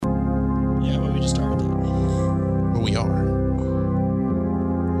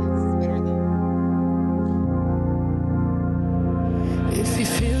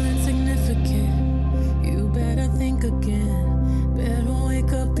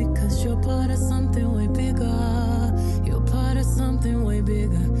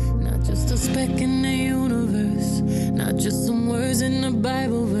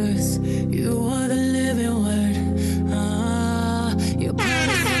Bible verse. You are the living word. Your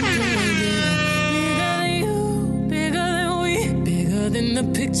promise is bigger than we, bigger than the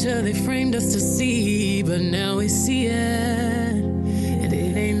picture they framed us to see. But now we see it, and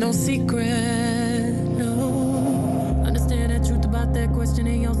it ain't no secret. No, understand the truth about that question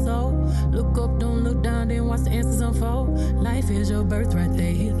in your soul. Look up, don't look down, then watch the answers unfold. Life is your birthright,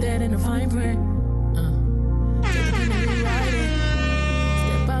 they hit that in the fine print.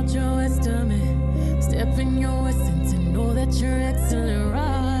 Step out your estimate, step in your essence, and know that you're excellent.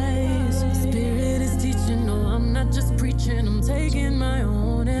 Rise, Spirit is teaching. No, I'm not just preaching, I'm taking my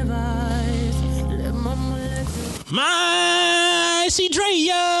own advice. Let mama let you. My see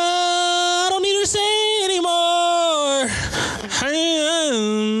Drea, I don't need her to say anymore.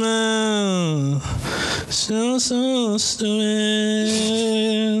 So stupid.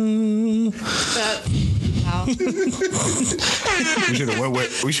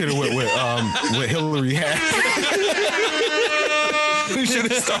 We should have went with Hillary had. We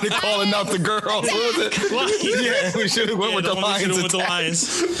should have started calling out the girls. What was it? Yeah, we should have went with the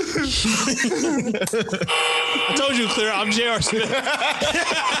Lions. I told you, Clear. I'm J.R. Smith.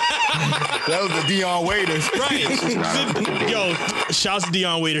 That was the Dion Waiters. Right. Yo, shouts to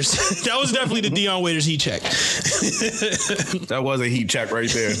Dion Waiters. That was definitely the Dion Waiters heat check. That was a heat check right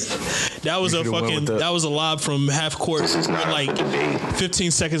there. That was a fucking. That was a lob from half court with like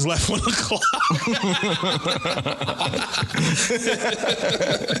 15 seconds left on the clock.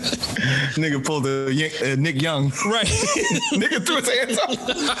 Nigga pulled the Nick Young. Right. Nigga threw his hands up.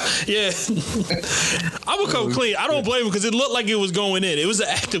 Yeah. I'm gonna come clean. I don't blame him because it looked like it was going in. It was an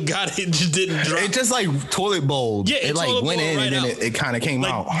act of God. It just didn't drop. It just like toilet bowled. Yeah, it like went in right and then it kind of came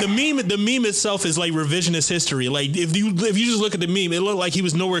like, out. The meme itself is like revisionist history. Like if you just look at the meme, it looked like he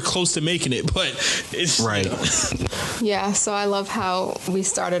was nowhere close to making it, but it's right. Yeah, so I love how we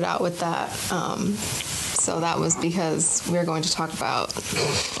started out with that. So that was because we're going to talk about.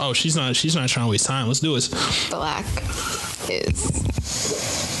 Oh, she's not trying to waste time. Let's do it. Black is.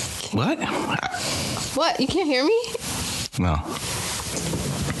 What? What? You can't hear me? No.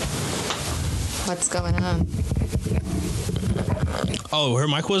 What's going on? Oh, her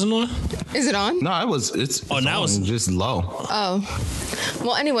mic wasn't on? Is it on? No, it's now it's just low. Oh.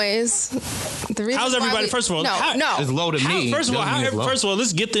 Well, anyways, the reason. How's everybody? First of all, no. It's low to me. First of all,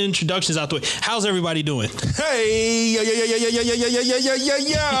 let's get the introductions out the way. How's everybody doing? Hey, yo.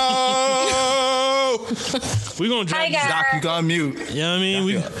 We're gonna drag Doc, you gonna mute. You know what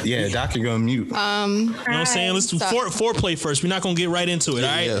I mean? Doc, you're gonna mute. You know what I'm saying? Let's do foreplay first. We're not gonna get right into it, all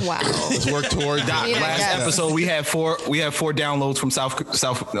right? Wow. Let's work toward Doc. Last episode we had four downloads from South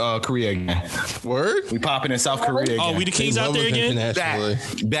Korea again. Word? We popping in South Korea again. Oh, we the kings out there again?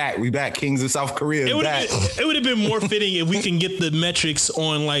 Back. We back. Kings of South Korea. It would have been more fitting if we can get the metrics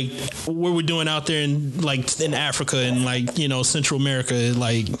on like what we're doing out there in Africa and like, you know, Central America.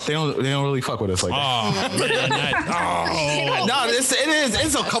 Like they don't really fuck with us like that. No,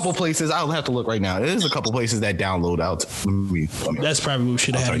 it's a couple places. I'll have to look right now. It is a couple places that download out. That's probably what we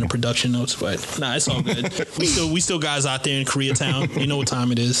should have had in the production notes, but nah, it's all good. we still guys out there in Koreatown. You know what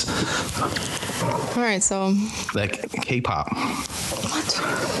time it is. All right, so like K-pop.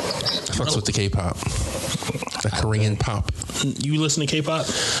 Fucks with the K-pop. The Korean pop. You listen to K-pop?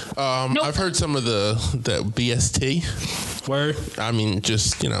 Nope. I've heard some of the BST. Word. I mean,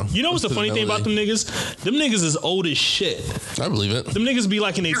 just, you know. You know what's the funny thing about them niggas? Them niggas is old as shit. I believe it. Them niggas be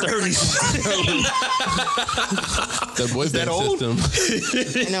like in their 30s. The boy band system.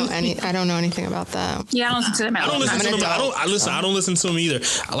 I don't know anything about that. Yeah, I don't listen to them. I don't listen to them either.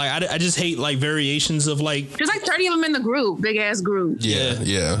 Like I just hate like variations of like. There's like 30 of them in the group, big ass group.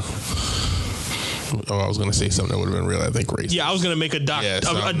 Yeah. Oh, I was going to say something that would have been real, I think, racist. Yeah, I was going to make a doc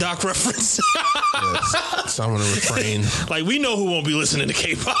reference. Yes. So I'm going to refrain. Like, we know who won't be listening to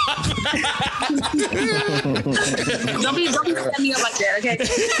K-pop. Don't be setting me up like that, okay?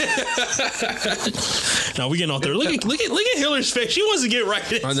 No, we getting off there. Look at Hillary's face. She wants to get right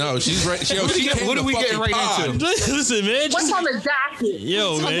into it. I know. She's right. What are we getting right into? Listen, man. What's on the docket?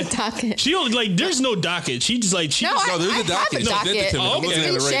 Yo, What's man. on the docket? She don't, like, there's no docket. She just, like, No, there's a docket. Have a docket. It's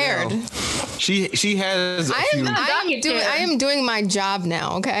been shared. She has. I am doing my job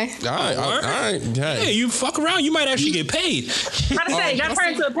now. Okay. All right. Yeah, you fuck around, you might actually get paid. Trying to say, got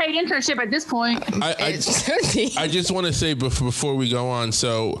turned into a paid internship at this point. I just want to say before we go on.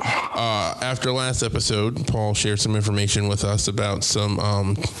 So after last episode, Paul shared some information with us about some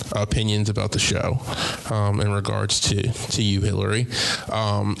opinions about the show in regards to you, Hillary,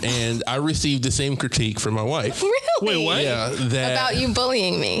 and I received the same critique from my wife. Really? Wait, what? Yeah, about you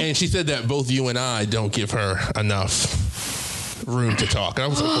bullying me. And she said that both you and I don't give her enough room to talk. And I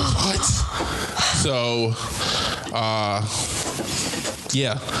was like, what? So,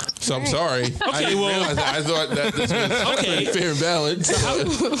 yeah. So I'm sorry. Okay, I didn't realize that. I thought that this was Okay. fair and balanced.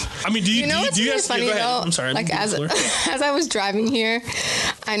 I mean, do you what's do you really guys? funny Go ahead. though? I'm sorry. Like as I was driving here,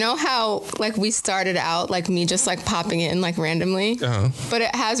 I know how like we started out like me just like popping in like randomly, but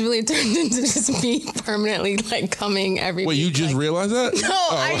it has really turned into just me permanently like coming every. Wait, you week, just like, realized that? No,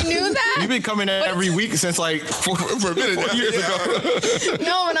 I knew that. You've been coming in every week since like for a minute, 4 years ago.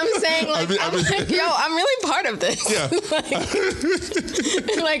 No, but I'm saying like I'm like, yo, I'm really part of this. Yeah.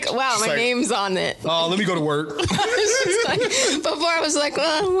 like wow, my like- name's on it. Oh, let me go to work. It's just like, before I was like,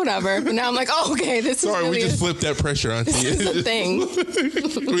 well, whatever. But now I'm like, oh, okay, this Sorry, is we really just flipped that pressure onto this is you. a thing.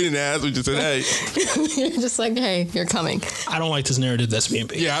 We didn't ask. We just said, hey. You're just like, hey, you're coming. I don't like this narrative that's being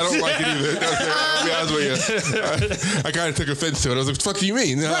painted. Yeah, I don't like it either. Okay, I'll be honest with you. I kind of took offense to it. I was like, what the fuck do you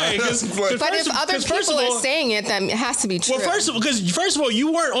mean? Right, 'cause- Like, But if other people are saying it, then it has to be true. Well, first of all,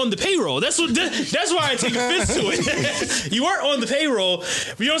 you weren't on the payroll. That's why I take offense to it. You weren't on the payroll.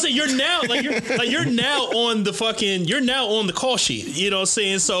 You know what I'm saying? You're now on the call sheet. You know what I'm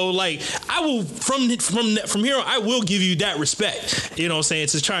saying? So like I will from here on I will give you that respect. You know what I'm saying?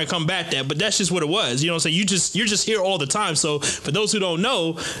 To try and combat that, but that's just what it was. You know what I'm saying? You're just here all the time. So for those who don't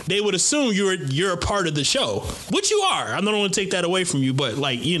know, they would assume you're a part of the show, which you are. I don't want to take that away from you, but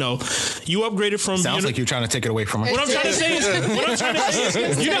like you know, you upgraded from. Sounds like you're trying to take it away from her. What I'm trying to say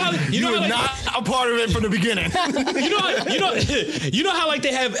is, you know how not a part of it from the beginning. you know how like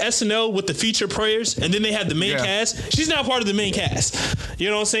they have SNL with the feature players, and then they have the main Yeah. cast. She's now part of the main cast. You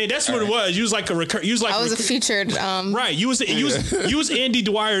know what I'm saying? That's what it was. You was like I was a featured. right. You was Andy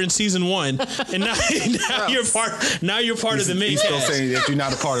Dwyer in season 1, and now you're part of the main He's still cast. saying that you're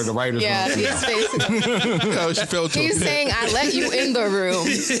not a part of the writers' Yeah, room. he's basically. oh, she fell to a He's pit. saying, I let you in the room.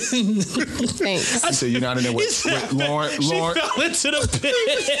 Thanks. He said you're not in there with Lauren. She fell into the pit.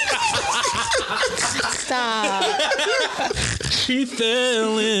 Stop. She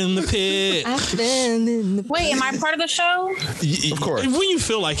fell in the pit. I fell in the. Wait, am I part of the show? Of course. When you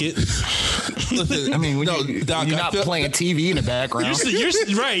feel like it, Listen, I mean, when no, Doc, you're I not feel- playing TV in the background.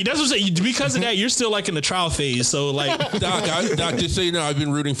 you're right. That's what I'm saying. Because of that, you're still like in the trial phase. So like, Doc, just so you know, I've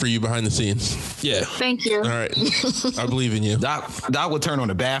been rooting for you behind the scenes. yeah, Thank you. All right, I believe in you. Doc would turn on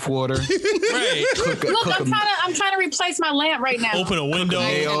the bath water. right. Look, I'm trying to replace my lamp right now. Open a window.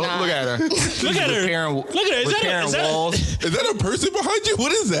 Hey, look at her. Look at her. Repairing, Look at her. repairing walls. Is that a person behind you?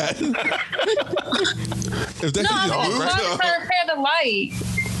 What is that? If that No, I'm could just just trying to repair the light.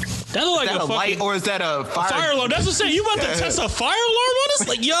 That look like Is that a a light fucking or is that a fire alarm. That's what I'm saying. You about to test a fire alarm on us?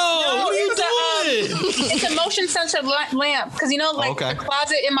 Like, yo, what are you doing? It's a motion sensor lamp because like Okay. the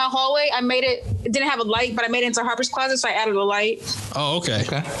closet in my hallway. It didn't have a light, but I made it into Harper's closet, so I added a light. Oh, okay.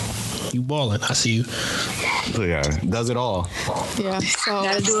 Okay. You balling. I see you. Look at her. Does it all. Yeah, so.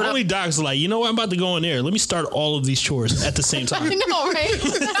 Gotta do it. Only Doc's like, you know what? I'm about to go in there. Let me start all of these chores at the same time. I know, right?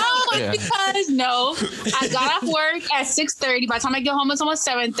 No, Yeah. because I got off work at 6:30. By the time I get home, it's almost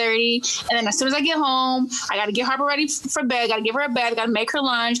 7:30. And then as soon as I get home, I got to get Harper ready for bed. Got to give her a bed. Got to make her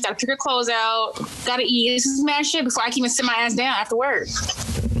lunch. Got to pick her clothes out. Got to eat. This is mad shit before I can even sit my ass down after work.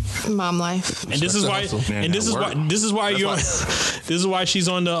 Mom life. And this is why. Man, And this that is why. This is why you're. This is why she's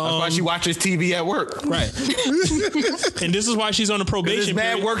on the. That's why she watches TV at work. Right. And this is why she's on the This probation mad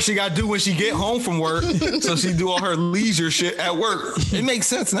period. work she got to do when she get home from work, so she do all her leisure shit at work. It makes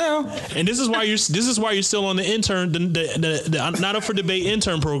sense now. And this is why you're still on the intern, the not up for debate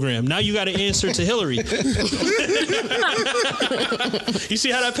intern program. Now you got to answer to Hillary. You see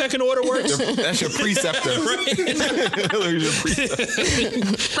how that pecking order works? That's your preceptor. Hillary's your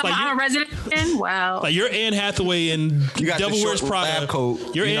preceptor. So Like I'm a resident. Wow. Like you're Anne Hathaway in You got Devil the Wears short Prada. lab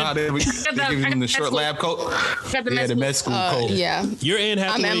coat. You're you know Anne. how they give him the short lab coat? Got the Yeah, the med school coat. Yeah. You're Anne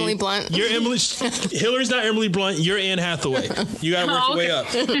Hathaway. Emily Blunt. You're Emily. Hillary's not Emily Blunt. You're Anne Hathaway. You got to work your way up.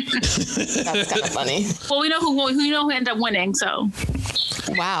 That's kind of funny. Well, we know who ended up winning. So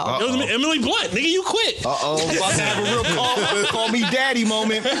Wow. It was Emily Blunt. Nigga, you quit. Uh-oh, about to have a real call me daddy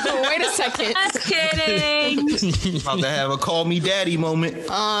moment. Wait a second. just kidding. About to have a call me daddy moment.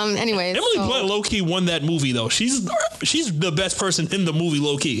 Anyways. Emily so- Blunt low key won that movie though. She's the best person in the movie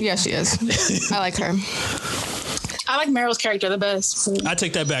low key. Yeah, she is. I like her. I like Meryl's character the best. I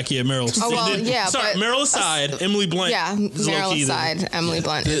take that back. Yeah, Meryl. Oh, well, yeah, Sorry, but- Meryl aside, Emily Blunt. Yeah, is low Meryl key aside, Emily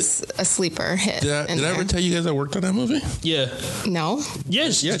Blunt is a sleeper hit. Did I ever tell you guys I worked on that movie? Yeah. No,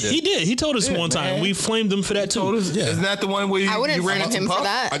 Yes, Yeah, I did. he did. He told us one time. man. We flamed him for that too. Yeah. Isn't that the one where you, I wouldn't you ran blame into him Puff? for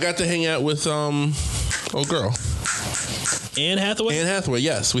that. I got to hang out with old girl. Anne Hathaway? Anne Hathaway,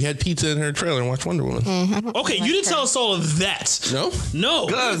 yes. We had pizza in her trailer and watched Wonder Woman. Okay, you didn't tell us all of that. No? No.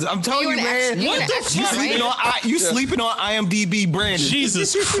 Cause I'm telling you, man, You were an extra, right? you sleeping on IMDb, Brandon.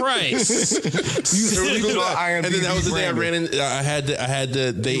 Jesus Christ. You sleeping on IMDb. And then that was the day I ran in. I had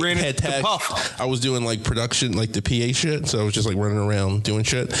they ran had into tagged. Puff. I was doing like production, like the PA shit. So I was just like running around doing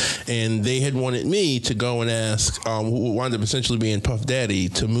shit. And they had wanted me to go and ask, who wound up essentially being Puff Daddy,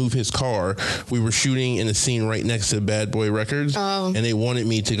 to move his car. We were shooting in a scene right next to Bad Boy Records. And they wanted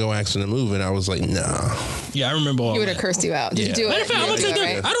me to go ask them to move. And I was like, nah. Yeah, I remember all He would that. have cursed you out. Did you do Matter it? of fact, I'm gonna take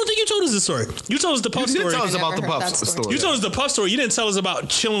that. I don't think you told us this story. You told us the Puff You did story. tell us about the never heard Puff that story. story. You told us the Puff story. You didn't tell us about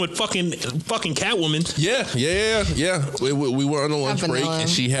chilling with fucking Catwoman. Yeah. We were on a lunch break, vanilla. and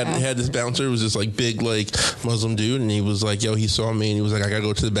she had this bouncer. It was this like big like Muslim dude, and he was like, "Yo," he saw me, and he was like, "I gotta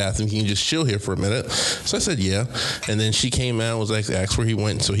go to the bathroom. Can you just chill here for a minute?" So I said, "Yeah." And then she came out, and was like, asked where he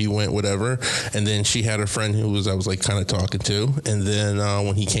went, so he went, whatever. And then she had a friend I was like kind of talking to, and then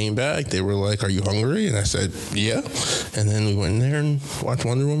when he came back, they were like, "Are you hungry?" And I said, "Yeah." And then we went in there and watched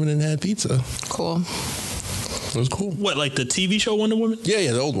Wonder Woman and had pizza. Cool. It was cool. What, like the TV show Wonder Woman?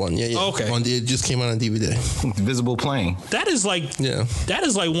 Yeah, the old one. Yeah. Oh, okay. It just came out on DVD. Visible Plane. That is like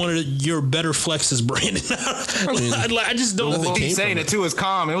one of your better flexes, Brandon. I just don't. Nothing Keep came saying from it too. It's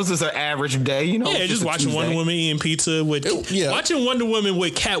calm. It was just an average day, you know. Yeah, just watching a Wonder Tuesday. Woman eating pizza with watching Wonder Woman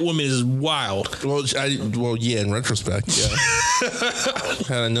with Catwoman is wild. Well, in retrospect, yeah.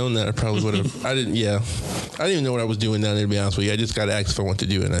 Had I known that, I probably would have. I didn't even know what I was doing down there, to be honest with you. I just got asked if I wanted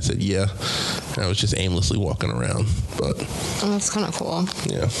to do it, and I said yeah. And I was just aimlessly walking around, but That's kind of cool.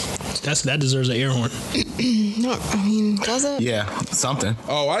 yeah. That deserves an air horn. No, I mean, does it? Yeah, something.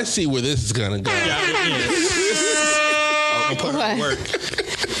 Oh, I see where this is gonna go. What?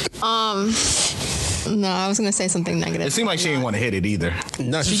 No, I was gonna say something negative. It seemed like she didn't want to hit it either.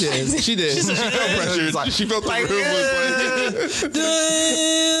 No, she didn't. She did. She felt pressure. She felt the room was like,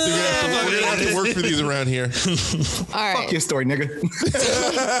 we're gonna have to work for these around here. All right. Fuck your story, nigga.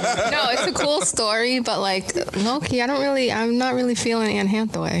 No, it's a cool story, but like low-key, I'm not really feeling Anne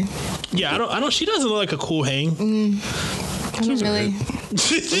Hathaway. Yeah, I don't. She doesn't look like a cool hang. I don't really.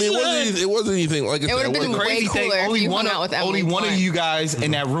 I mean, it wasn't anything like I It said, would've been wasn't- way cooler if you hung out with Emily only one of Blunt. you guys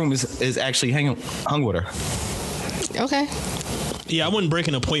in that room is actually hung with her. Okay. Yeah, I wouldn't break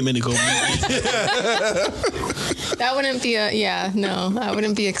an appointment to go. That wouldn't be I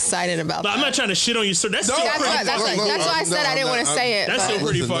wouldn't be excited about But that. I'm not trying to shit on you, sir. That's still That's pretty. why I said I didn't want to say it. That's but still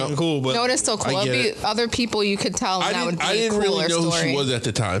pretty Listen, fucking cool. But no, it's still cool. I It'd get be other people you could tell, and that would be I a didn't cooler really know who story. she was at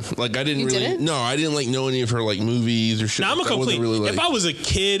the time. Like I didn't You really. didn't? No, I didn't like know any of her like movies or shit. now I'm a I wasn't complete. really, like, If I was a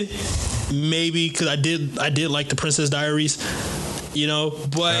kid, maybe because I did like the Princess Diaries, you know.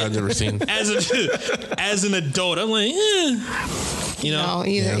 But I've never seen. as an adult, I'm like, you know. No,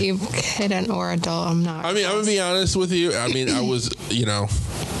 either you kid or adult. I'm not. I mean, I'm gonna be honest with you. I mean, I was,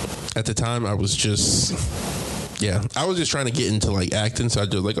 at the time, I was just, I was just trying to get into like acting. So I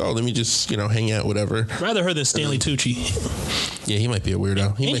just like, oh, let me just, hang out, whatever. Rather her than Stanley Tucci. Yeah, he might be a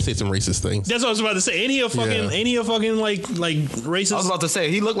weirdo. He might say some racist things. That's what I was about to say. Ain't he a fucking like racist? I was about to say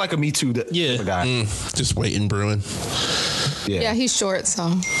he looked like a Me Too guy. Just waiting, brewing. Yeah, he's short,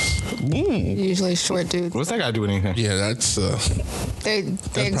 so usually short dudes. What's that got to do with anything? Yeah, that's. They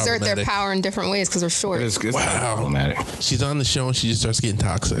exert their problematic. power in different ways because they're short. It's Wow. problematic. She's on the show and she just starts getting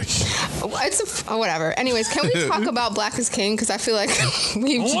toxic. Whatever. Anyways, can we talk about Black is King? Because I feel like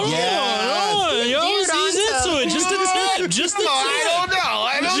we've Yo, veered he's into it. Just a tip. Just a tip.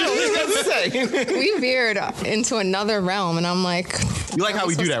 I don't know. What to say. we veered into another realm, and I'm like, You like how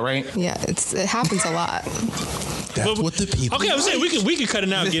we do that, right? yeah, it happens a lot. That's what the people. Okay, I'm saying we could cut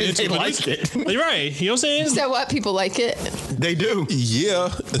it out and get into They it. but like this- it. You're right. You know what I'm saying? So what? People like it. They do. Yeah,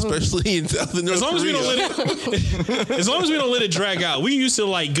 especially in South and North As long as we Korea. don't let it, as long as we don't let it drag out. We used to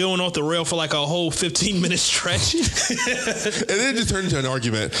like going off the rail for like a whole 15-minute stretch. And then it just turned into an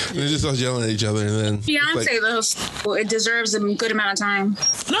argument. And they just started yelling at each other. And then Beyonce, though, it deserves a good amount of time.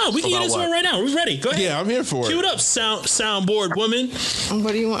 No, we can get into what? it right now. We're ready. Go ahead. yeah, I'm here for Cue it. it up, soundboard woman.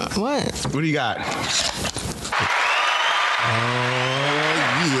 What do you want? What? What do you got?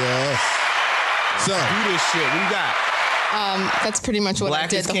 Yes. So, Do this shit. What do you got? That's pretty much what Black I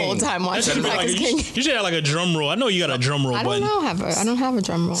did is the whole King. time That watching should be Black like is a- King. you should have like a drum roll. I know you got a drum roll I don't button. know. I don't have a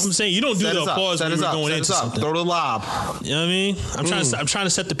drum roll. I'm saying you don't do Set the us up. applause Set when us we're up. going Set into us up. something. Throw the lob. You know what I mean? I'm trying to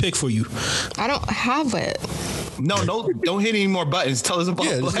set the pick for you. I don't have it. No, don't hit any more buttons. Tell us about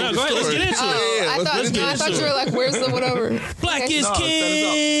Yeah, Black just- No, go ahead. Let's get into it. I let's thought you were like, where's the whatever? Black is No, set us up.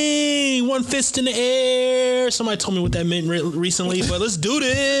 king. One fist in the air. Somebody told me what that meant recently, but let's do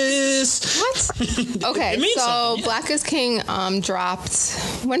this. What? Okay, It means so something, yeah. Black is King dropped.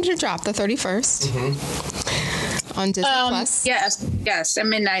 When did it drop? The 31st. on Disney Plus. Yes, at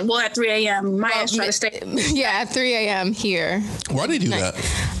midnight. Well, at 3 a.m. My ass tried to stay. Yeah, at 3 a.m. here. Why do they do that?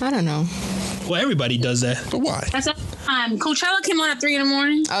 I don't know. Well, everybody does that. But why? That's a time. Coachella came on at 3 in the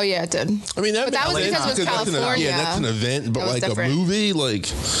morning. Oh yeah, it did. I mean, But that was because it was California. That's an event, but That was like different. a movie, like.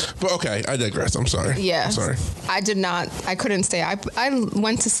 But okay, I digress. I'm sorry. Yeah. I'm sorry. I did not. I couldn't stay. I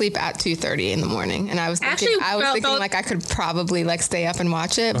went to sleep at 2:30 in the morning, and I was thinking. Actually, I was felt- thinking like I could probably like stay up and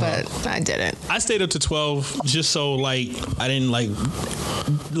watch it, but I didn't. I stayed up to 12 just so like I didn't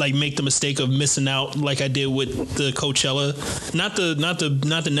like make the mistake of missing out like I did with the Coachella, not the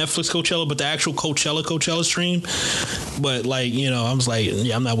Netflix Coachella, but the actual Coachella stream. But like I was like,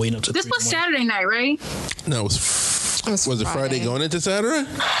 yeah, I'm not waiting up to. This 3 was in the morning. Saturday night, right? No, was it Friday going into Saturday?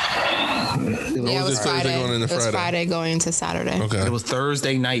 Yeah, it was Thursday Friday. going into It was Friday? Friday going into Saturday. Okay. It was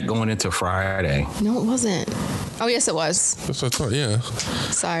Thursday night going into Friday. No, it wasn't. Oh yes, it was. That's what I thought. Yeah.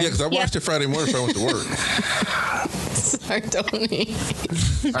 Sorry. Yeah, because I watched it Friday morning before I went to work. Sorry, Tony.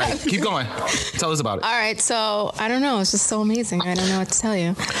 All right, keep going. Tell us about it. All right, so I don't know. It's just so amazing. I don't know what to tell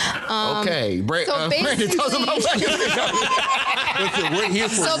you. Okay, so Brandon, tell us about Listen, we're here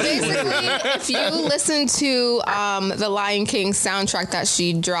for So basically, if you listen to the Lion King soundtrack that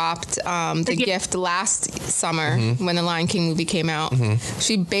she dropped, The Gift, last summer when the Lion King movie came out,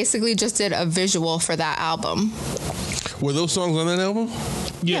 she basically just did a visual for that album. Were those songs on that album?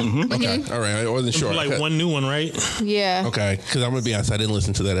 Yeah, Okay. All right. I wasn't sure. like one new one, right? Yeah. Okay, because I'm gonna be honest, I didn't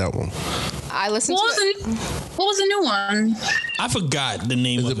listen to that album. I listened to it. What was the new one? I forgot the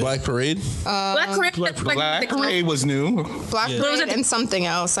name Is of it Black Parade? Black Parade. Black Parade was new, Black Yeah. Parade and something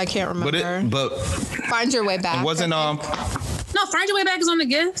else. I can't remember. but Find Your Way Back. it wasn't No, Find Your Way Back is on The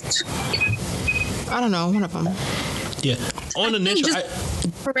Gift. I don't know, one of them. Yeah, on the niche.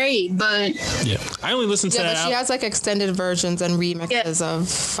 Parade, but I only listened to Yeah, that. but she has like extended versions and remixes of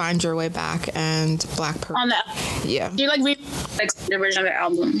Find Your Way Back and Black Parade. on that, Yeah. you like the version of the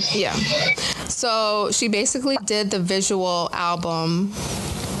album. Yeah. So she basically did the visual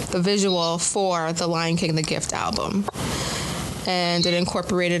for the Lion King, The Gift album. And it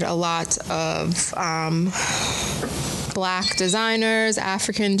incorporated a lot of Black designers,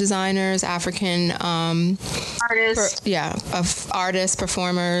 African designers, African Artist. of artists,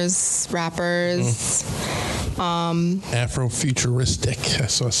 performers, rappers. Afrofuturistic. I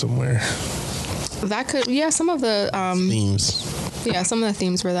saw somewhere. That could some of the Themes. some of the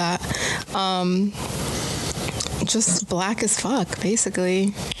themes were that. Just black as fuck,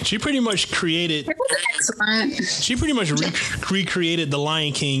 basically. She pretty much created. It was excellent. She pretty much recreated the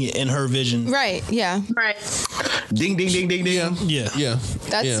Lion King in her vision. Right, yeah. Right. ding, ding, ding, ding, ding. Yeah.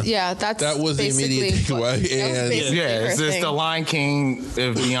 That was the immediate takeaway. And Yeah, it's just the Lion King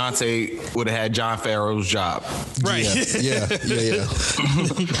if Beyonce would have had John Farrow's job. Right. yeah.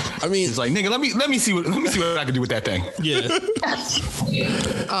 I mean, It's like, nigga, let me see what I can do with that thing. Yeah.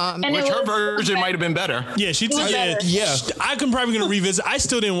 And Which her version might have been better. Yeah. Yeah. I can probably gonna revisit. I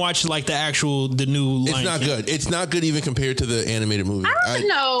still didn't watch like the new Lion it's not King. good. It's not good even compared to the animated movie. I don't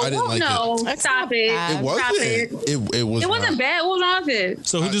know. I didn't like it. That's Stop not it. bad. It wasn't. It was. It wasn't not. bad. What was wrong with it?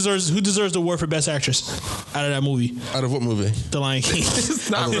 So who deserves the award for best actress out of that movie? Out of what movie? The Lion King. It's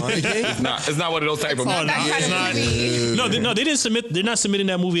not, it's not one of those type of Oh, no, it's not. No, they didn't submit. They're not submitting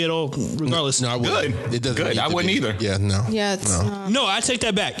that movie at all, regardless. No, I wouldn't. Good. It doesn't. Good. need I to wouldn't be. either. Yeah, no. Yeah, it's No, I take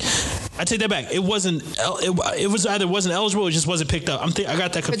that back. It wasn't. It was either wasn't eligible or it just wasn't picked up. I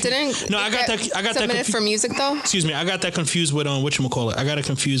got that But confused. didn't No, I got that. I got that. submitted for music though? Excuse me, I got that confused with whatchamacallit. I got it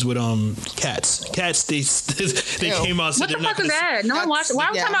confused with Cats. Cats. They Ew. came out. So What the they're not fuck is gonna- that? No one watched it. Why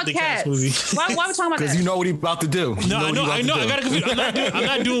are we Yeah. talking about The Cats cats? movie. Why are we talking about Because that? you know what he about to do. No, I know. I got it confused. I'm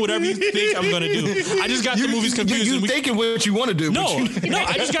not doing whatever you think I'm gonna do. I just got the movies confused. You and we- thinking what you want to do. no, but you, no,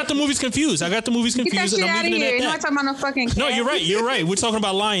 I just got the movies confused. I got the movies Get that confused, shit and I'm out of leaving it here. at You're not that. talking about no fucking cat. No, you're right. You're right. We're talking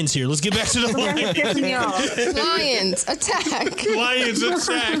about lions here. Let's get back to the You're pissing me off. Lions attack. lions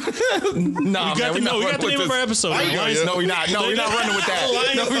attack. nah, We got the name of our episode. Lions- No, we're not. No, we're not running with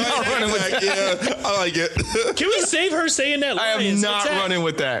that. No, we're not running with that. Yeah, I like it. Can we save her saying that? I am Lions not attack? running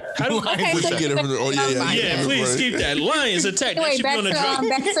with that. How do- okay, Lions so- attack. Get it from the, oh yeah. Yeah, please keep that. Lions attack. That Anyway, should be back on to the drug.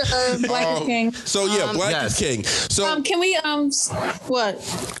 back to Black is King. So yeah, Black yes. is King. So, Can we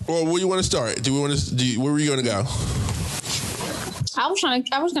what? well, where you want to start? Do we want to? Where were you going to go? I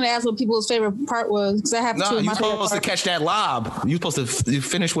was gonna ask what people's favorite part was because I have two No, of you my favorite supposed to parts. catch that lob. You supposed to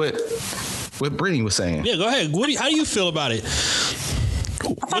finish what Brittany was saying. Yeah, go ahead. How do you feel about it?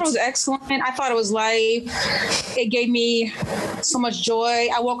 I thought it was excellent. I thought it was live. It gave me so much joy.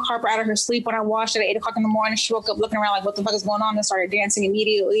 I woke Harper out of her sleep when I watched it at 8:00 in the morning. She woke up looking around like, what the fuck is going on? And started dancing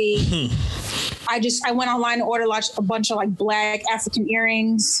immediately. I went online and ordered a bunch of like black African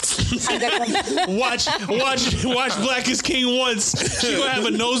earrings. Watch Black is King once. She gonna have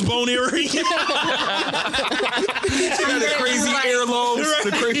a nose bone earring. She got the crazy earlobes,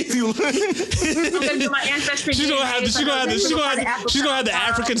 the crazy. I'm gonna do my ancestry. She's gonna have the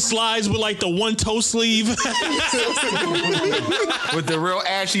African slides with like the one toe sleeve. With the real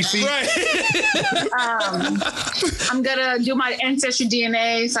ashy feet. Right. I'm gonna do my ancestry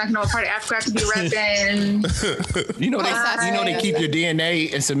DNA so I can know what part of Africa I have to be repping. You know they keep your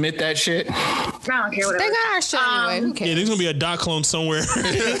DNA and submit that shit. I don't care. Whatever. They got our shit anyway. Who cares? Yeah, there's gonna be a dot clone somewhere in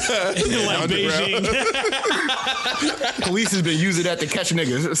like Beijing. Police has been using that to catch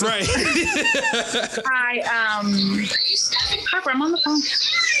niggas. Right. Harper, I'm on the phone.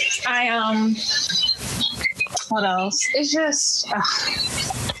 What else? It's just.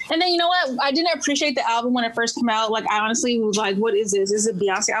 And then you know what? I didn't appreciate the album when it first came out. Like I honestly was like, "What is this? Is it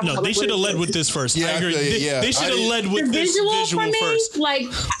Beyonce album?" No, they should have led with this first. Yeah, I agree. yeah. They should have led with the this visual visual for me, first. like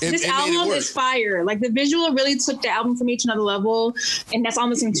this album is fire. Like the visual really took the album from me to another level, and that's all I'm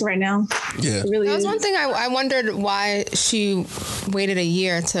listening to right now. Yeah, it really That was is. one thing I wondered why she waited a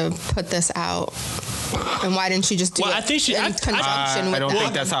year to put this out. And why didn't she just do it I think she. in conjunction with I don't that?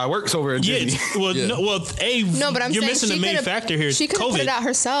 think that's how it works over in Disney. But I'm you're missing the main factor here. She could have put it out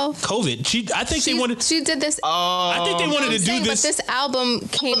herself. COVID. I think they wanted. She did this. I think they wanted to do this. But this album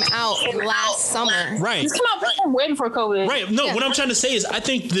came out last summer. Right. This came out way before COVID. Right. No, what I'm trying to say is I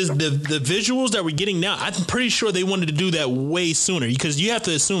think the visuals that we're getting now, I'm pretty sure they wanted to do that way sooner because you have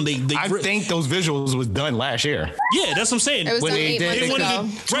to assume they I think those visuals was done last year. Yeah, that's what I'm saying. It was done 8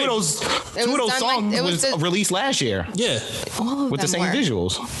 months ago. Two of those songs was released last year. Yeah. All of with the them same were.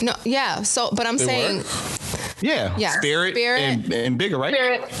 visuals. No, yeah. So, but I'm saying, Yeah. Yeah. Spirit. And Bigger, right?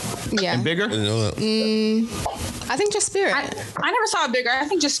 Spirit. yeah. And Bigger. I didn't know that. I think just Spirit. I never saw it Bigger. I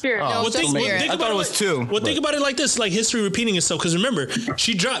think just Spirit. No, Well, just think Spirit. I thought it was two. Well, think about it like this, like history repeating itself. Because remember,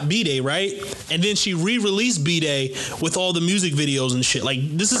 she dropped B-Day, right? And then she re-released B-Day with all the music videos and shit. Like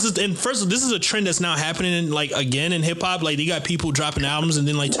this is a trend that's now happening in, like again in hip hop. Like they got people dropping albums and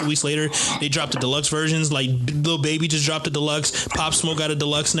then like 2 weeks later they dropped the deluxe versions. Like Lil Baby just dropped a deluxe. Pop Smoke got a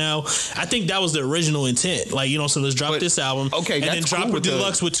deluxe now. I think that was the original intent. Like so let's drop this album. Okay, and then that's drop cool a with the-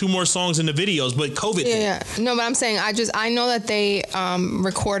 deluxe with 2 more songs in the videos. But COVID. hit. Yeah. No, but I'm saying I know that they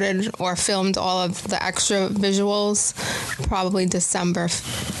recorded or filmed all of the extra visuals probably December,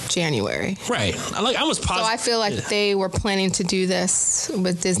 January. Right. I was So positive. I feel like they were planning to do this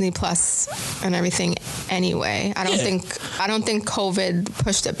with Disney Plus and everything anyway. I don't think COVID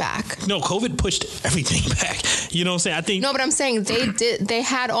pushed it back. No, COVID pushed everything back. You know what I'm saying? I think No, but I'm saying they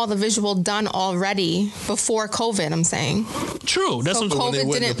had all the visual done already before COVID, I'm saying. true. That's So what I'm When they COVID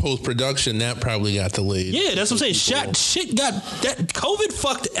went into didn't- post-production, that probably got delayed. Yeah, that's what I'm saying. Shit got that COVID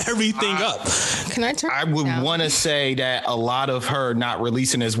fucked everything up. Can I turn I it would down? want to say that a lot of her not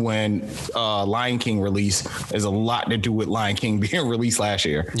releasing this when Lion King released is a lot to do with Lion King being released last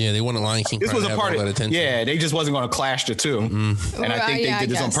year. Yeah, they wanted Lion King. This was a to have part all of that attention. Yeah, they just wasn't going to clash the two, and I think they did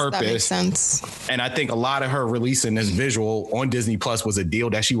this on guess that makes purpose. sense. And I think a lot of her releasing this visual on Disney Plus was a deal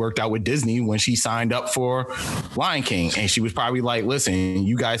that she worked out with Disney when she signed up for Lion King, and she was probably like, "Listen,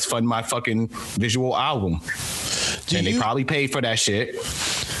 you guys fund my fucking visual album," and they probably paid for that shit.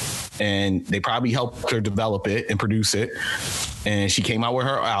 And they probably helped her develop it and produce it. And she came out with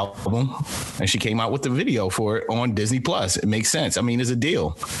her album and she came out with the video for it on Disney Plus. It makes sense. I mean, it's a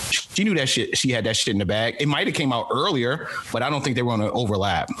deal. She knew that shit. She had that shit in the bag. It might have came out earlier, but I don't think they were going to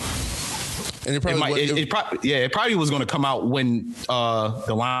overlap. And it probably It probably was going to come out when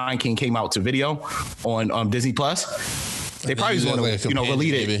The Lion King came out to video on Disney Plus. They probably was going to,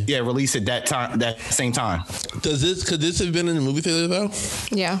 release it that same time. could this have been in the movie theater though?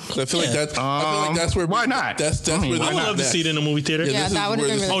 Yeah. 'Cause I feel like that's where. Why not? That's I mean, where why I would love to see it in a movie theater. Yeah, this that is would've where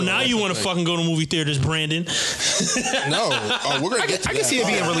been this really Oh, is now going. you want to fucking go to movie theaters, Brandon? No, we're gonna get to I can that. see it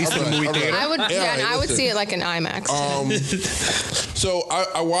being released in the movie theater. I would I would see it like an IMAX. So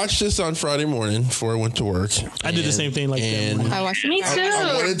I watched this on Friday morning before I went to work. I did the same thing like that. and I watched Me it. too.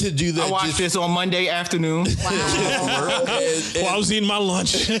 I wanted to do that. I watched this on Monday afternoon. Wow. While I was eating my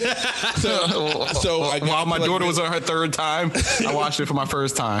lunch. So While my daughter was on her third time, I watched it for my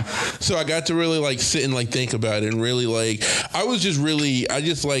first time. So I got to really like sit and like think about it and really like I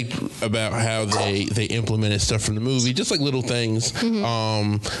just liked about how they implemented stuff from the movie, just like little things.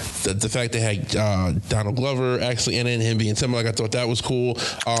 The fact they had Donald Glover actually in it and him being something, like I thought that was cool.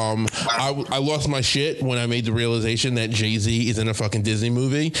 I lost my shit when I made the realization that Jay-Z is in a fucking Disney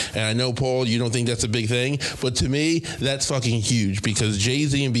movie. And I know, Paul, you don't think that's a big thing, but to me, that's fucking huge because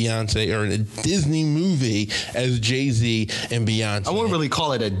Jay-Z and Beyonce are in a Disney movie as Jay-Z and Beyonce. I wouldn't really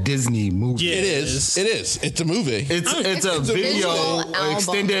call it a Disney movie. Yeah, It is. It's a movie. It's a video, album.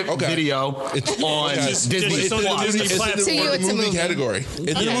 extended video It's on Just- Disney just on Plus. Disney It's in platform. To you, the it's a movie movie. category. It's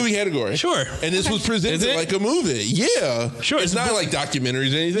in the movie category. Sure. And this was presented Is it? like a movie. Yeah. Sure, It's it's not like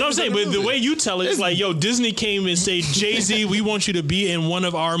documentaries or anything. No, I'm It's saying, like a but the movie. way you tell it, it's like, yo, Disney came and said, Jay-Z, we want you to be in one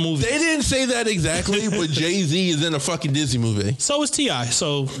of our movies. They didn't say that exactly, but Jay-Z is in a fucking Disney movie. So is T.I.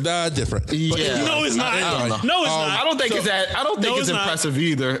 So Different. Yeah. no, it's not. I don't know. No, it's not. I don't think it's that. I don't think No, it's it's not. impressive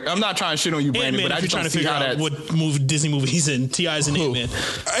either. I'm not trying to shit on you, Brandon, Ant-Man, but I if you're just trying don't to see figure how out that. what Disney movie he's in, T.I.'s in Ant-Man.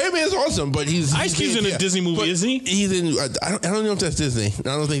 Ant-Man's awesome, but he's Ice Cube's in a Disney movie, but isn't he? He's in. I don't know if that's Disney.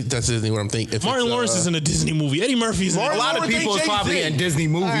 I don't think that's Disney. What I'm thinking. If Martin it's, Lawrence is in a Disney movie. Eddie Murphy's in Martin A lot of Lawrence people is ain't probably Jay-Z. in Disney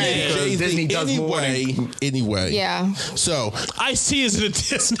movies Right. because Jay-Z. Disney does more than. Anyway. Yeah. So Ice-T is in a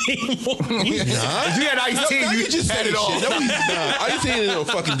Disney movie. If you had Ice-T, now you just had said it it all. shit. No, he's not. I ain't saying it in a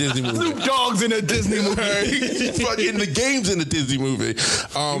fucking Disney movie. Snoop Dogg's in a Disney movie. Fucking the game's in a Disney movie.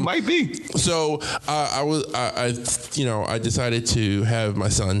 Might be. So I decided to have my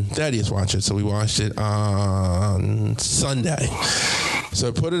son Thaddeus watch it. So we watched it on Sunday. So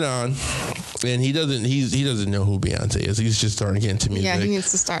I put it on, and he doesn't know who Beyonce is. He's just starting to get into music. Yeah, he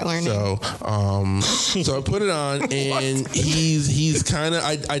needs to start learning. So, so I put it on, and he's kind of.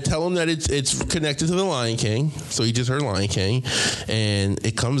 I tell him that it's connected to the Lion King. So he just heard Lion King, and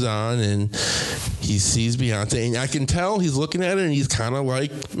it comes on, and he sees Beyonce, and I can tell he's looking at it, and he's kind of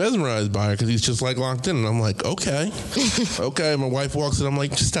like mesmerized by her because he's just like locked in, and I'm like, okay. My wife walks in, I'm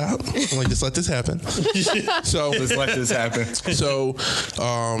like, just stop. I'm like, just let this happen. So Just let this happen. so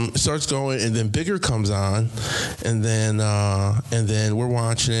it starts going, and then Bigger comes on, and then we're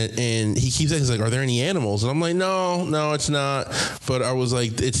watching it, and he keeps saying, he's like, are there any animals? And I'm like, no, it's not. But I was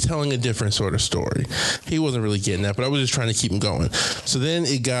like, it's telling a different sort of story. He wasn't really getting that, but I was just trying to keep him going. So then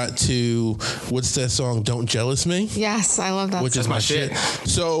it got to, what's that song, Don't Jealous Me? Yes, I love that. Which is song. my shit.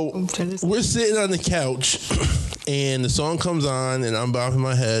 So we're sitting on the couch, and the song comes on, and I'm bopping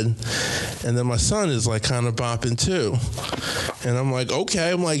my head, and then my son is like kind of bopping too, and I'm like,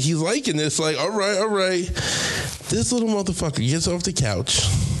 okay, I'm like, he's liking this, like, all right. This little motherfucker gets off the couch,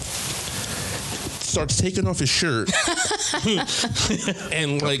 starts taking off his shirt,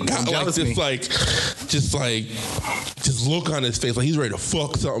 and like got like this just look on his face like he's ready to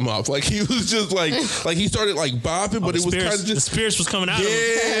fuck something up. Like he was just like he started like bopping, but it was kind of the just spirits was coming out of him.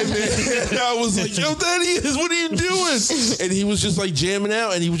 yeah, man. And I was like, yo, Thaddeus, what are you doing? And he was just like jamming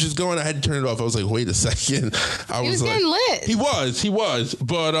out, and he was just going. I had to turn it off. I was like, wait a second. He was getting lit. He was.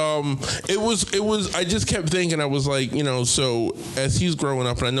 But it was. I just kept thinking. I was like, so as he's growing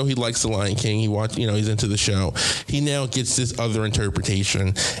up, and I know he likes The Lion King. He watched, he's into the show. He now gets this other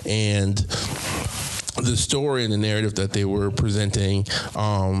interpretation, and the story and the narrative that they were presenting,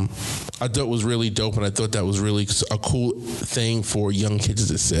 I thought was really dope, and I thought that was really a cool thing for young kids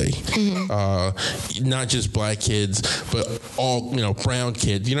to say. Mm-hmm. Not just black kids, but all brown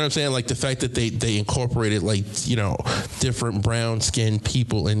kids. You know what I'm saying? Like the fact that they incorporated like different brown skinned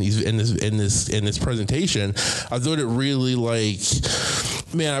people in this presentation. I thought it really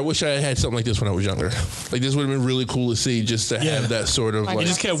man, I wish I had something like this when I was younger. Like this would have been really cool to see, just to have that sort of Like, He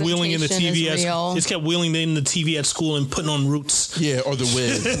just kept wheeling in the TV at school and putting on Roots. yeah, or The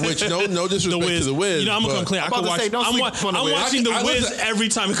Wiz. Which no disrespect to The Wiz. I'm gonna come clean. about to say, don't sleep on The I'm Wiz. watching The I Wiz listen- every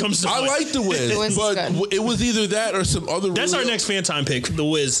time it comes to I play. like The Wiz, The Wiz is but good. it was either that or some other. That's our really- next fan time pick, The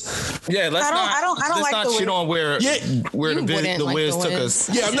Wiz. Yeah, let's I don't let's like not The shit Wiz. on where Yeah. the wouldn't Wiz like The took Wiz.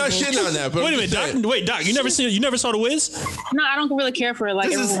 us. Yeah, I'm not shitting on that. But Wait a I'm minute, just saying. Doc. You never saw The Wiz? No, I don't really care for it like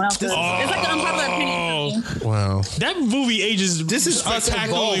This is- everyone else does. this- It's like an unpopular opinion. for me. Wow. That movie ages This is us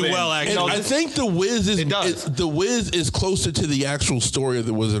spectacularly evolving. well, And actually. I think The Wiz is It does. The Wiz is closer to the actual story of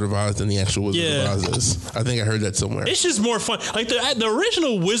the Wizard of Oz than the actual Wizard Yeah. of Oz is. I think I heard that somewhere. It's just more fun. Like the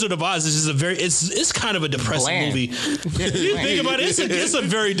original Wizard of Oz is just it's kind of a depressing Bland. movie. You think about it, it's a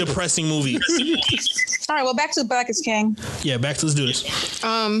very depressing movie. All right, well, back to Black is King. Yeah, let's do this.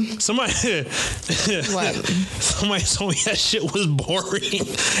 Somebody What? somebody told me that shit was boring.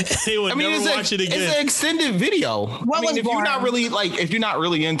 They would never watch it it's again. an extended video. What was if you're not boring? really if you're not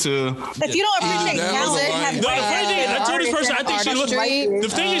really into If you don't appreciate that talent, was a have line. No, white the funny thing is, I artists told this person, I think she and looked. artistry. The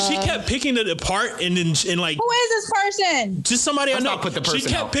thing is, she kept picking it apart and like Who is this person? just somebody Let's I know. not put the She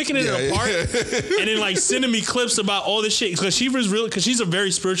person kept out. picking it apart and then like sending me clips about all this shit because she was real because she's a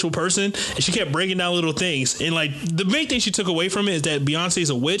very spiritual person and she kept breaking down little things, and like the main thing she took away from it is that Beyonce is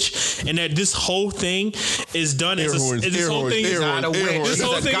a witch, and that this whole thing is done as this whole thing is Not a witch. She's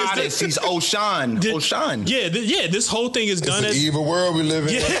a goddess. She's Oshan. Oshan. Yeah, this whole thing is done It's as an evil world we live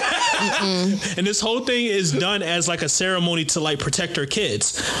in. and this whole thing is done as like a ceremony to like protect her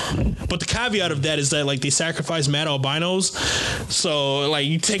kids. But the caveat of that is that like they sacrifice mad albinos, so like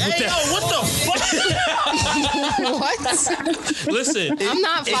you take with that. What the fuck? What? Listen, I'm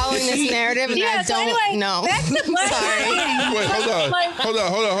not following this narrative, and Yeah, I so don't anyway, know. back to Black Sorry. Women. Wait, hold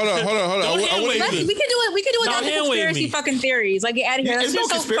on. Don't hand wave We me. can do it. We can do it Don't down to hand wave conspiracy me. fucking theories. Like, get out of here. That's There's no just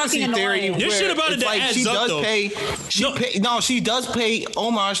so conspiracy fucking theory. annoying. There's where shit about it it's that like adds she up, does though. she does pay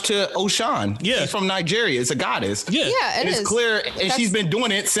homage to Oshan. Yeah. She's from Nigeria. It's a goddess. Yeah. Yeah, And it it's is. clear, and That's- she's been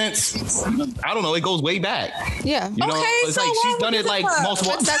doing it since I don't know. It goes way back. Yeah. You know, Okay, it's so like why she's would done you it like give up?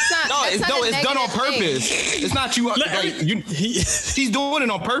 multiple. But that's not- No, that's it's not a it's done on negative thing. purpose. It's not you. Like you. She's doing it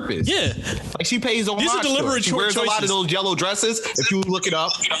on purpose. Yeah. Like she pays homage. These are to her. deliberate She wears a lot choices. of those yellow dresses. If you look it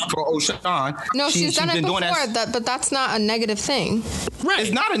up for Oshan, No, she's done it been before, doing that. but that's not a negative thing. Right.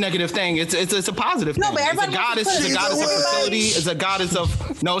 It's not a negative thing. It's a positive No, thing. but It's a everybody wants goddess. to put She's a it goddess of in fertility. It's a goddess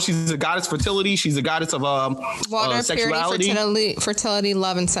of she's a goddess fertility. She's a goddess of Water, sexuality. purity, fertility,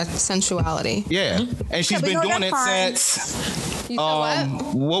 love, and sensuality. Yeah, and she's but been no, doing that's it fine. since. You know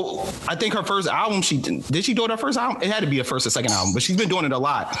what? Well, I think her first album. She did she do it her first album? It had to be her first or second album, but she's been doing it a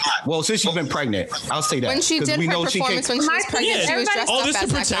lot. Well, since she's been pregnant, I'll say that. When she 'Cause did we her know she performance when she was pregnant, Yeah, she was dressed all up this to as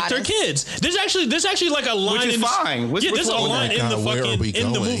that protect her goddess. kids. There's actually like a line. is in the, fine. Which there's a one? line Oh my in the God, where are fucking we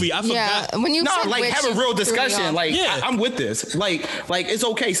in the going? movie. I forgot. Yeah, when you No, said like witch, have a you real threw me discussion. off. Like Yeah. I'm with this. Like it's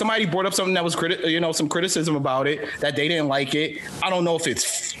okay. Somebody brought up something that was some criticism about it that they didn't like it. I don't know if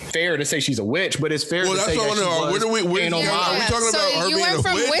it's fair to say she's a witch, but it's fair Well, to that's say what I that wanna know. she was paying Are we homage. talking about her so you being went a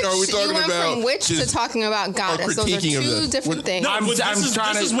from witch, witch, or are we talking you went about from witch to just talking about goddess. Those are critiquing of two this? different things. I'm But trying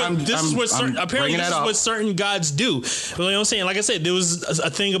this is what I'm apparently bringing this that is up. what certain gods do. You know what I'm saying? Like I said, there was a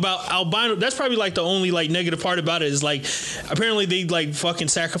thing about albino. That's probably like the only like negative part about it is like apparently they like fucking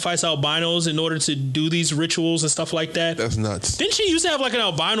sacrifice albinos in order to do these rituals and stuff like that. That's nuts. Didn't she used to have like an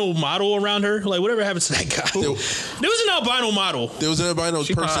albino model around her? Like whatever happened to that guy? There was an albino model. There was an albino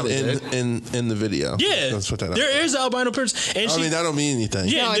She person probably in the video. Yeah, Let's put that out. there is an albino person, and I she. mean, that don't mean anything.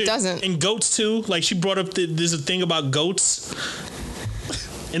 Yeah, No, it there- doesn't. And goats too. Like she brought up there's a thing about goats.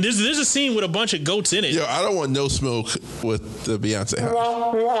 And there's a scene with a bunch of goats in it. Yo, I don't want no smoke with the Beyonce house.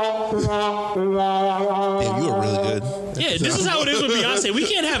 Damn, you are really good. Yeah, this is how it is with Beyonce. We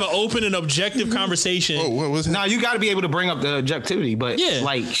can't have an open and objective conversation. Oh, what was it? Now you got to be able to bring up the objectivity, but Yeah.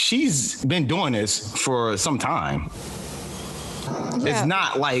 like she's been doing this for some time. Yeah. It's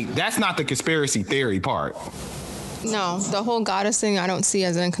not like that's not the conspiracy theory part. No, the whole goddess thing I don't see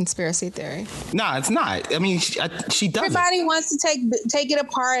as a conspiracy theory. Nah, it's not. I mean, she does it. Everybody wants to take it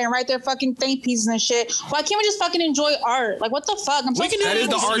apart and write their fucking think pieces and shit. Why can't we just fucking enjoy art? Like, what the fuck? I'm so We can do That is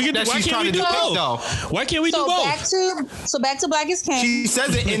the both. art We can- that why she's can't trying we to do depict, both? though. Why can't we do both? back to Black is King. She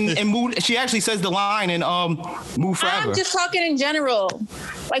says it in Mood. She actually says the line in Move Forever. I'm just talking in general.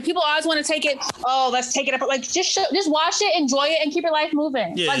 Like, people always want to take it. Oh, let's take it up. Like, just watch it, enjoy it, and keep your life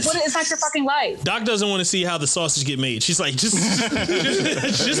moving. Yes. Like, it's not your fucking life. Doc doesn't want to see how the sausage get made. She's like, just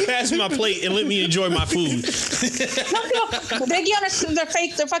pass me my plate and let me enjoy my food. They get on they're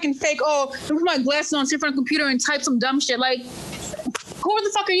fake. They're fucking fake. Oh, let me put my glasses on, sit in front of a computer, and type some dumb shit. Like, who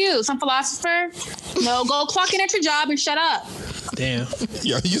the fuck are you? Some philosopher? No, go clock in at your job and shut up. Damn.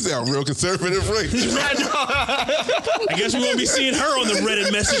 Yo, you sound real conservative, right? I guess we won't be seeing her on the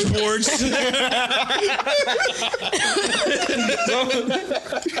Reddit message boards.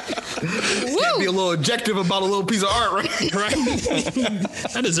 Can't be a little objective about a little piece of art, right? Right?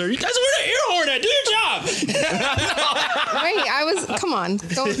 I deserve you. That's where the air horn at. Do your job. Wait, come on.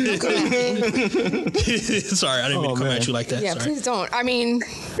 Don't come at me. Sorry, I didn't mean to come at you like that. Yeah, Sorry. please don't. I mean,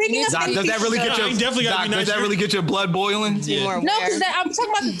 Speaking of Doc, think does that really pieces, get though- your I definitely gotta Doc, be nice does that to- really get your blood boiling? Yeah. more No, aware. because I'm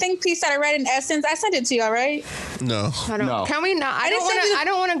talking about the think piece that I read in Essence. I sent it to y'all, right? No. I don't. No. Can we not? I don't didn't want send to. you- I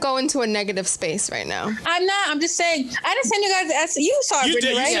don't want to go into a negative space right now. I'm not. I'm just saying. I didn't send you guys the Essence. You saw it, You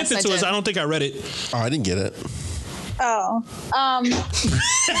Brittany, did. You right? sent Yes, it to I us. did. I don't think I read it. Oh, I didn't get it. Oh.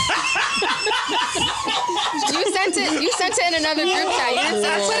 You sent it. You sent it in another group chat. You didn't I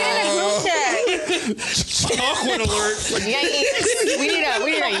send put it in a group chat. Awkward alert. Yikes! We need a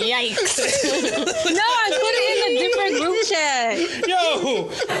yikes. No, I put it in a different group chat. Yo,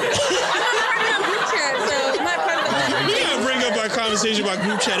 I'm not group chat, so I'm not part of the we gotta bring up our conversation about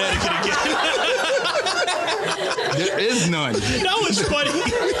group chat etiquette again. There is none. That was funny.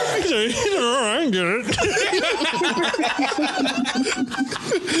 I get it.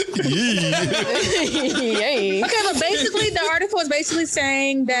 Yay! Okay, but basically, the article is basically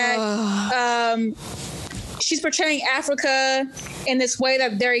saying that she's portraying Africa in this way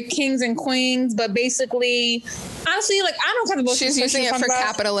that they're kings and queens, but basically, honestly, like, I don't kind of bullshit. She's using it for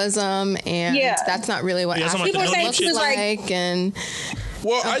capitalism, and that's not really what Africa people are saying looks she was like, and a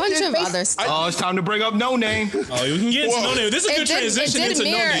bunch of other stuff. Oh, it's time to bring up No Name. Oh, you can get into No Name. This is a good transition into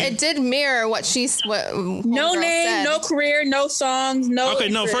No Name. It did mirror what No Name, said. no career, no songs, no. Okay,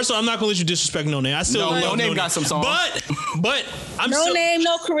 no. First of all, I'm not gonna let you disrespect No Name. I still love No Name got some songs, but I'm no still, name,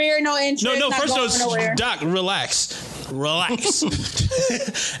 no career, no interest. No. First of all, nowhere. Doc, relax. No,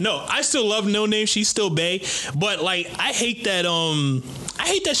 I still love No Name. She's still bae, but like I hate that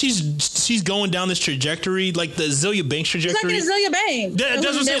she's going down this trajectory, like the Azealia Banks trajectory. It's like Azealia Banks. That's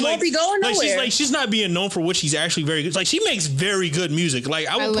what I'm saying. Won't be going nowhere. Like she's not being known for what she's actually very good. Like she makes very good music. Like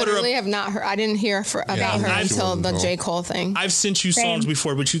I would put her up. Have not heard. I didn't hear about her until the J. Cole thing. I've sent you songs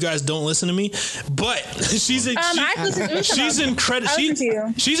before, but you guys don't listen to me. But she's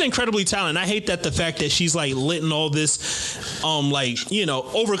incredibly talented. I hate that the fact that she's like letting all this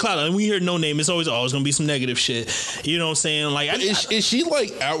overcloud. And we hear No Name, it's always gonna be some negative shit. You know what I'm saying? Like is she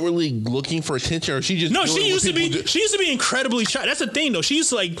like outwardly looking for attention, or is she just she used to be incredibly shy. That's the thing though. She used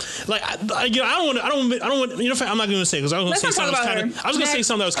to I'm not gonna say, because I was gonna say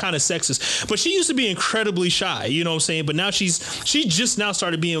something that was kind of sexist, but she used to be incredibly shy, you know what I'm saying? But now she just now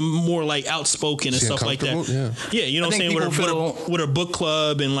started being more like outspoken and stuff like that. Yeah, you know what I'm saying, with her book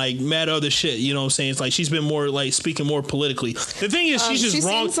club and like mad other shit, you know what I'm saying? It's like she's been more like speaking more politically. The thing is she's just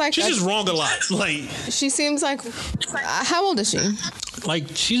wrong. She's just wrong a lot. Like she seems like how old is she? Like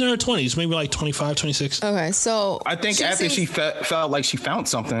she's in her 20s, maybe like 25, 26. Okay, so I think after she felt like she found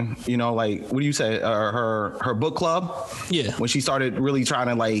something, you know, like what do you say, her book club? Yeah. When she started really trying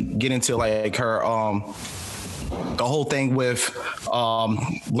to like get into like her the whole thing with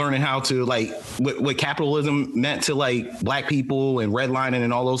learning how to like what capitalism meant to like black people and redlining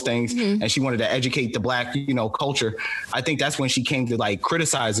and all those things, and she wanted to educate the black culture. I think that's when she came to like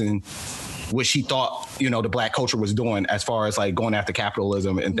criticizing what she thought, the black culture was doing as far as like going after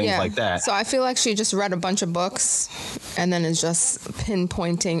capitalism and things like that. So I feel like she just read a bunch of books and then is just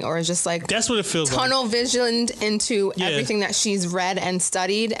pinpointing, or is just like that's what it feels tunnel visioned into everything that she's read and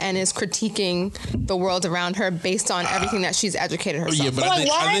studied, and is critiquing the world around her based on everything that she's educated herself. Yeah, but I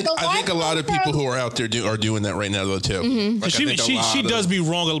think a lot of people who are out there are doing that right now though too. Mm-hmm. Like, she does be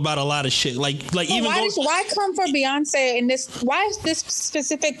wrong about a lot of shit. Like even why come for Beyonce in this? Why is this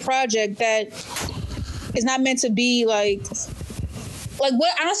specific project that is not meant to be like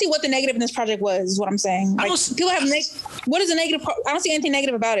what? I don't see what the negative in this project was. Is what I'm saying. Like, people have what is the negative? I don't see anything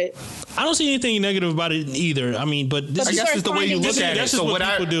negative about it. I don't see anything negative about it either. I mean, but I guess it's the way you look at it. That's just what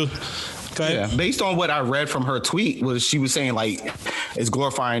people do. Yeah, based on what I read from her tweet, was she was saying like it's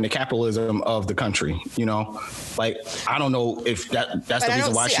glorifying the capitalism of the country. Like I don't know if that's the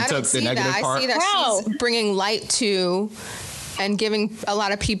reason why she took the negative part. I see that she's bringing light to and giving a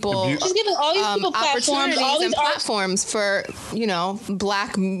lot of people she's giving all these people platforms for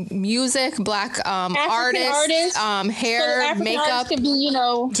black music, black artists, hair, so makeup, can be,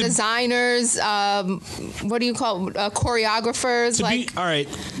 designers, what do you call choreographers? All right,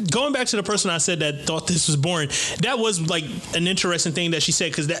 going back to the person I said that thought this was boring, that was like an interesting thing that she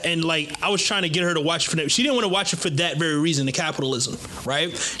said, because I was trying to get her to watch it for that. She didn't want to watch it for that very reason, the capitalism,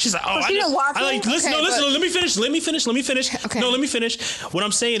 right? She's like, let me finish. Okay. No, let me finish. What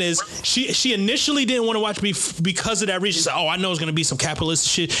I'm saying is, she initially didn't want to watch me because of that reason. She's like, I know it's gonna be some capitalist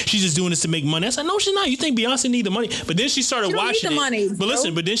shit. She's just doing this to make money. I said, no, she's not. You think Beyonce need the money? But then she started watching it. Money, but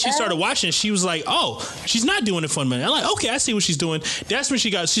then she started watching it. She was like, she's not doing it for money. I'm like, okay, I see what she's doing. That's when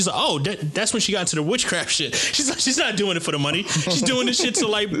she's like, that's when she got into the witchcraft shit. She's like, she's not doing it for the money. She's doing this shit to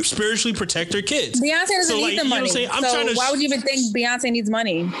like spiritually protect her kids. Beyonce doesn't need the money. Why would you even think Beyonce needs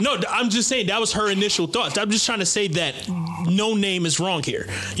money? No, I'm just saying that was her initial thoughts. I'm just trying to say that No Name is wrong here.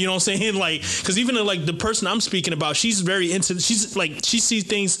 You know what I'm saying? Like, because even like the person I'm speaking about, she's very into. She's like, she sees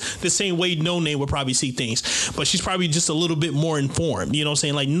things the same way No Name would probably see things, but she's probably just a little bit more informed. You know what I'm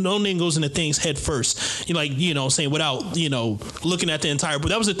saying? Like No Name goes into things head first. You know what I'm saying, without looking at the entire. But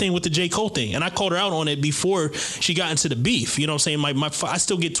that was the thing with the J. Cole thing, and I called her out on it before she got into the beef. You know what I'm saying? I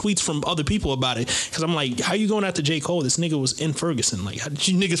still get tweets from other people about it, because I'm like, how you going after J. Cole? This nigga was in Ferguson. Like, how did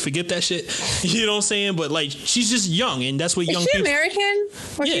you niggas forget that shit? You know what I'm saying? But like, she's just young, and that's what young people. American?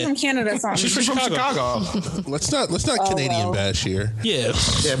 Or she's from Canada? She's from Chicago. Let's not Canadian bash here. Yeah,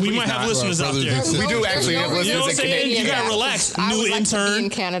 we might have listeners out there. We do actually have listeners. You know what I'm saying? You gotta relax, new intern. In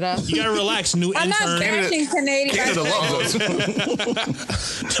Canada, you gotta relax, new intern. I'm not bashing Canadian. Canada loves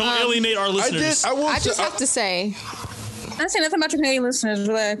us. Don't alienate our listeners. I just have to say, I'm not saying nothing about your Canadian listeners.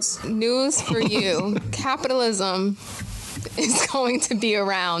 Relax. News for you: capitalism is going to be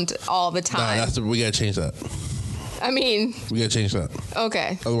around all the time. We gotta change that. I mean, We gotta change that.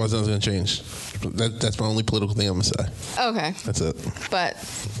 okay, Otherwise, nothing's gonna change. That's my only political thing I'm gonna say. okay, That's it. but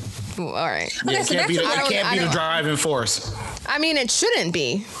all right. Yeah, Okay, so it can't be the, that's- it can't I be the don't- driving force. I mean, it shouldn't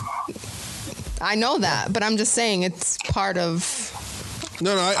be. I know that, but I'm just saying it's part of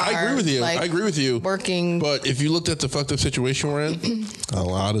No, I agree with you. like, I agree with you. working. But if you looked at the fucked up situation we're in, a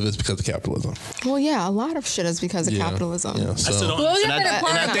lot of it's because of capitalism. Well, yeah, a lot of shit is because of Yeah. capitalism. Yeah. I still So don't. Well, you And have to I,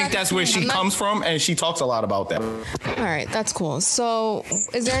 part and I of think that. that's where she comes from, and she talks a lot about that. All right, that's cool. So,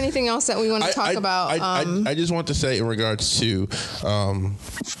 is there anything else that we want to talk about? I just want to say in regards to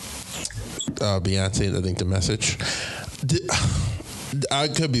Beyonce, I think the message. I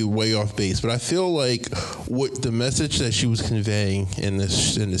could be way off base, but I feel like what the message that she was conveying in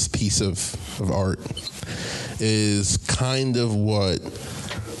this piece of art is kind of what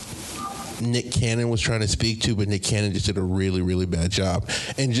Nick Cannon was trying to speak to, but Nick Cannon just did a really, really bad job.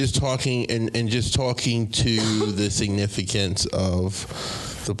 And just talking and just talking to the significance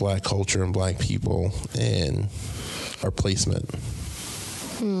of the black culture and black people and our placement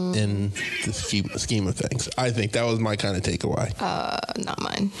in the scheme of things. I think that was my kind of takeaway. Not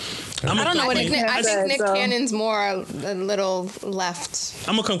mine. I'm I don't know what I Nick think, Cannon said, Nick so. Cannon's more a little left.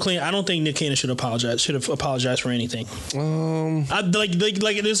 I'm gonna come clean. I don't think Nick Cannon should apologize. Should have apologized for anything. I like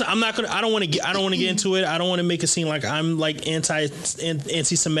this. I'm not gonna. I don't want to get into it. I don't want to make it seem like I'm like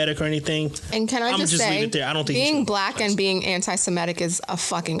anti-Semitic or anything. And can I I'ma just just say, leave it there. I don't think you being should black and being anti-Semitic is a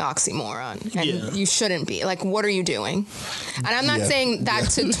fucking oxymoron, and Yeah. you shouldn't be. Like, what are you doing? And I'm not Yeah. saying that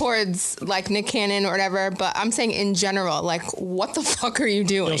towards like Nick Cannon or whatever, but I'm saying in general, like, what the fuck are you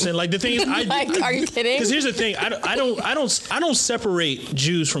doing? You know what I'm saying? Like the thing is, Like, are you kidding? Because here's the thing: I don't separate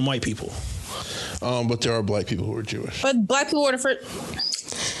Jews from white people. But there are black people who are Jewish. But black people were the first.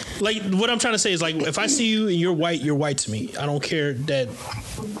 Like what I'm trying to say is like if I see you and you're white to me. I don't care that.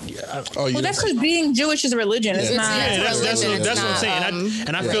 Oh, you Well, that's because being Jewish is a religion. It's Yeah. not. Yeah, that's religion, what it's I'm saying. not,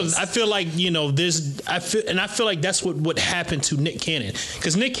 And I feel like I feel like that's what happened to Nick Cannon,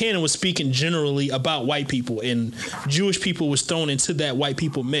 because Nick Cannon was speaking generally about white people, and Jewish people was thrown into that white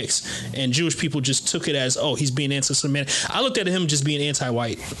people mix, and Jewish people just took it as, oh, he's being anti-Semitic. I looked at him just being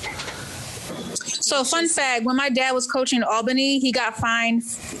anti-white. So, fun fact: when my dad was coaching Albany, he got fined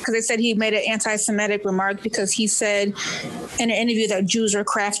because they said he made an anti-Semitic remark because he said in an interview that Jews are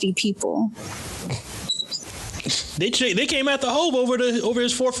crafty people. They came at the Hove over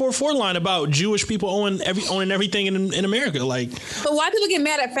his 444 line about Jewish people owning everything in America. Like, But why people get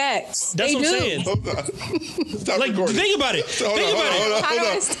mad at facts? that's They what do. I'm saying. Stop Like, recording. think about it. Hold Think about it. How do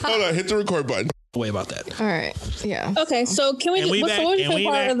I stop? Hold on. Hit the record button. Way about that. All right, yeah. Okay, so can we? And we so back. what was your And we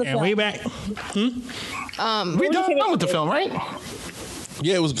favorite part back. of the And film? we back. We done with the film, right?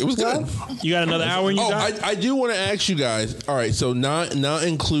 Yeah, it was good. You got another hour in you Oh, got? I do want to ask you guys. All right, so not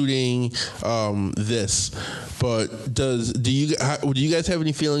including this, but do you guys have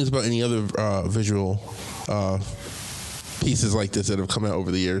any feelings about any other visual pieces like this that have come out over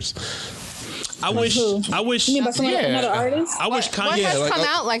the years? I wish. You mean by someone Yeah. another artist? I wish What Kanye. has like, come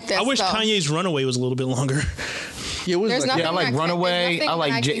out like this? I wish though? Kanye's Runaway was a little bit longer. Yeah, it was There's nothing. I like that- Runaway. there's nothing I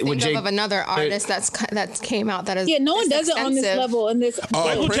like that J- can with think Jake- of another artist that came out that is. Yeah, no one this does it on this extensive. level. In this,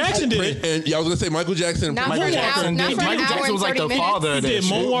 Michael Jackson did it. And, yeah, I was gonna say Michael Jackson. And Not Prince. for an Michael hour. Jackson Not did. for an Michael hour Jackson and was like 30 the minutes. father of He that did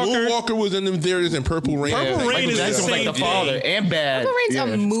shit. Moonwalker. Moonwalker was in them theaters and Purple Rain. Purple Rain Michael is the Jackson was like same the thing. father and bad. Purple Rain's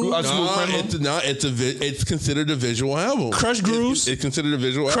a movie. It's considered a visual album. Crush Grooves. It's considered a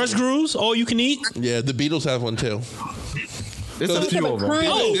visual Crush album. Grooves, all you can eat. Yeah, the Beatles have one too. It's a few of them.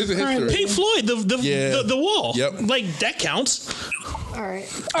 Oh, There's a history. Pink Floyd, Yeah. the Wall. Yep. Like that counts. All right.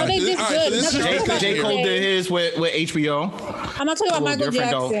 are they this All right, good? this is Nothing J- about J. J. Cole today. did his with HBO. I'm not talking about a little Michael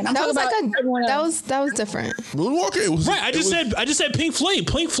different, though. Jackson. I'm That talking was like about everyone else. that was different. Moonwalker. It was Right. I just said Pink Floyd.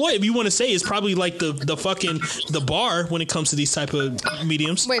 Pink Floyd, if you want to say, is probably like the bar when it comes to these type of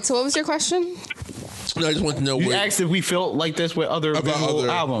mediums. Wait, so what was your question? No, I just want to know You where, asked if we felt like this with other about visual other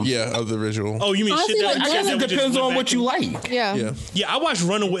albums. Yeah, other visual. Oh, you mean Honestly, shit that? like, I guess that it we just depends went on back what you and- like. Yeah. Yeah. Yeah, I watched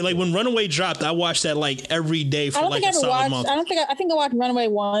Runaway. Like when Runaway dropped, I watched that like every day for I don't like think I a ever solid watched. month. I think I watched Runaway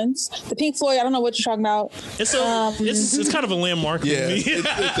once. The Pink Floyd. I don't know what you're talking about. It's kind of a landmark Yeah, movie.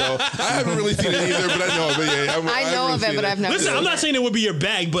 I haven't really seen it either, but I know of it. Yeah, I know of it, but I've never. Listen, seen I'm it. not saying it would be your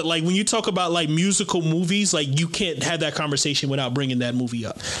bag, but like when you talk about like musical movies, like you can't have that conversation without bringing that movie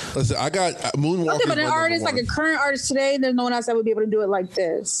up. Listen, I got Moonwalker. Okay, but an artist like a current artist today, there's no one else that would be able to do it like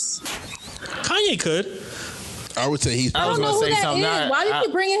this. Kanye could. I would say he's. I don't know who that is. Why do you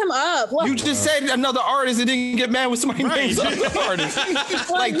keep bringing him up? Look, You just said another artist and didn't get mad with somebody names another artist.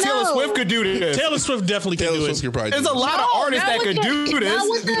 Like Taylor Swift could do this. Taylor Swift definitely can Taylor do Swift it. could probably There's do a lot of artists that could do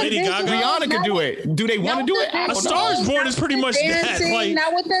this. Lady Gaga. Rihanna could do it. Do they want to do it? I A don't Star know. is Born is pretty much that. dancing, Like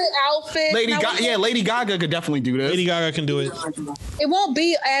not with the outfit. Lady Gaga could definitely do this. Lady Gaga can do it. It won't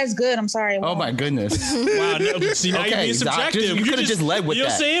be as good. I'm sorry. Oh my goodness. Wow. No, see, now you're Okay, being Doc, subjective. you could've just led with you know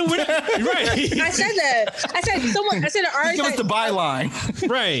that. what I'm saying? You're right. I said that. I said an artist. Give us the byline.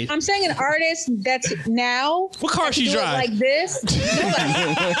 Right. I'm saying an artist that's now. What car that she can do it drive? like this?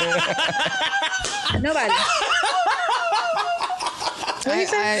 Nobody.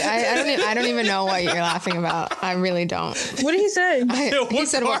 I don't even know what you're laughing about. I really don't. What did he say? He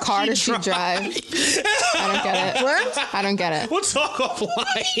said, "What car does she drive?" I don't get it. What? I don't get it. We'll talk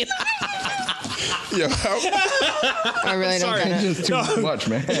offline. Yo, I really don't Sorry. get it. It's too much,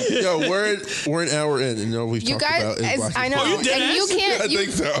 man. yo, we're an hour in, and you know we've You talked about guys, is Black I is know, Oh, you dead and you ass? can't. I think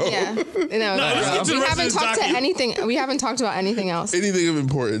so. Yeah, let's get to we the rest haven't of this talked to document. anything. We haven't talked about anything else. anything of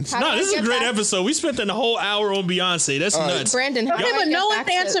importance. How No, do I this is a get great back- episode. We spent the whole hour on Beyonce. That's nuts. Brandon, how Okay, do I but get no one back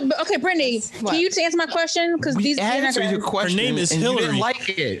to- answered. Okay, Brittany, What? can you answer my question? Because these you're not Answer gonna- your question. Her name is and you Hillary. didn't like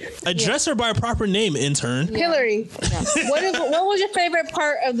it. Address her by a proper name, intern. Hillary, what was your favorite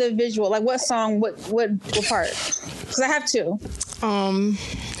part of the visual? Like what song? What part? Because I have two.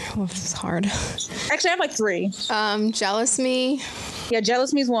 This is hard. Actually, I have like three. Jealous Me, Yeah,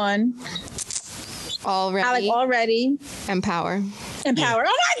 Jealous Me's one. Already, I like Already and Power. and Power.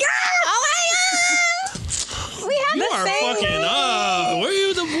 Oh my god! Oh my god! We have You the are same. fucking where are you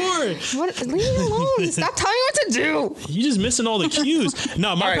with the board? What? Leave me alone. Stop telling me what to do. You just missing all the cues. No,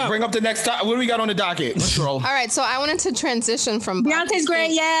 All my right, pop- bring up the next time. What do we got on the docket? Let's roll. All right, so I wanted to transition from Beyonce's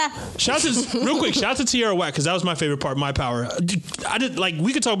great. Yeah. shout out to real quick. Shout out to Tierra Whack because that was my favorite part. My Power. I did like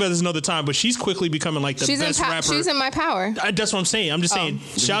we could talk about this another time, but she's quickly becoming like the She's in, best rapper. she's in My Power. That's what I'm saying. I'm just saying.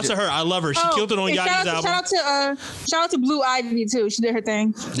 Shout out to her. I love her. She Oh, killed it on and Yachty's album. shout out to Blue Ivy too. She did her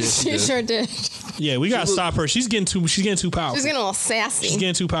thing. She sure did. Yeah, we gotta stop her. She's getting too powerful. She's getting a little sassy, She's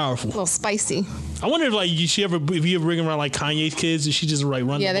getting too powerful. a little spicy. I wonder if like if you ever bring around like Kanye's kids, and she just like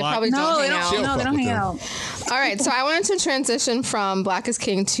run Yeah, the they block. probably No, don't they hang out. don't. No, they don't hang them. out. All right, so I wanted to transition from Black is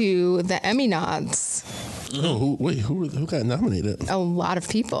King to the Emmy nods. Oh, who got nominated? A lot of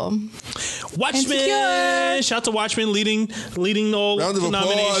people. Watchmen. Insecure. Shout out to Watchmen leading all Round of the applause,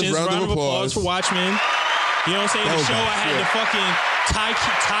 nominations. round of applause. for Watchmen. You know what I'm saying? That The was show I nice, had yeah. to fucking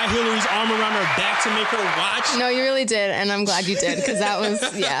tie Hillary's arm around her back to make her watch. No, you really did, and I'm glad you did because that was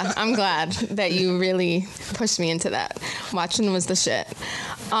I'm glad that you really pushed me into that. Watching was the shit.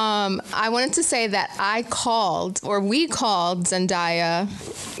 I wanted to say that we called Zendaya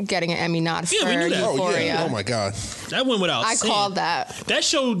getting an Emmy nod for Yeah, we knew that. Oh Euphoria. yeah. Oh my god. That went without I saying. called that. That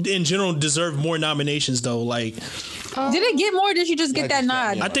show in general deserved more nominations though. Like Did it get more? Or did you just get that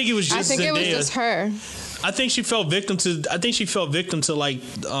nod? I think it was just I think Zendaya. it was just her. I think she fell victim to like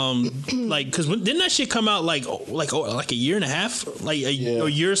because didn't that shit come out like a year and a half, like a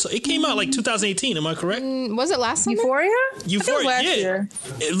year or so? It came out like 2018. Am I correct? Was it last summer? Euphoria? I think it was Euphoria, last yeah. year.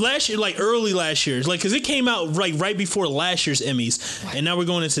 Last year, like early last year, like because it came out right before last year's Emmys, and now we're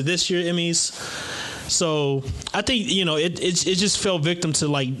going into this year's Emmys. So I think it just fell victim to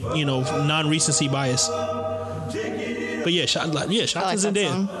like non-recency bias. But yeah, shout out to like that Zendaya.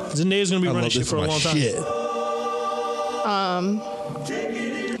 song. Zendaya's gonna be I running love shit this for a my long time. shit.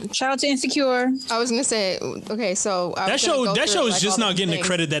 Shout out to Insecure. I was gonna say, okay, so I That was gonna show go is through, just all not getting the things.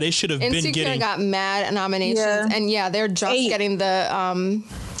 credit that it should have been Insecure getting. got mad nominations, Yeah. and they're just 8. getting the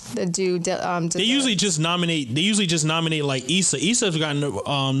dude. They usually just nominate. Like Issa. Issa's gotten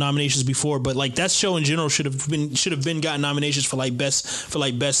nominations before, but like that show in general should have been gotten nominations for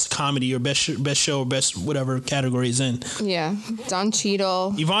best comedy or best show or best whatever category it's in. Don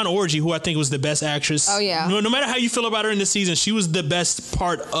Cheadle. Yvonne Orji, who I think was the best actress. Oh, yeah. No matter how you feel about her in the season, she was the best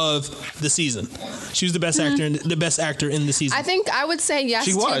part of the season. She was the best actor in the best actor in the season. I think I would say yes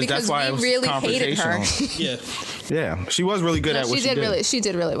She too was. because That's why it we was really hated her. confrontational. yeah. Yeah, she was really good at what She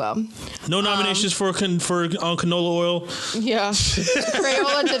did really well. No nominations for canola oil. Yeah,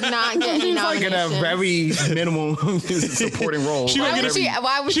 Crayola did not get any Like in nominations. a very minimal supporting role. She gonna Why get would a- she?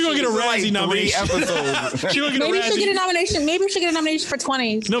 Why would She gonna get a Like Razzie 3 nomination. episodes. She gonna get a Maybe she'll get a Razzie. nomination. Maybe she'll get a nomination for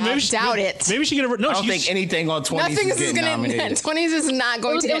 20s. No, maybe I she doubt it. Maybe she get a no. I don't think anything on 20s Nothing is is getting gonna. nominated. 20s is not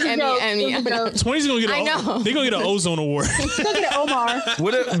going to It get was a Emmy. joke. Emmy. It was a joke. 20's gonna get. I know. They're gonna get an ozone award. She'll get an Omar.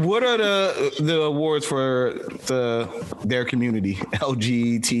 What are the awards for their community?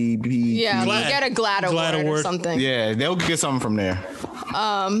 LGTB. Yeah, Glad. we get a GLAAD award or award. something. Yeah, they'll get something from there. You're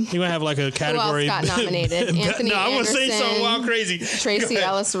gonna have like a category. got nominated? Anthony No, I want to say Anderson, something wild crazy. Tracy Go ahead.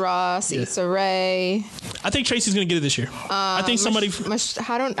 Ellis Ross, Issa Rae. I think Tracy's gonna get it this year. I think somebody.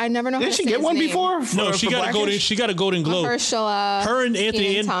 I never know. Did she get one before? No, she got a golden. She got a Golden Globe. Mahershala, her and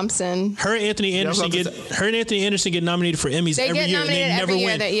Anthony Thompson. Her and Anthony Anderson get nominated for Emmys every year, and they never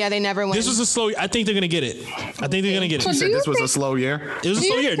win. They never win. This was a slow. I think they're gonna get it. I think they're gonna get it. You said this was a slow year. It was a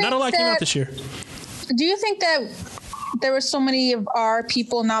slow year. Not a lot came out this year. Do you think that there were so many of our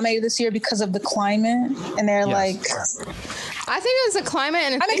people nominated this year because of the climate, and they're like, I think it was the climate,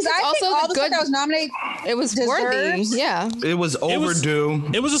 and I think also all the good stuff that was nominated. It was worthy, yeah. It was overdue.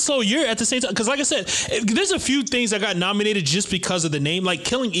 It was a slow year at the same time because, like I said, there's a few things that got nominated just because of the name. Like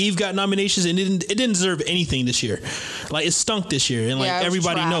Killing Eve got nominations and it didn't deserve anything this year. Like it stunk this year, and like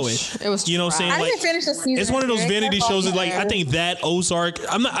everybody know it. It was. You know what I'm saying? I like, didn't finish the season. It's one of those vanity shows that, like, I think that Ozark.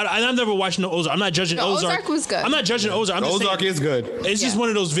 I've never watched no Ozark. I'm not judging Ozark. Ozark was good. I'm not judging Ozark. I'm just Ozark saying, is good. It's just one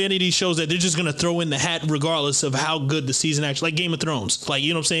of those vanity shows that they're just gonna throw in the hat regardless of how good the season actually. Like Game of Thrones. Like,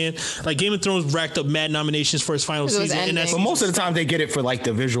 you know what I'm saying? Like Game of Thrones racked up mad nominations for its final season, and that's. But most of the time they get it for like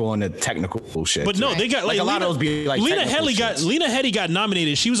the visual and the technical shit. But no, they got like a lot of those be like Lena Headey got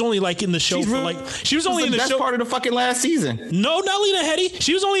nominated. She was only like in the show she was only in the best show part of the fucking last season. No, not Lena Headey.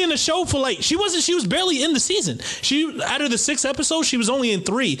 She was only in the show for like she was barely in the season. She out of the 6 episodes, she was only in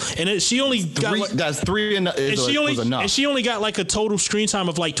 3, and she only got like, that's 3 and was enough. And she only got like a total screen time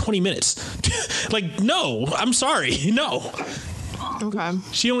of like 20 minutes. Like, no, I'm sorry, no. Okay.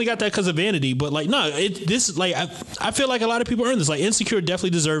 She only got that because of vanity, but like no, I feel like a lot of people earn this. Like Insecure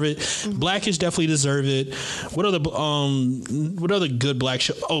definitely deserve it. Blackish definitely deserve it. What other good black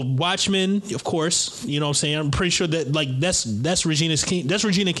show? Oh, Watchmen, of course. You know what I'm saying? I'm pretty sure that like that's Regina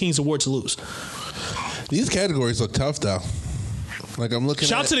King's award to lose. These categories look tough though. Like I'm looking.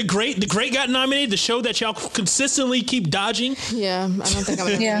 Shout out to the Great. The Great got nominated. The show that y'all consistently keep dodging. Yeah, I don't think I'm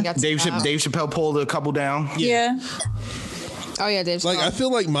gonna get to Dave Chappelle pulled a couple down. Yeah. Oh yeah, Dave. Like I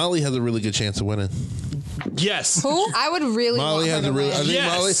feel like Molly has a really good chance of winning. Yes. Who? I would really. Molly has a really. I think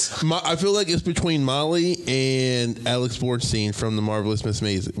Yes. I feel like it's between Molly and Alex Borstein from The Marvelous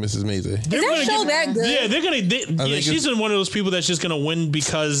Mrs. Maisel. Is that show that good? Yeah, they're gonna. She's one of those people that's just gonna win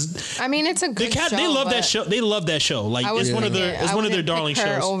because. I mean, it's a good show. They love that show. They love that show. Like it's one of their darling pick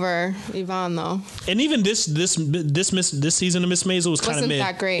her shows. Over Yvonne though. And even this season of Miss Maisel was kind of mid.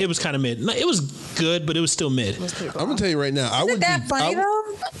 That great. It was kind of mid. No, it was good, but it was still mid. I'm gonna tell you right now. I would that funny though?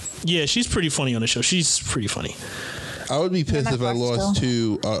 Yeah, she's pretty funny on the show. She's pretty funny. I would be pissed if I lost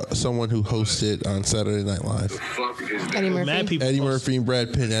to someone who hosted on Saturday Night Live. Eddie Murphy. Mad people. Eddie Murphy and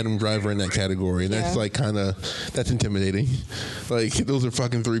Brad Pitt and Adam Driver in that category. And that's like that's intimidating. Like those are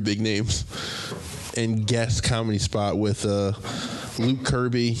fucking 3 big names. And guest comedy spot with Luke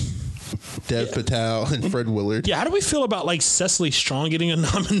Kirby, Dev Patel, and Fred Willard. Yeah, how do we feel about like Cecily Strong getting a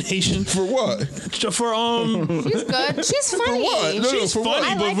nomination For what? for She's good. She's funny. For what? No, She's for funny, what?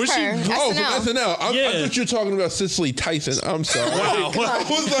 I but like was her. she? Oh, SNL. from SNL. I thought you were talking about Cicely Tyson. I'm sorry. Wow. I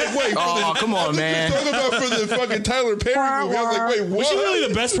was like, wait. Oh, come on, man. Talking about for the fucking Tyler Perry movie. I was like, wait, what? Was she really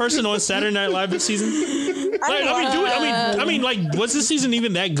the best person on Saturday Night Live this season? I mean, like, was this season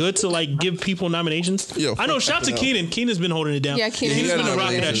even that good to like give people nominations? Yo, I know. Shout to Keenan. Keenan's been holding it down. Yeah, Keenan. Keenan's been the rock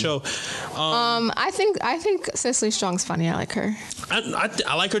of that nomination. show. I think Cecily Strong's funny. I like her.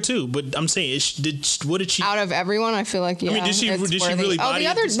 I like her too, but I'm saying, what did she? Out of everyone, I feel like I mean, did she really? Oh, body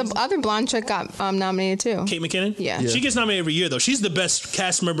the other blonde chick got nominated too. Kate McKinnon. Yeah. She gets nominated every year though. She's the best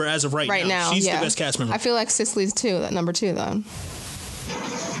cast member as of right now. She's the best cast member. I feel like Cicely's too. Number 2 though.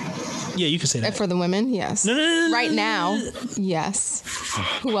 Yeah, you can say that. For the women, yes. No. Right now, yes.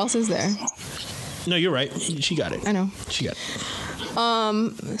 Who else is there? No, you're right. She got it. I know. She got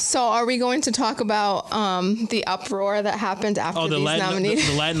it. So are we going to talk about the uproar that happened after the Latin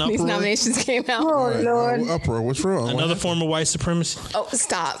these uproar? nominations came out? Oh Lord. Uproar. What's wrong? Another form of white supremacy. Oh,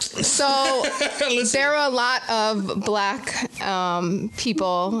 stop. So there were a lot of black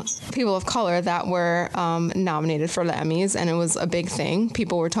people of color that were nominated for the Emmys, and it was a big thing.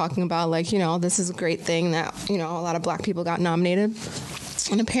 People were talking about, like, this is a great thing that, a lot of black people got nominated.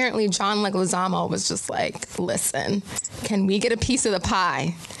 And apparently John Leguizamo was just like, listen, can we get a piece of the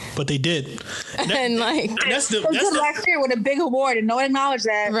pie? But they did. And like, Last year with a big award, and no one acknowledged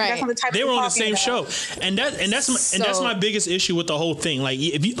that. Right. That's not the type they of were on the talking same about. show, and that's my biggest issue with the whole thing. Like,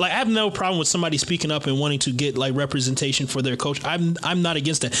 if you like, I have no problem with somebody speaking up and wanting to get like representation for their coach. I'm not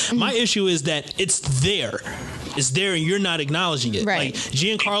against that. Mm-hmm. My issue is that it's there, and you're not acknowledging it. Right. Like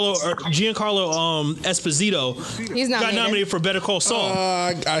Giancarlo Esposito, he's got nominated for Better Call Saul.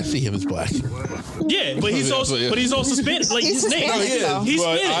 I see him as black. Yeah, but he's also Spanish. Like his name, Hispanic, though. he's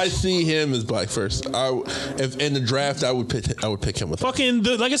but Spanish. I see him as black first. If in the draft, I would pick him with fucking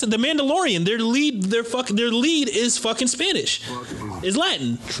like I said, the Mandalorian. Their lead is fucking Spanish. Is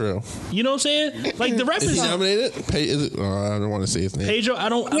Latin. True. You know what I'm saying? Like the rappers. Is he nominated? I don't want to say his name. Pedro.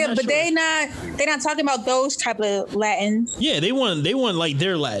 I'm Yeah, not but sure. they're not talking about those type of Latin. Yeah, they want like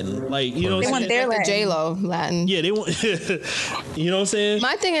their Latin. Like you know what They I'm want saying? their Like the Latin. J-Lo Latin. Yeah, they want. You know what I'm saying?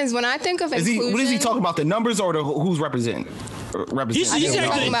 My thing is when I think of Is he? inclusion, What is he talking about? The numbers or the who's representing? He's I think we're actually-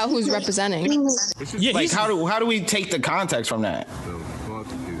 talking about who's representing. Yeah, Like he's, how do we take the context from that?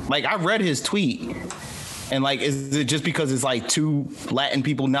 Like I read his tweet, and like is it just because it's like 2 Latin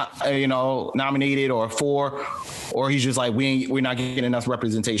people not nominated or 4, or he's just like we're not getting enough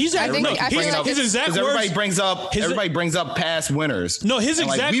representation? He's actually, I feel like his exact Because everybody words. brings up past winners. No, his And,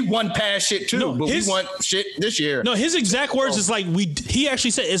 like, exact- we won past shit too, No, but his- we want shit this year. No, his exact words is like he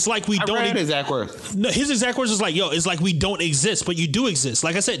actually said it's like we I don't. read his exact words. No, his exact words is like, yo, it's like we don't exist, but you do exist.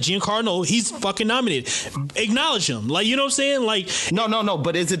 Like I said, Giancarlo, he's fucking nominated. Acknowledge him. Like, you know what I'm saying? Like, No.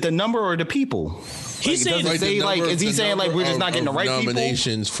 But is it the number or the people? he's Like, saying, does it say, like, is he saying, like, we're just not getting the right people?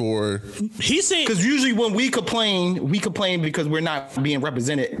 nominations for? he's saying, Because usually when we complain because we're not being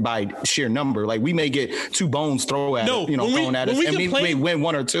represented by sheer number. Like we may get 2 bones thrown at No, thrown at us, and we may win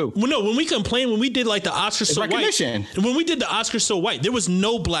 1 or 2. well, no, when we complain, when we did like the Oscars so white, recognition. when we did the Oscars so white, there was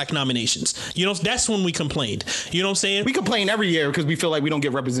no black nominations. You know, that's when we complained. You know what I'm saying? We complain every year because we feel like we don't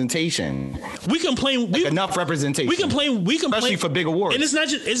get representation, We complain. like enough representation. We complain, especially for big awards. And it's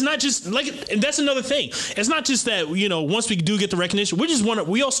not just like, and that's another thing. It's not just that, once we do get the recognition,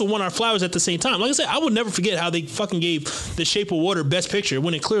 we also want our flowers at the same time. Like I said, I would never forget how they fucking gave The Shape of Water Best Picture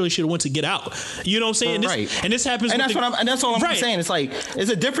when it clearly should have went to Get Out. You know what I'm saying? Right. And this happens. And that's all I'm right. saying. It's like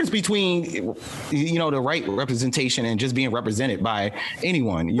it's a difference between the right representation and just being represented by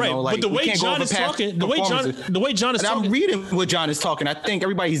anyone. You Right. know, like But the we way can't go John over is past talking, the way John is and I'm talking. reading what John is talking. I think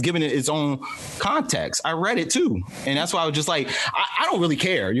everybody's giving it its own context. I read it too, and that's why I was just like, I don't really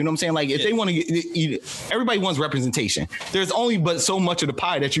care. You know what I'm saying? Like if they want to, everybody wants representation. There's only but so much of the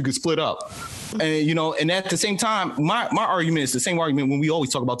pie that you could split up. And at the same time, my argument is the same argument when we always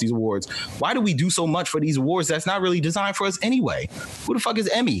talk about these awards. Why do we do so much for these awards that's not really designed for us anyway? Who the fuck is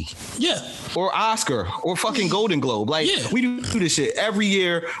Emmy? Yeah. Or Oscar or fucking Golden Globe? Like we do this shit every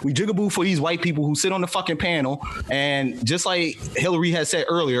year. We jigaboo for these white people who sit on the fucking panel, and just like Hillary has said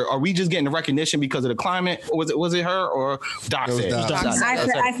earlier, are we just getting the recognition because of the climate? Or was it her or Doc It was said? Doc.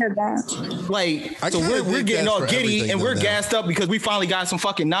 I heard that. Like, I so kinda we're think getting that's all for giddy everything, and though, we're now. gassed up because we finally got some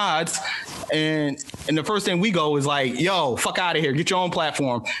fucking nods. And the first thing we go is like, yo, fuck out of here. Get your own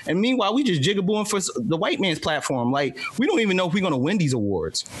platform. And meanwhile, we just jigabooing for the white man's platform. Like, we don't even know if we're going to win these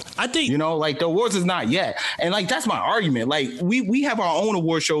awards. I think, Like the awards is not yet. And like, that's my argument. Like we have our own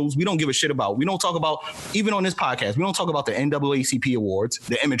award shows we don't give a shit about. We don't talk about, even on this podcast, we don't talk about the NAACP awards,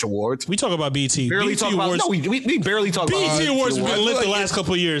 the Image Awards. we talk about BET. Barely BET talk about, Awards. no, we barely talk about BET Awards have the been awards. lit the last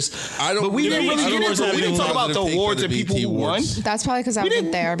couple of years. I don't. But we didn't really I don't get into it. We really didn't talk about the positive take awards for and the people BET who won. Awards. That's probably because I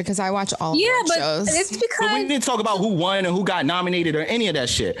wasn't there because I watch all award But shows. it's But we because didn't talk about who won and who got nominated or any of that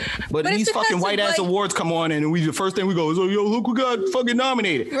shit. But it's these because fucking of, white ass like- awards come on and the first thing we go is, oh, yo, look who got fucking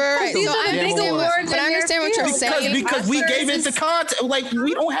nominated. Right. these So are I the big understand awards but I in their understand what you're field. saying. Because we Oscars gave it is- the content. Like,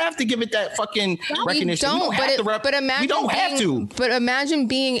 we don't have to give it that fucking recognition. We don't have to but imagine we don't have to. But imagine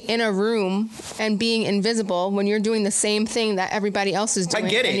being in a room and being invisible when you're doing the same thing that everybody else is I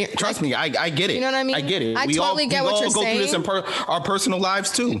doing. get and it. you're- Trust me, I get it. You know what I mean? I get it. I we totally get what we you're all go through this saying. in our personal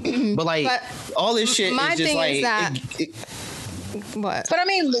lives too. But like But all this shit my is just thing like is that- What? But I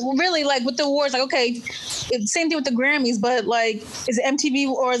mean, really, like with the awards, like okay, same thing with the Grammys. But like, is MTV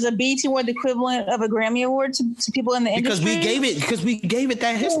or is a BET Award the equivalent of a Grammy Award to people in the because industry? we gave it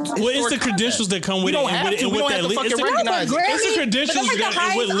that history. Well, it's the credentials that come with We it, don't have to. We don't have to fucking recognize it. It's the Grammy, credentials but that's like the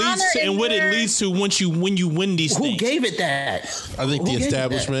and what highest leads honor and in what it your- leads to when you win these Who things. gave it that? I think the Who gave it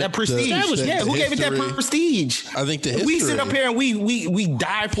establishment, that prestige. the Yeah, who gave it that history. prestige? I think the If we history. sit up here and we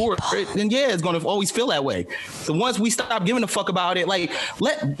die for it, then yeah, it's gonna always feel that way. So once we stop giving a fuck about it, like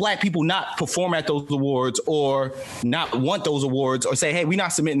let black people not perform at those awards or not want those awards or say, hey, we're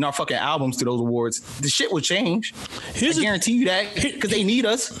not submitting our fucking albums to those awards, the shit will change. I guarantee you that because they need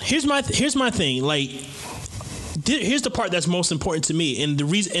us. Here's my thing. Like, here's the part that's most important to me, and the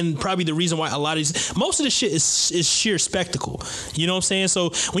reason, and probably the reason why a lot of most of the shit is sheer spectacle. You know what I'm saying?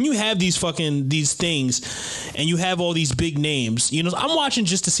 So when you have these things, and you have all these big names, you know, I'm watching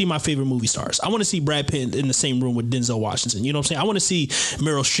just to see my favorite movie stars. I want to see Brad Pitt in the same room with Denzel Washington. You know what I'm saying? I want to see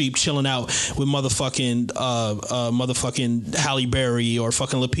Meryl Streep chilling out with motherfucking Halle Berry or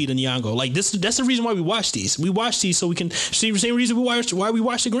fucking Lupita Nyong'o. Like that's the reason why we watch these. We watch these so we can see the same reason why we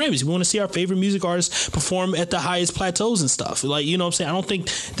watch the Grammys. We want to see our favorite music artists perform at the highest plateaus and stuff. Like, you know what I'm saying? I don't think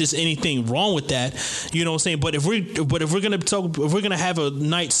there's anything wrong with that. You know what I'm saying? But if we're gonna have a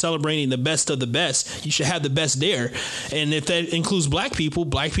night celebrating the best of the best, you should have the best there. And if that includes black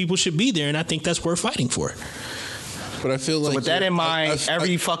people should be there, and I think that's worth fighting for. But I feel like, with that in mind,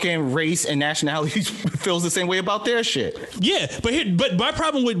 every fucking race and nationality feels the same way about their shit. Yeah, but my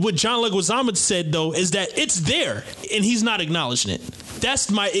problem with what John Leguizamo said though is that it's there and he's not acknowledging it.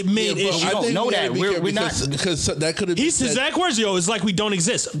 That's my main issue. We don't know that. We're not, because that could have been. His exact words, yo, it's like we don't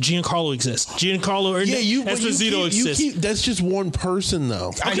exist. Giancarlo exists. Giancarlo Esposito exists. That's just one person,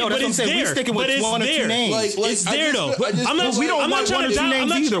 though. I know, that's what I'm saying. We're sticking with one or two names. It's there, though. We don't want one or two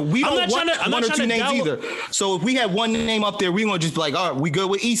names either. We don't want one or two names either. So if we had one name up there, we're going to just be like, all right, we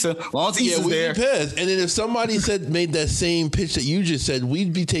good with Issa. As long as Issa's there. And then if somebody made that same pitch that you just said,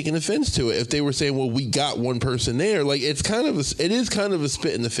 we'd be taking offense to it. If they were saying, well, we got one person there. Like, it is kind of a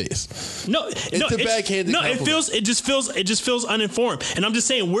spit in the face. No, it's a backhanded compliment. It just feels uninformed. And I'm just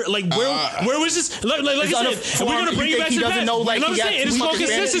saying, where was this? Like I said, if we're gonna bring it back to the past. And I'm saying, it's called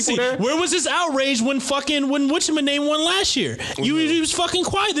consistency. Where was this outrage when Whatcham's name won last year? He was fucking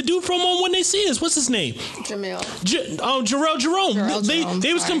quiet. The dude from When They See Us, what's his name? Jarrell Jerome.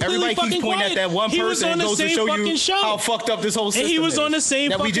 They was completely fucking quiet. At that one person. He was on the same fucking show. How fucked up this whole system is. He was on the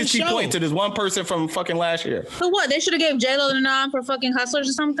same fucking show. We just keep pointing to this one person from fucking last year. So what? They should have gave J-Lo the nom for fucking Hustlers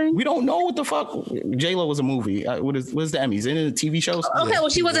or something? We don't know what the fuck. J-Lo was a movie. What is the Emmys? In the TV shows? Okay, well,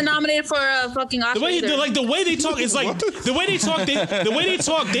 she wasn't nominated for a fucking Oscar. The way they talk is like the way they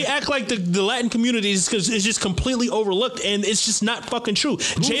talk. They act like the Latin community is just completely overlooked, and it's just not fucking true.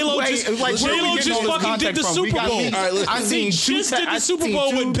 J-Lo just fucking did the Super Bowl. Just did the Super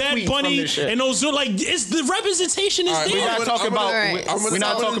Bowl with Bad Bunny and those it's the representation is there. We're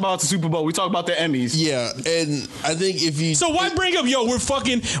not talking about the Super Bowl. We talk about the Emmys. Yeah, and I think if you why bring up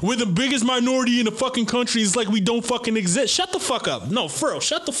we're the biggest minority in the fucking country. It's like we don't fucking exist. Shut the fuck up. No, for real,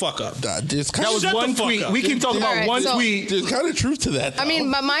 shut the fuck up. That was one tweet. We keep talking about one tweet. There's kind of truth to that, though. I mean,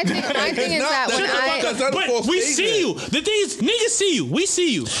 my thing is that when we see you. The thing is, niggas see you. We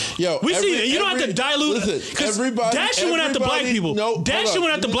see you. Yo, we see you. And you don't have to dilute. Because Dasha went after black people. Dasha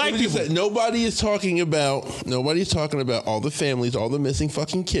went after black people. Nobody's talking about all the families, all the missing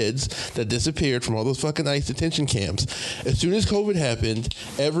fucking kids that disappeared from all those fucking ICE detention camps. As soon as COVID happened,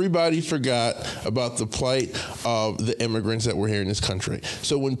 everybody forgot about the plight of the immigrants that were here in this country.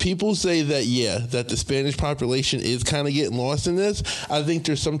 So when people say that the Spanish population is kind of getting lost in this, I think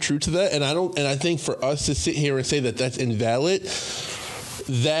there's some truth to that. And I think for us to sit here and say that that's invalid,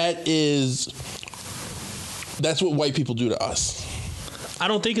 that's what white people do to us. I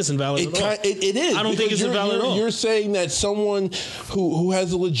don't think it's invalid at all. It is. I don't think it's invalid at all. You're saying that someone who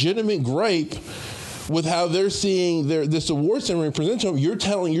has a legitimate gripe with how they're seeing this award ceremony presented to them,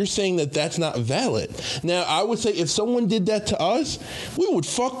 you're saying that that's not valid. Now, I would say if someone did that to us, we would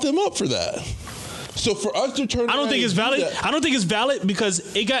fuck them up for that. So for us to turn, I don't think it's valid. I don't think it's valid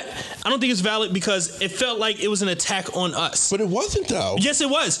because I don't think it's valid because it felt like it was an attack on us. But it wasn't though. Yes, it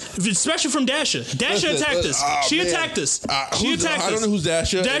was, especially from Dasha. Dasha attacked us. She attacked us. She attacked us. I don't know who's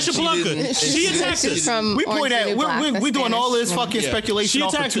Dasha. Dasha Palumka. She attacked us. We point at we're doing all this fucking speculation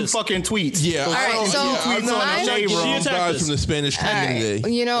off of two fucking tweets. Yeah. All right. So she attacked us from the Spanish community.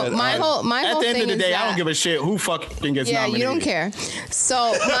 Right. You know, my whole at the end of the day, I don't give a shit who fucking gets nominated. Yeah, you don't care.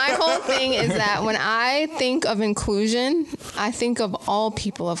 So my whole thing is that when I think of inclusion, I think of all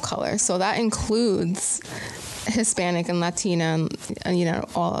people of color. So that includes Hispanic and Latina and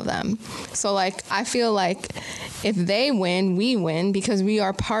all of them. So I feel like if they win, we win because we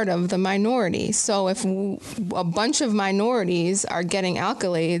are part of the minority. So if a bunch of minorities are getting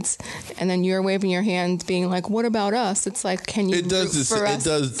accolades and then you're waving your hand being like, what about us? It's like, can you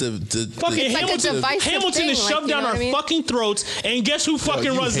fucking Hamilton is shoved down our fucking throats, and guess who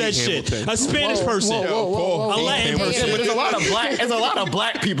fucking runs that shit? A Spanish person. A Latin person. But there's a lot of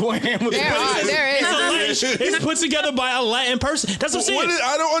black people in Hamilton. There is. It's put together by a Latin person. That's what I'm saying.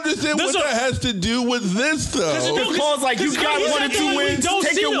 I don't understand what that has to do with this, though. Paul's like, you got 1 or 2 wins.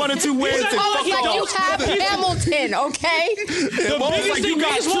 Take your 1 or 2 wins and fuck off. You have Hamilton, okay? The biggest thing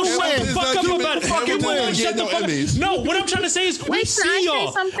is won't fuck up about it. Fucking win. Shut the fuck up. No, what I'm trying to say is we see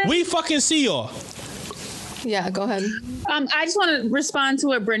y'all. We fucking see y'all. Yeah, go ahead. I just want to respond to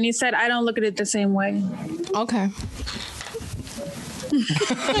what Brittany said. I don't look at it the same way. Okay.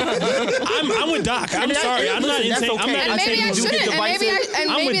 I'm with Doc. I'm sorry. I'm not insane. okay. I'm not And maybe I you shouldn't. get And maybe, I'm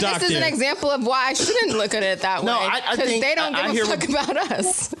maybe with this Doc is an there. example of why I shouldn't look at it that way. No, I Because think they don't I give hear a fuck about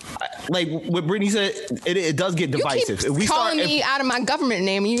us. Like what Brittany said, it does get You divisive. keep If we calling start, me out of my government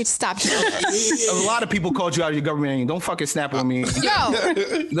name, and you need to stop. a lot of people called you out of your government name. Don't fucking snap on me. Yo,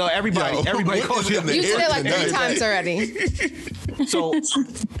 No, everybody called you. you said it like 3 times already. So,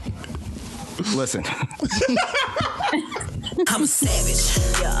 listen. I'm a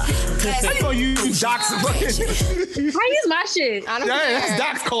savage. Yeah. I know you use Doc's. I use my shit. I don't Yeah, care. that's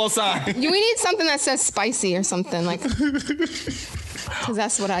Doc's call sign. We need something that says spicy or something like. Because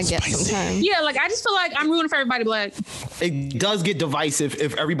that's what I get sometimes. Yeah, like I just feel like I'm rooting for everybody black. It does get divisive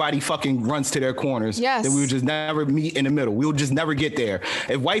if everybody fucking runs to their corners. Yes. Then we would just never meet in the middle. We would just never get there.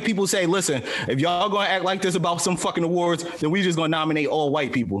 If white people say, listen, if y'all gonna act like this about some fucking awards, then we just gonna nominate all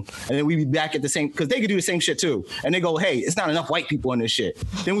white people. And then we be back at the same, because they could do the same shit too. And they go, hey, it's not enough white people in this shit.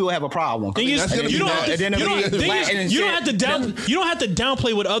 Then we will have a problem. Thing is, you don't have to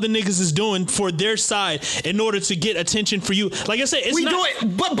downplay what other niggas is doing for their side in order to get attention for you. Like I said, it's We not, do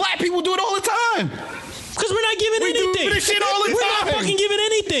it, but black people do it all the time. because we're not giving We do anything. this shit all the We're time. not fucking giving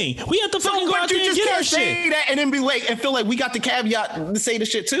anything. We have to fucking go But out you there and just get our can't say shit. that and then be like, and feel like we got the caveat to say the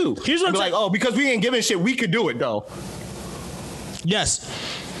shit too. Here's what And I'm be like, saying. oh, because we ain't giving shit, we could do it though. Yes.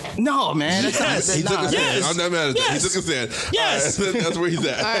 No, man. That's Yes. He took a stand. Yes. I'm not mad at that. Yes. He took a stand. Yes. All right, that's where he's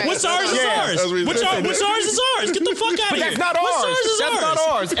at. right. What's ours is Yeah, ours. that's what he's What's saying. ours is ours. Get the fuck out But of here. that's not ours. What's ours is That's ours. not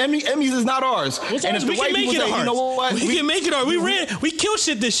ours. Emmys is not ours. What's and ours? if the We white can make people it say, ours. you know what? We can make it ours. We killed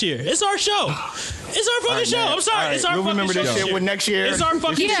shit this year. It's our show. It's our fucking show. I'm sorry. All right, It's our we'll fucking remember show. this shit when next year. It's our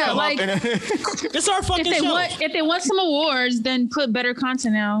fucking Yeah, show. like- It's our fucking show. If they want some awards, then put better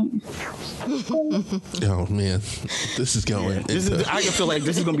content out. Oh man, this is going. I feel like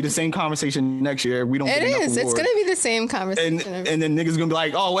this is gonna be the same conversation next year. We don't. It get enough is. It's awards. gonna be the same conversation. And then niggas gonna be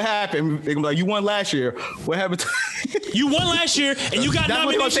like, oh, what happened? They're gonna be like, you won last year. What happened? You won last year and you got That's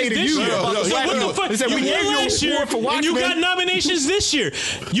what I'm nominations saying to this you. year. No, So no, what no. the fuck? They said You we gave won you last an year award for and you got Watchmen. nominations this year.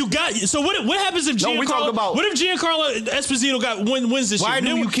 You got so what happens if No, we talk Giancarlo? about- What if Giancarlo Esposito wins this Why year?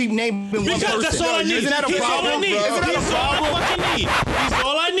 do you keep naming one Because person? that's all I need. Isn't that a He's all I problem? need. Isn't that a He's all I problem? fucking need. He's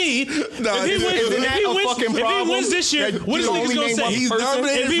all I need. No, if he isn't wins, that a fucking if he problem? wins this year, That what is you niggas only gonna name say? one He's person?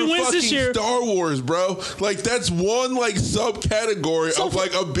 nominated If he for wins fucking this year- Star Wars, bro. Like that's one like subcategory of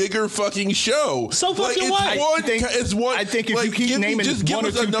like a bigger fucking show. So like, fucking it's what? One, it's one. I think if like, you keep naming just give one or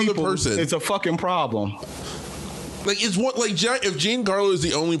us two another people, person. it's a fucking problem. Like it's what like if Giancarlo is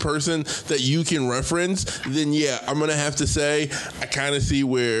the only person that you can reference, then yeah, I'm gonna have to say I kind of see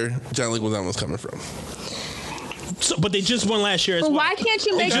where John Leguizamo's coming from. So, but they just won last year as But well. why can't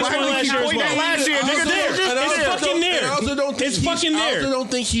you make Just Why won do we last keep year as pointing well. at last year? And Nigga, also- there. and It's also fucking don't- there. and I also don't think It's he's- fucking I there. also don't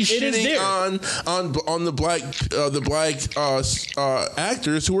think he's It is shitting there. on the black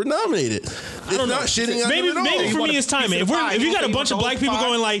actors who were nominated. It's don't know. not shitting on Maybe them at all. for me it's timing. If you got a bunch of black people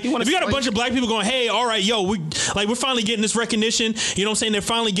going like, if you got a bunch of black people going, hey, all right, yo, we're finally getting this recognition. You know what I'm saying? They're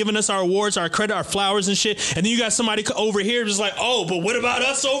finally giving us our awards, our credit, our flowers and shit. And then you got somebody over here just like, oh, but what about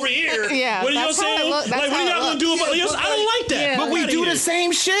us over here? Yeah, what are you that's how it saying? look- that's Like, what how are it y'all gonna looks. do about it? I don't like that. Yeah. But we Outta do here. the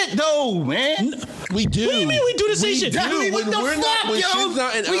same shit though, man. We do. What do you mean we do the same shit? do. What When the we're fuck, not, when yo? shit's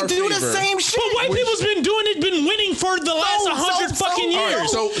not in We our do the favor. same shit. But white people's been doing it, been winning for the last 100 fucking all right,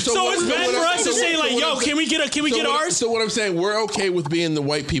 years. so So what- it's so bad what for I'm- us to so say what- like, so yo, what I'm can we get ours? So what I'm saying, we're okay with being the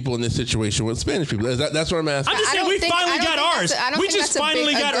white people in this situation with Spanish people. That's what I'm asking. I'm just I saying don't we think- finally I don't got think ours. that's a- I don't We think just that's a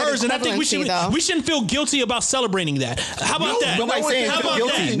finally big- got a good ours, and I think equivalency, though. we shouldn't feel guilty about celebrating that. How about that? Nobody's saying How about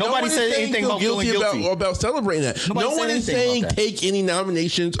guilty. that? Nobody is said saying anything feel about feeling guilty. about celebrating that. Nobody No said one is anything saying about that. take any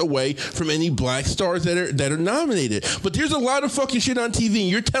nominations away from any black stars that are nominated. But there's a lot of fucking shit on TV. And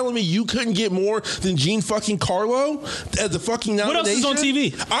you're telling me you couldn't get more than Gene fucking Carlo as a fucking What else nomination? is on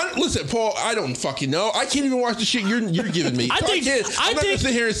TV? Listen, Paul, I don't fucking know. I can't even watch the shit you're giving me. I So think I'm not gonna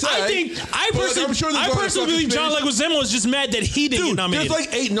sit here and say. I but, like, personally, I'm sure there's I a lot of personally fucking believe John Spanish- Leguizamo is just mad that he didn't get Dude, nominated. there's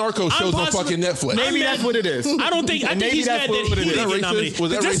like 8 narco I'm shows on possibly- fucking Netflix. Maybe that's what it is. I don't think. I And think maybe he's that's mad what that it he is. didn't Was get that nominated. racist?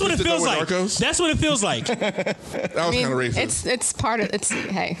 Was that That's what it racist to feels know like. Narcos? That's what it feels like. That was I mean, kind of racist. it's part of it's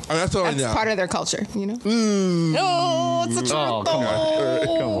hey. That's all I That's know. part of their culture, you know. No, it's a truth. Oh, come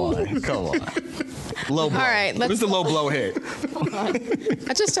on. Come on. Low blow. All right, let's- What's the low blow hit?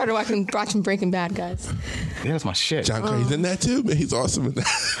 I just started watching Breaking Bad, guys. That's my shit. John Cray's in that too, man. He's awesome in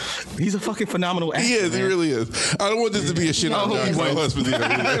that. He's a fucking phenomenal actor. He is. He man. really is. I don't want this to be a shit on I hope he Giancarlo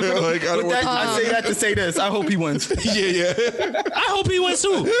Esposito. Like, I don't want I say that to say this. I hope he wins. yeah. I hope he wins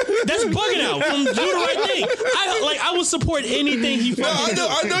too. That's bugging out from do the right thing. I will support anything he No, fucking do.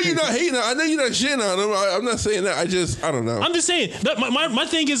 I know you're not hating. I know you're not shitting on him. I'm not saying that. I don't know. I'm just saying that my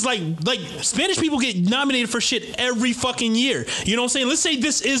thing is like Spanish people get nominated for shit every fucking year. You know what I'm saying? Let's say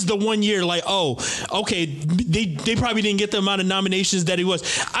this is the one year. Like, oh, okay, they probably didn't get the amount of nominations that he was.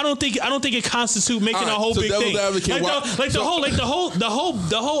 I don't think it constitutes making a whole big thing. The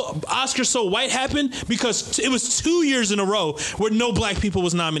whole Oscar So White happened because it was 2 years in a row where no black people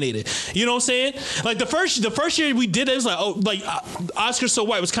was nominated. You know what I'm saying? Like the first year we did it was like Oscar So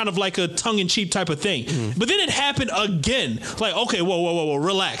White was kind of like a tongue in cheek type of thing. But then it happened again. Like, okay, whoa,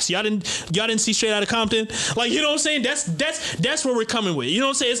 relax. Y'all didn't see Straight Outta Compton. Like, you know what I'm saying? That's where we're coming with. You know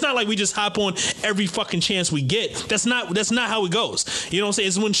what I'm saying? It's not like we just hop on every fucking chance we get. That's not how it goes. You know what I'm saying?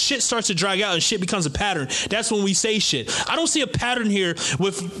 It's when shit starts to drag out and shit becomes a pattern. That's when we say shit. I don't see a pattern here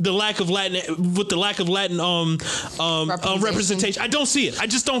with the lack of Latin representation. I don't see it. I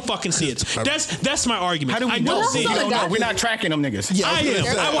just don't fucking see it. That's my argument. How do we I know? don't see You it. don't know. We're not tracking them niggas. Yeah, I am.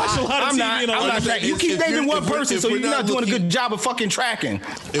 I watch a lot of TV. I'm not tracking. You keep naming one person, so you're not doing a good job of fucking tracking.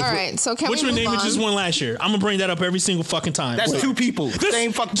 All right, so can Which we one move name on? just one last year? I'm gonna bring that up every single fucking time. That's two people.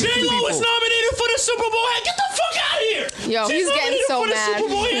 Same fucking two J-Lo people. was nominated for the Super Bowl. Hey, get the fuck out of here. Yo, he's getting nominated so for mad. the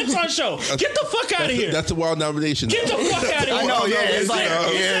Super Bowl halftime show. Get the fuck out of here. That's a wild nomination. Get the fuck out of here. I know, yeah. It's like,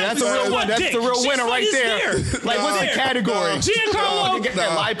 that's a real one. That's the real winner right there. Like, what's the category? Giancarlo. Get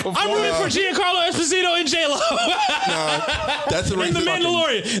that live performance. I'm rooting for Giancarlo Esposito and J-Lo. That's a And The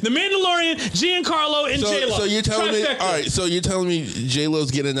Mandalorian, Giancarlo, and J-Lo. So you're telling me, Trifecta. all right? So you're telling me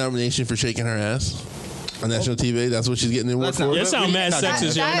J-Lo's getting a nomination for shaking her ass on national TV? That's what she's getting an award for. That sound mad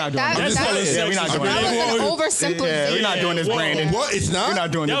sexist. We're not doing That's that. hella Yeah, we're not sexist. doing That that. was an oversimplification. Yeah, we're not doing this, Brandon. What? It's not? We're not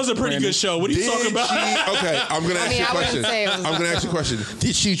doing That this. was a pretty Brandon. good show. What are you talking about? Okay, I'm gonna ask you a I wouldn't question. say it was I'm gonna ask you a question.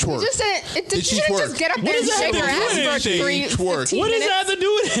 Did she twerk? Just Did she you twerk? just get up there and does that shake have your to do with ass for anything? 15 Twerk. What does minutes? that have to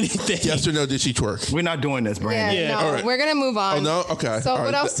do with anything? Yes or no? Did she twerk? We're not doing this, Brandon. Yeah, Yeah. no, All right. we're gonna move on. Oh no? Okay. So All what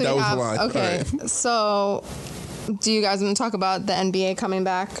right. else do That we was have? the line. Okay, All right. so do you guys want to talk about the NBA coming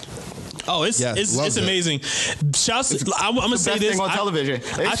back? Oh, it's loved it. amazing. Shouts, I'm gonna say Best this. thing on television.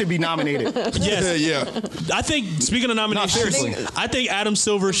 They should be nominated. Yes, Yeah. I think. Speaking of nominations, seriously. I think Adam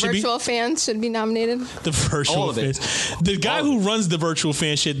Silver should Virtual fans should be nominated. be the virtual All of it. fans. The guy who runs the virtual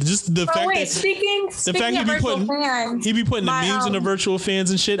fan shit. Just the fact Oh wait, that speaking he of be virtual putting fans, the my, memes in the virtual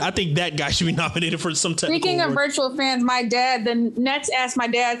fans and shit. I think that guy should be nominated for some technical Speaking of award. virtual fans, the Nets asked my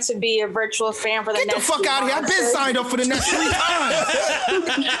dad to be a virtual fan for the Get Nets. the fuck out of here. I've been signed up for the next 3 times.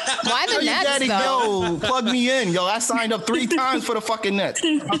 Why the Tell your Nets daddy, though? yo, plug me in. Yo, I signed up 3 times for the fucking Nets.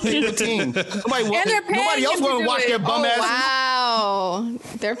 I'm paying the team. Nobody else want to watch their bum ass. Wow,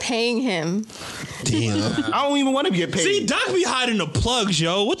 they're paying him. Damn. I don't even want to get paid. See, Doc be hiding the plugs,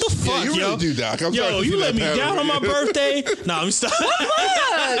 yo. What the fuck, Yeah, you yo? really do, Doc. I'm starting Yo, to you see let that me pattern. down on my birthday. Nah, I'm stopping.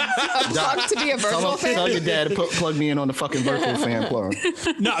 A plug to be a virtual Tell your fan. dad to plug me in on the fucking virtual fan plug.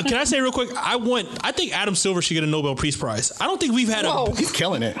 No, can I say real quick? I think Adam Silver should get a Nobel Peace Prize. I don't think we've had Whoa. He's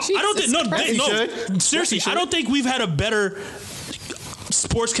killing it. I don't think Jesus Christ. He no. should. Seriously, Yes, he I don't think we've had a better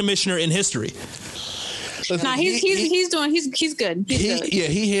sports commissioner in history. Listen, Nah, he's good. He's good.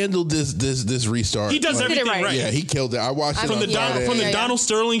 He handled this restart. He does Like, everything right. right. Yeah, he killed it. I watched it From on the Friday. Donald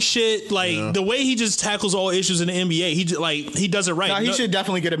Sterling shit, like the way he just tackles all issues in the NBA, he does it right. No, he should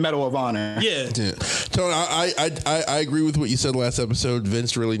definitely get a Medal of Honor. Yeah. Yeah. Tony, I agree with what you said last episode.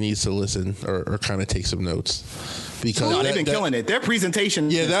 Vince really needs to listen or kind of take some notes because No, they've been killing it. Their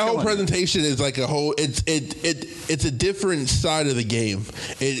presentation. Yeah, is that whole killing it. presentation is like a whole. It's a different side of the game.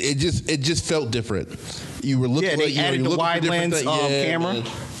 It just felt different. You were looking. Yeah, they added the wide lens camera. man.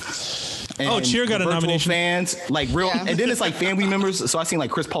 And Oh, Cheer got a virtual nomination. Fans, like real, Yeah. and then it's like family members. So I seen like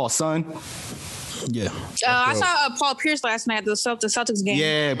Chris Paul's son. Yeah. I saw Paul Pierce last night at the Celtics game.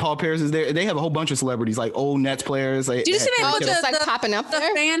 Yeah, Paul Pierce is there. They have a whole bunch of celebrities, like old Nets players. Like, Did you see that Oh, with just like popping up the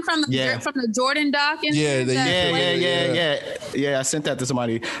there? fan from the Jordan doc? And Yeah, they- Yeah. I sent that to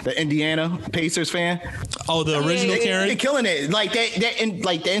somebody. The Indiana Pacers fan. Oh, the original They're Karen. killing it. Like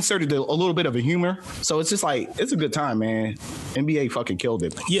they inserted a little bit of a humor. So it's just like it's a good time, man. NBA fucking killed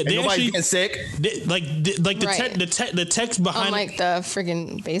it. Yeah, And they nobody's actually- getting sick. Like the text behind Unlike the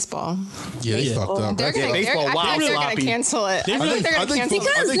friggin' baseball. Yeah, they fucked up. They're gonna, baseball I wild think they're gonna sloppy. cancel it. I think they're I gonna think cancel football- it.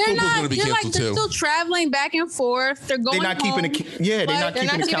 Because they're football's not. gonna be They're canceled they're too. still traveling back and forth. They're going. They're not home. keeping they're not They're keeping not keeping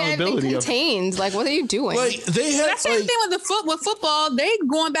anything accountability of. contained. Like, what are you doing? Like they had. That's the same thing with football. They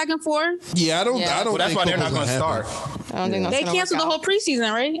going back and forth. Yeah, I don't. Well, that's think why they're not football's going to happen. start. I don't think that's They gonna canceled the work whole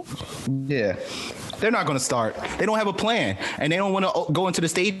preseason, right? Yeah. They're not going to start. They don't have a plan, and they don't want to go into the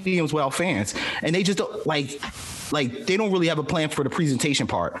stadiums without fans, and they just don't like they don't really have a plan for the presentation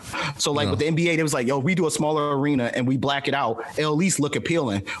part. So with the NBA, they was like, yo, we do a smaller arena and we black it out. It'll at least look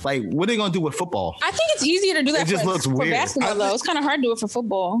appealing. Like, what are they gonna do with football? I think it's easier to do that. It just looks weird. Basketball, though. It's kind of hard to do it for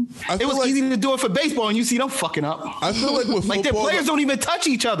football. It was easy to do it for baseball, and you see them fucking up. I feel like with like their players don't even touch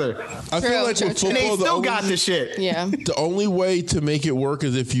each other. I feel like with football, and they still got the shit. Yeah. The only way to make it work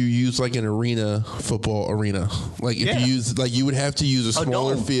is if you use like an arena, football arena. Like if you use, like you would have to use a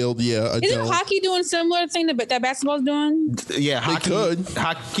smaller field. Yeah. Isn't hockey doing similar thing that basketball's doing? Yeah,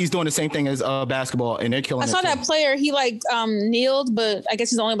 hockey's doing the same thing as basketball, and they're killing. I saw that player. He kneeled, but I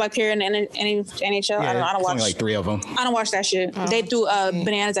guess he's the only black player in NHL. Yeah, I don't watch. Only like 3 of them. I don't watch that shit. They threw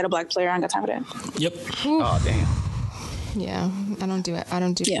bananas at a black player. I ain't got time for that. Yep. Oh damn. Yeah, I don't do it. I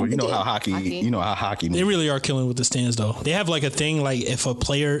don't do. Yeah. Well, you know how hockey. They really are killing with the stands, though. They have like a thing, like if a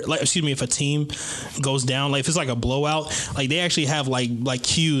player, if a team goes down, like if it's like a blowout, like they actually have like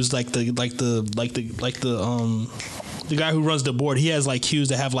cues, like the guy who runs the board, he has like cues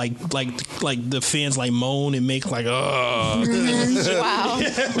that have like the fans like moan and make like Wow.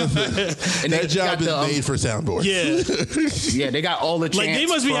 And that job is made for soundboard. Yeah. Yeah, they got all the chants. Like they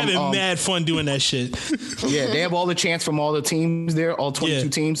must be having mad fun doing that shit. Yeah, they have all the chants from all the teams there, all 22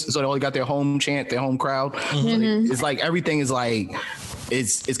 teams. So they all got their home chant, their home crowd. Mm-hmm. It's like everything is like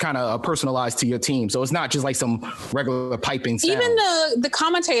it's kind of personalized to your team. So it's not just like some regular piping sound. Even the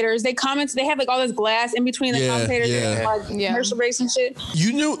commentators, they have like all this glass in between the commentators and like commercial breaks and shit.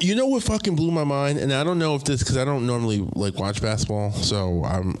 You know what fucking blew my mind, and I don't know if this, because I don't normally like watch basketball, so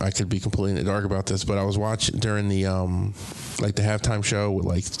I could be completely in the dark about this, but I was watching during the like the halftime show with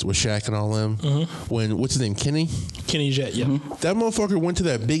Shaq and all them when what's his name, Kenny Jet, yeah. That motherfucker went to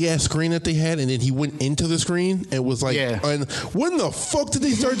that big ass screen that they had, and then he went into the screen and was like, and when the fuck did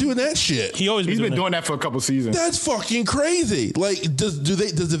they start doing that shit? He's been doing that for a couple seasons. That's fucking crazy. Like, does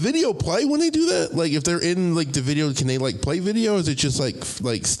the video play when they do that? Like, if they're in like the video, can they like play video? Or is it just like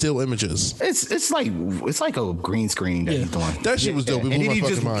still images? It's like a green screen that he's doing. That shit was dope. And then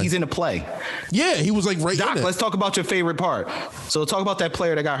he's in the play. Yeah, he was like right Doc, in it. let's talk about your favorite part. So talk about that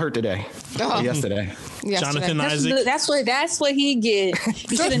player that got hurt today. Yesterday. Jonathan Isaac. That's what he get.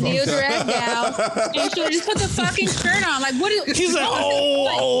 You should have kneeled your ass down. And you should have just put the fucking shirt on. Like, what? He's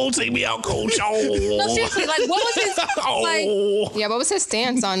like, take me out, coach. No, seriously. Like, what was his? Yeah, what was his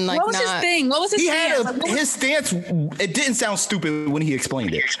stance on like? What was his thing? What was his stance? His stance. It didn't sound stupid when he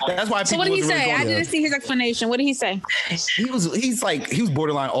explained it. That's why. So what did he say? I didn't see his explanation. What did he say? He was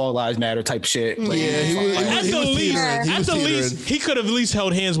borderline all lives matter type shit. Like, he At the least, he could have at least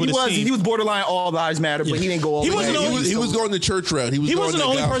held hands with his team. He was borderline all lives matter, but he didn't go all the way. He was going the church route. He wasn't the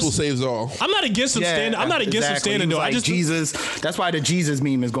only person saves all. I'm not against him standing. I'm not against him standing though. I just Jesus. That's why the Jesus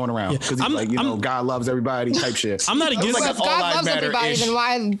meme is going around because he's like, God loves everybody type shit. I'm not against. If God loves everybody, then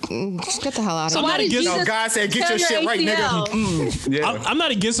why? Just get the hell out of here. I'm not against. God said, get your shit right, nigga. I'm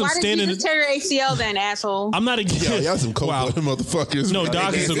not against him standing. Why did Jesus tear your ACL then, asshole? I'm not against. Y'all some cold-blooded motherfuckers. No,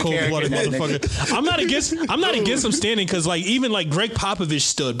 Doc is a cold-blooded motherfucker. I'm not against him standing because like even like Greg Popovich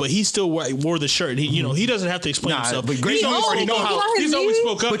stood, but he still wore the shirt. He doesn't have to explain himself. But Greg already know how. He's always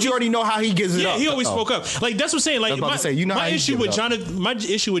spoke up. But you already know how he gives it up. He always spoke up. Like that's what I'm saying. Like my issue with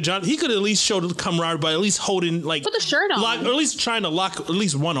Jonathan, he could at least show the camaraderie by at least holding like put the shirt on, or at least trying to lock at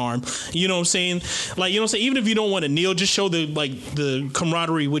least one arm. You know what I'm saying? Like even if you don't want to kneel, just show the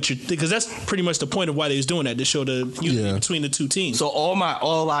camaraderie with you, because that's pretty much the point of why they was doing that, to show the unity between the two teams. So all my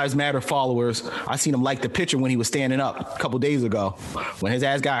All Lives Matter followers, I seen them like the picture when he was standing up a couple days ago when his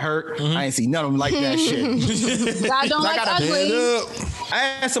ass got hurt. I ain't see none of them like that shit. God don't like ugly.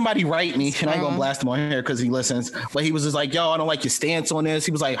 I had somebody write me, and I ain't gonna blast him on here because he listens, but he was just like, yo, I don't like your stance on this.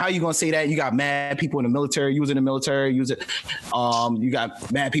 He was like, how you gonna say that? You got mad people in the military. You was in the military. You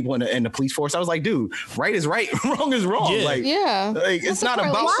got mad people in the police force. I was like, dude, right is right, wrong is wrong. Yeah. Like it's not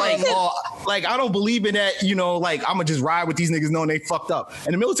about like I don't believe in that. Like I'm gonna just ride with these niggas knowing they fucked up.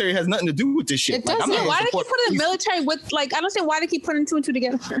 And the military has nothing to do with this shit. It doesn't. Why do they keep putting the military with like? I don't understand why they keep putting two and two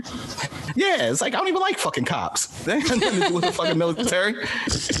together. Yeah, it's like I don't even like fucking cops. They have nothing to do with the fucking military.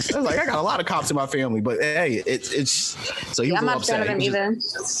 It's like I got a lot of cops in my family, but hey, it's so he was a little upset. I'm not fan of them either.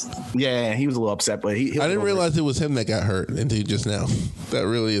 Yeah, he was a little upset, but he I didn't realize it was him that got hurt until just now. That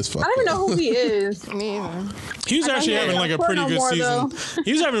really is fucked. I don't even know who he is. Me either. He was actually having like a pretty good season.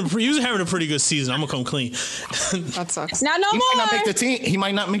 He was having a pretty good season. I'm gonna come clean. That sucks. Now no more. Might not make the team. He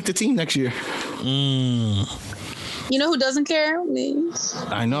might not make the team next year. You know who doesn't care? Me.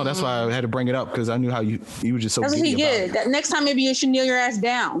 I know. That's why I had to bring it up because I knew how you were just so. That's what he did. That next time, maybe you should kneel your ass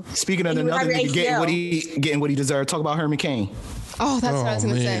down. Speaking of another nigga getting what he deserved, talk about Herman Cain. Oh, that's what I was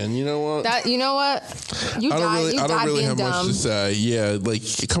gonna man, say. you know what? You know what? You I don't died really being have much dumb. to say. Yeah, like,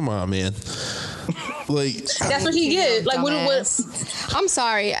 come on, man. Like, That's what he did. Like, what? Dumbass. I'm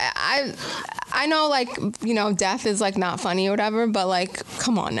sorry. I know, like, you know, death is like not funny or whatever, but like,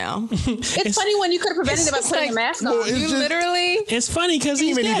 come on now. It's funny when you could have prevented it by putting a mask on. You literally. It's funny because He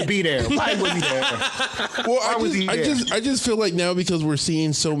he's didn't even need dead. to be there. Why was he there? well, I just feel like now because we're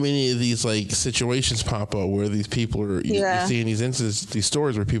seeing so many of these like situations pop up where these people are you're seeing these instances, these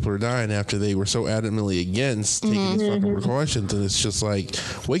stories where people are dying after they were so adamantly against taking these fucking precautions, and it's just like,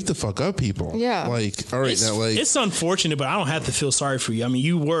 wake the fuck up, people. Yeah. Like, all right, now, like, It's unfortunate, but I don't have to feel sorry for you. I mean,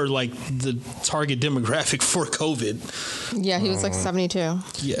 you were like the target demographic for COVID. Yeah, he was like 72.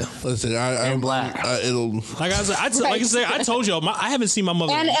 Yeah. listen, I'm black. It'll. Like I said, I told y'all, I haven't seen my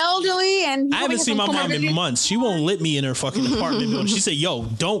mother. And elderly, and I haven't seen my mom in months. She won't let me in her fucking apartment building. She said, "Yo,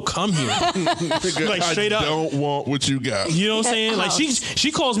 don't come here." Like straight up. I don't want what you got. You know what I'm saying? Like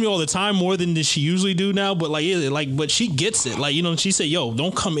she calls me all the time more than she usually do now. But but she gets it. Like, you know, she said, "Yo,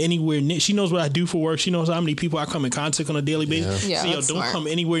 don't come anywhere near." She knows what I do for work. She knows how many people I come in contact on a daily basis. Yeah, So, yo, that's don't smart. come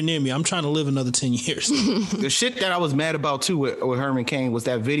anywhere near me. I'm trying to live another 10 years. The shit that I was mad about too with Herman Cain was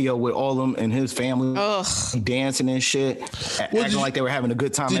that video with all them and his family dancing and shit, acting like they were having a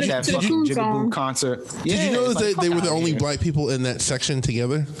good time at that fucking Jigaboo concert. Did you know that they were the only black people in that section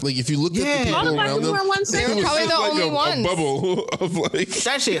together? Like, if you looked at the people All the black around people them, were in one it section. was Probably just the like only a ones. bubble of like.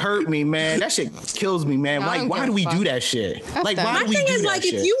 That shit hurt me, man. That shit kills me, man. No, I Like, don't why give do a we fuck. do that shit? Like, them. why My do we thing do is, that like,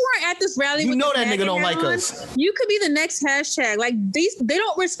 shit? if you weren't at this rally, You with know the that nigga MAGA don't hat like on, us. You could be the next hashtag. Like, they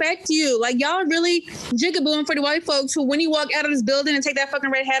don't respect you. Like, y'all really jigabooing for the white folks who, when you walk out of this building and take that fucking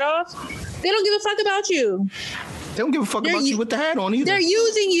red hat off, they don't give a fuck about you. They don't give a fuck They're about you with the hat on either. They're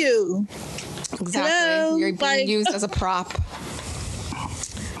using you. Exactly. Hello? You're being Like- used as a prop.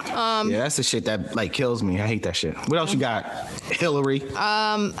 Yeah, that's the shit that like kills me. I hate that shit. What else you got? Hillary.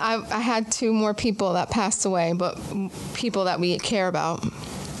 I had two more people that passed away, but people that we care about.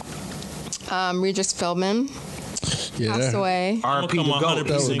 Regis Philbin passed away. RP to come go.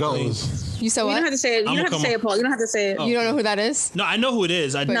 100% To go. clean. You said You what? don't have to say it. You I'ma don't have to come say on. it, Paul. You don't have to say it. You don't know who that is? No, I know who it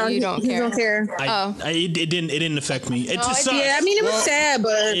is. I But No, you don't he care. don't care. it didn't affect me. It just sucks. Yeah, I mean, it was sad,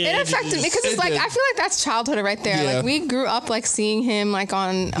 but Yeah, It affected me because it's like, I feel like that's childhood right there. Yeah. Like, we grew up like seeing him like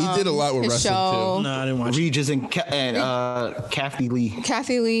on He did a lot with his wrestling, show. too. No, I didn't watch it. Regis and Kathy Lee.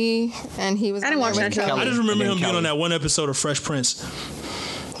 Kathy Lee, and he was. I didn't on watch there that with show. I Kelly. just remember And him then being on Kelly. that one episode of Fresh Prince.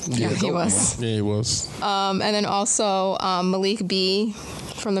 Yeah, he was. Yeah, he was. And then also Malik B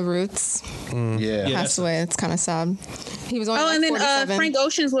from The Roots Yeah. passed away. It's kind of sad. He was only oh, like and then 47. Frank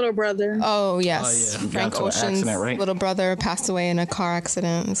Ocean's little brother. Oh yes, Oh, yeah. Frank Got into an Ocean's accident, right? little brother passed away in a car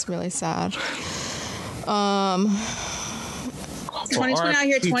accident. It's really sad. 2020 out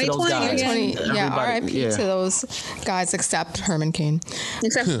here, RIP to those 2020 guys. again. Yeah, Everybody, R.I.P. yeah. to those guys, except Herman Cain.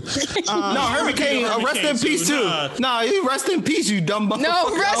 Except No, Herman Cain, rest in peace too. Nah, he rest in peace, you dumb motherfucker.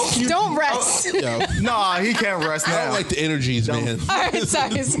 No, rest. You- Don't rest. Yo, Nah, he can't rest I now. don't like the energies, man. All right,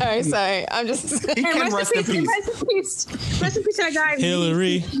 sorry. I'm just. He can rest in peace. Rest in peace. Rest in peace to that guy.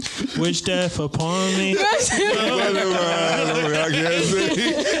 Hillary, wish death upon me.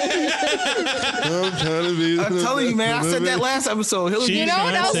 I'm trying to be. I'm telling you, man. I said that last episode. Hillary, You know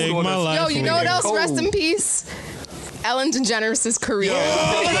what else? Take my life Yo, you know what else? Cold. Rest in peace. Ellen DeGeneres' career. Nah,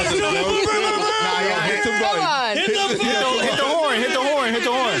 yeah, hit the Come on. Hit the horn. Hit the horn. Hit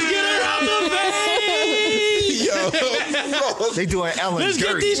the horn. Get her out the vein. They doing Ellen Let's get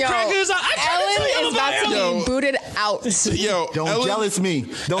dirty. these Yo, crackers out. I tried to tell Ellen you is about to Yo. be booted out. Yo, Don't Ellen, jealous me.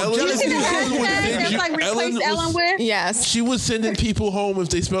 Don't Ellen- jealous me. That's like replace Ellen with. Yes. She was sending people home if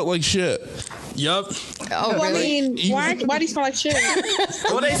they smelled like shit. Yup. Oh, Well, I really? mean, why do you smell like shit?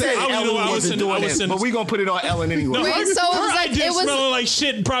 Well, they said I was- Ellen I was wasn't sending- I doing was it, sending- but we gonna put it on Ellen anyway. Wait, so it was like idea it was. smelling like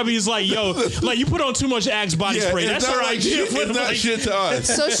shit. Probably is like, yo, like you put on too much Axe body spray. it's That's not her like idea. shit. for It's not like- shit to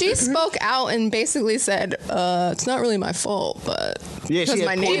us. So she spoke out and basically said, "It's not really my fault, but Yeah, she because had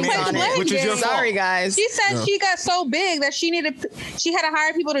my poor name's management, on it. which is your fault. Sorry, guys." She said she got so big that she had to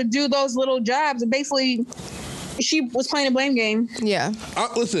hire people to do those little jobs, and basically, she was playing a blame game. Yeah,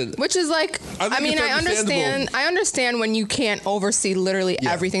 Listen, which is like, I think I mean, it's I understand. understandable. I understand when you can't oversee literally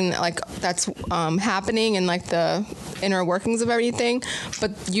Yeah. everything that's happening and like the inner workings of everything.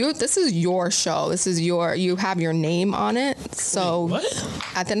 But this is your show. You have your name on it. So What?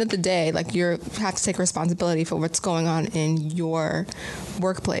 at the end of the day, like you have to take responsibility for what's going on in your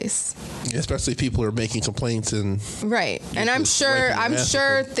workplace. especially people are making complaints and Right. And I'm just sure wiping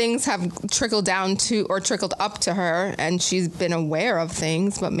your ass things have trickled down to or trickled up talked to her and she's been aware of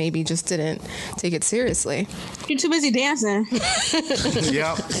things, but maybe just didn't take it seriously. You're too busy dancing.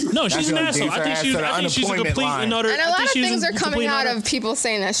 Yep. No, she's an asshole. I think she's a complete and utter. And a lot of things are coming out of people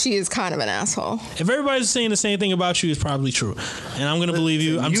saying that she is kind of an asshole. If everybody's saying the same thing about you, it's probably true. And I'm going to believe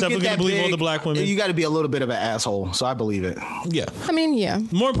you. I'm definitely going to believe all the black women. You got to be a little bit of an asshole, so I believe it. Yeah. I mean, yeah.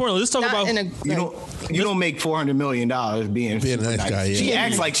 More importantly, let's talk about you don't make $400 million being a nice guy. Yeah. She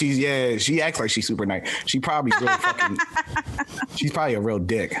acts like she's super nice. She probably really fucking. She's probably a real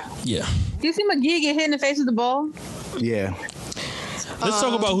dick. Yeah. You see McGee get hit in the face with the ball? Yeah. Let's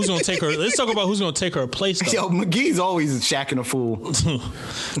talk about who's gonna take her. Let's talk about who's gonna take her place. Though. Yo, McGee's always shacking a fool.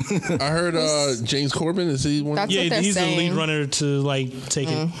 I heard James Corbin is he one? Yeah, he's the lead runner to take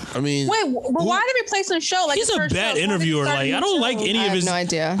it. I mean, wait, but why did we place on the show? Like he's a bad interviewer. Like I don't like any of his. I have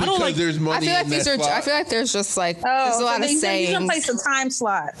no idea. I don't like. There's money. I feel like there's just there's a lot of sayings. He's gonna place a time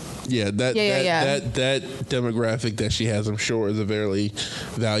slot. Yeah, that demographic that she has, I'm sure, is a very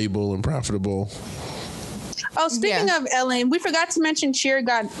valuable and profitable. Oh, speaking of Ellen, we forgot to mention Cheer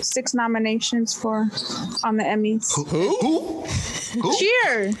got 6 nominations on the Emmys. Who?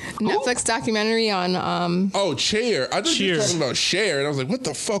 Cheer. Netflix documentary on Cheer. I thought you were talking about Cher, and I was like, what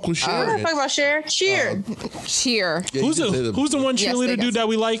the fuck was Cher? Talking about Cher. Cheer. Cheer. Yeah, who's the one cheerleader dude that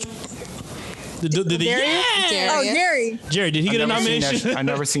we like? Jerry. Jerry, did he get a nomination? I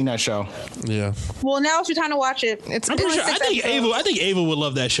never seen that show. Yeah. Well, now it's your time to watch it. I'm pretty sure. I think Ava would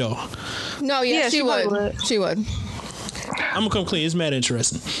love that show. No, she would. She would. I'm gonna come clean. It's mad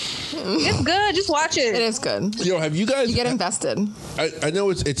interesting. It's good. Just watch it. It is good. Yo, have you guys? You get invested. I know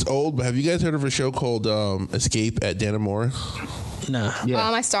it's old, but have you guys heard of a show called Escape at Dannemora? Nah. Yeah.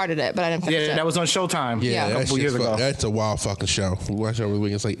 I started it, but I didn't finish it. Yeah, that was on Showtime. Yeah, a couple years ago. That's a wild fucking show. We watched it over the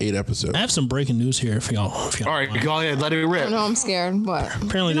weekend. It's like 8 episodes. I have some breaking news here for y'all. All right, go ahead, let it rip. No, I'm scared. What?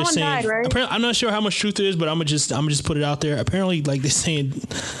 Apparently they're saying. Died, right? Apparently, I'm not sure how much truth there is, but I'm gonna just put it out there. Apparently, they're saying,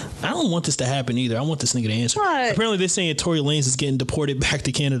 I don't want this to happen either. I want this nigga to answer. What? Apparently, they're saying Tory Lanez is getting deported back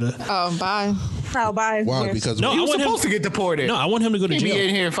to Canada. Oh, bye. Oh, bye. Why? Yes. Because He was supposed to get deported. No, I want him to go to He be jail.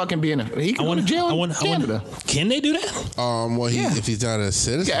 in here fucking being he can go to jail in Canada. Can they do that? well, if he's not a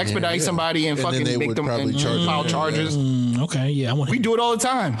citizen, You can expedite somebody and fucking then they make would them probably and file charges. Okay, yeah, I want. We do it all the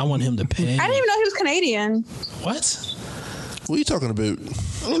time. I want him to pay. I didn't even know he was Canadian. What? What are you talking about?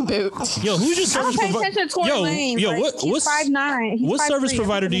 Boot. Yo, who's your I don't service pay provider? attention to Tory Lanez. Yo, Like, what's he's 5'9". What service 5'3".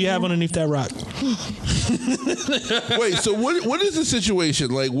 provider do you have underneath that rock? Wait, so what is the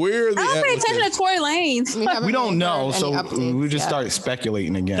situation? Like, where are they I don't at pay with attention this? to Tory Lanez. We don't know, so we just start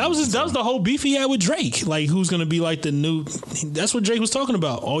speculating again. That was the whole beef he had with Drake. Like, who's gonna be like the new? That's what Drake was talking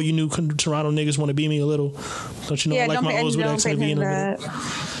about. All you new Toronto niggas want to be me a little. Don't you know? Yeah, like don't my pay O's would actually be in a little.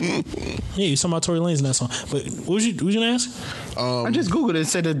 Yeah, you talking about Tory Lanez in that song. But what was you gonna ask? I just googled it and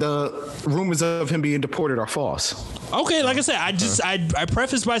said that the rumors of him being deported are false. Okay, like I said, I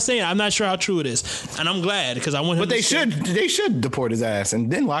prefaced by saying I'm not sure how true it is, and I'm glad because I want him. But they should deport his ass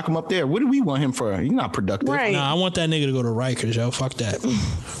and then lock him up there. What do we want him for? He's not productive. Right. Nah, I want that nigga to go to Rikers, yo. Fuck that.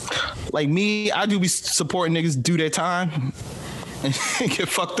 Like me, I do be supporting niggas do their time and get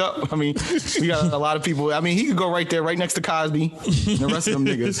fucked up. I mean, we got a lot of people. I mean, he could go right there, right next to Cosby and the rest of them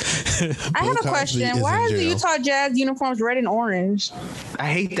niggas. I have a Cosby question. is Why in are the jail. Utah Jazz uniforms red and orange? I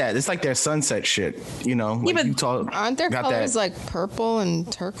hate that. It's like their sunset shit, you know? Like but Utah Aren't their got colors that. like purple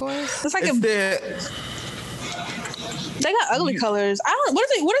and turquoise? It's like It's they got ugly colors. I don't.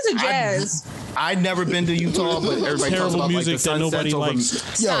 What is a Jazz? I've never been to Utah, but everybody talks Terrible about music like the that nobody sunsets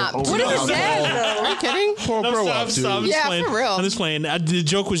likes. Stop. over What is Utah. a Jazz Are you kidding? Paul No, Pro stop, up, dude. stop. I'm just Yeah, playing. for real. I'm just playing. The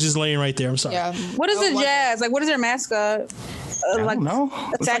joke was just laying right there. I'm sorry. Yeah. What is a Jazz? Like, what is their mascot? I Like don't know.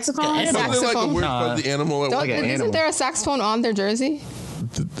 a saxophone? It's Something like a Saxophone. weird fuzzy animal. Don't, like an isn't animal. there a saxophone on their jersey?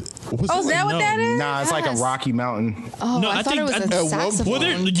 What's Oh, is that what No. that is? Nah, it's like a Yes. Rocky Mountain. Oh, No, I I thought think it was at a one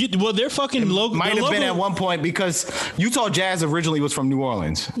saxophone. Well, their fucking logo Might their have been logo- at one point because Utah Jazz originally was from New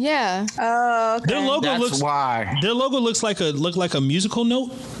Orleans. Yeah. Oh, okay. Their logo That's looks. why. Their logo looks like a musical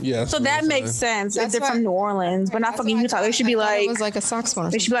note. Yeah. So that makes sense if That's they're why- from New Orleans, but not That's fucking why I Utah. thought- They should be I thought like it was like a saxophone.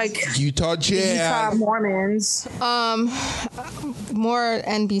 Or they should be something. like Utah Jazz. Utah Mormons. More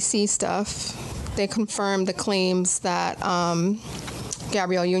NBC stuff. They confirmed the claims that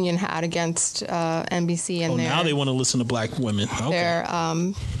Gabrielle Union had against NBC and Oh, their now they want to listen to black women. Okay. their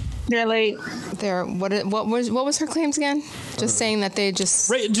They're late. What was her claims again? Just saying that they just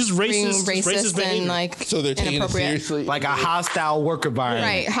just racist and behavior. like So they're taking it inappropriate. seriously. Like a hostile work environment.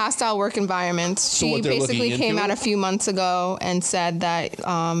 Right, hostile work environments. So She what, they're basically looking came into out it? a few months ago and said that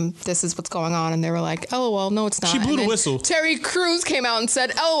this is what's going on, and they were like, "Oh well, no, it's not." She blew And the then whistle. Terry Crews came out and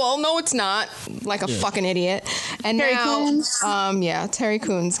said, "Oh well, no, it's not," like a fucking idiot. And Terry now, Crews? Terry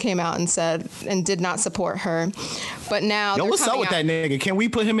Crews came out and said and did not support her, but now Yo, they're what's up coming with out- that nigga? Can we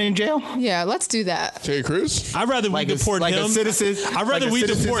put him in jail? Yeah, let's do that. Terry Crews? I'd rather we deport like him. a citizen. I'd rather like a we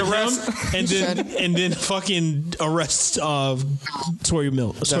citizen's deport arrest? him and then fucking arrest Tory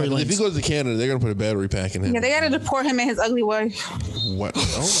If he goes to Canada, they're gonna put a battery pack in him. Yeah, they gotta deport him and his ugly wife. What?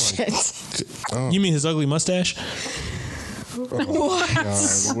 Oh my Shit. You mean his ugly mustache?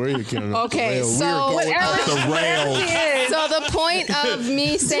 God! Where are you getting off the Okay, rail? so- we are going off the Whatever she rails. is. So the point of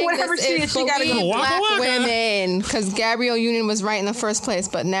me saying Whatever this she is is, she gotta believe go. Waka black waka. women, because Gabrielle Union was right in the first place,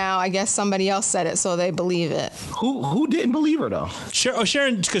 but now I guess somebody else said it, so they believe it. Who didn't believe her though?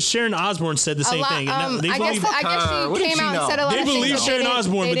 Sharon, because Sharon Osbourne said the same thing. And now they I believe, guess What she did came she out and know? said a lot they of things. believe that Sharon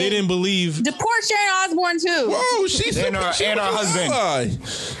Osbourne, but they didn't believe. Deport Sharon Osbourne too. Whoa, she's And her husband.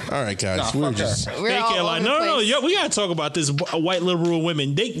 All right, guys, Nah, we're fuck her. just. We're Thank all you, over the no, place. yeah, we gotta talk about this. White liberal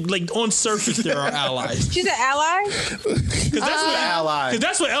women, they like on surface they're our allies. She's an ally. Because ally.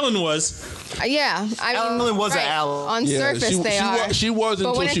 that's what Ellen was. Yeah, I mean, Ellen was an ally. On Yeah, surface, she- they she are. wa- she was but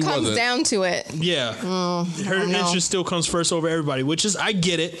until when it she comes wasn't. down to it, Yeah, her don't know. interest still comes first over everybody, which is I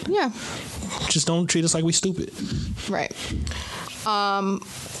get it. yeah, Just don't treat us like we stupid. right.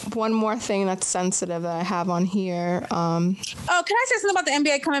 One more thing that's sensitive that I have on here. Oh, can I say something about the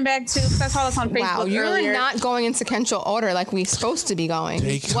NBA coming back too? Because I saw this on Facebook Wow, you're earlier. not going in sequential order like we're supposed to be going.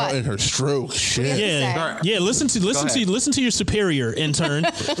 Take her What? in her stroke. Shit. Yeah, say? yeah. Listen to your superior intern.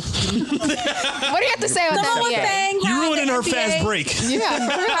 What do you have to say about Someone was that? saying You how ruining the her NBA fast break. Yeah,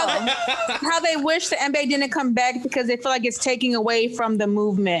 for real. How they wish the NBA didn't come back because they feel like it's taking away from the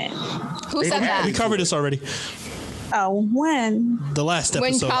movement. Who said We that? covered this already. Oh, when? The last When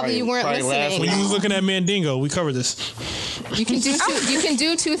episode. probably you weren't Probably last listening. When you was looking at Mandingo, we covered this. You can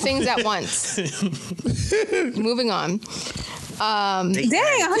do two things at once. Moving on. Dang,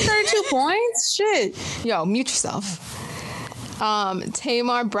 132 points? Shit. Yo, mute yourself.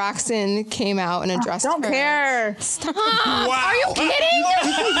 Tamar Braxton came out and addressed Don't her. care. Stop. Wow. Are you kidding?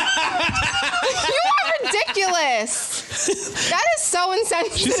 You are ridiculous. That is so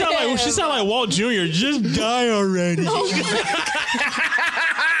insensitive. She sound like Walt Jr. Just die already.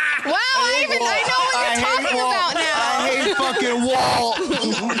 Wow, I know what you're talking about now. I hate fucking Walt.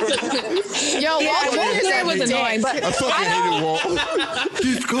 Yo, Walt Jr. That was annoying, but I fucking hated Walt.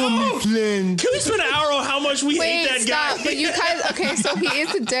 Just call me Flynn. Can we spend an hour on how much we hate Wait, that stop. guy? But you guys, okay, so he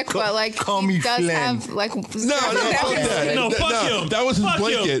is a dick, but like, Call he me does Flynn. have like. No, fuck that. No, fuck him. That was his Fuck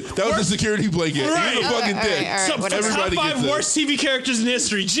blanket. him. That was the security blanket. Right. He was a fucking Okay, dick. all right, Some whatever. top Everybody 5 gets it. worst TV characters in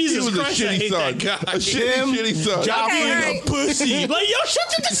history. He Jesus was a Christ, I shitty hate son. that guy. A shitty son. Joffrey Okay, is alright. a pussy. Like, yo, shut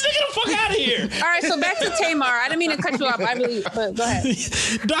this nigga the fuck out of here. all right, so back to Tamar. I didn't mean to cut you off. I really, but go ahead.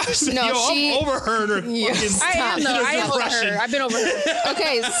 Doc said, No, yo, she- I'm overheard her. Yeah. Fucking I am though. I am over depression. her. I've been over her.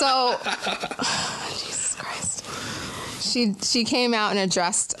 Okay, so Jesus Christ, she came out and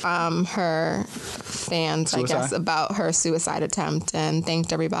addressed her fans, I guess, Suicide? about her suicide attempt and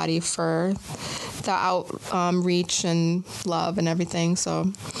thanked everybody for the outreach and love and everything.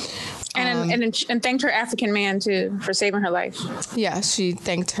 So And thanked her African man too for saving her life, yeah, she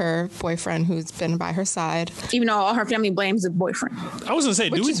thanked her boyfriend who's been by her side. even though all her family blames the boyfriend. I was gonna say,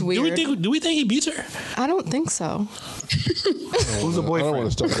 Which is weird. do we think he beats her? I don't think so. Who's the I don't want boyfriend?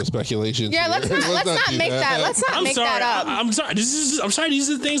 to start the speculation. Yeah, let's not do make that. Let's not I'm make sorry. that up. I'm sorry. I'm sorry. These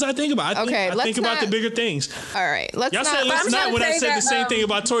are the things I think about. I Okay, think let's about the not- bigger things. All right, let's Y'all not. said let's I'm not trying when to I say said the that, same thing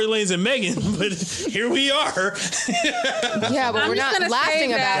about Tory Lanez and Megan, but here we are. Yeah, but I'm we're just not gonna laughing say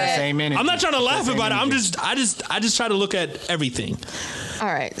about that- it. Same energy. I'm not trying to laugh Same about it. energy. I just try to look at everything. All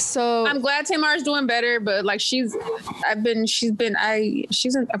right, so I'm glad Tamar's doing better, but like she's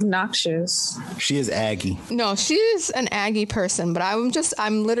obnoxious. She is Aggie. no, she's an Aggie person, but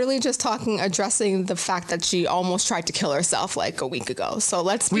I'm literally just addressing the fact that she almost tried to kill herself like a week ago. So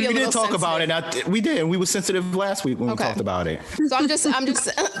let's be We a little did talk about sensitive. it. We did. We were sensitive last week when Okay. we talked about it. So I'm just.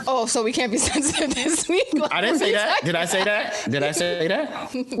 Oh, so we can't be sensitive this week. I didn't say that. Did I say that? Did I say that?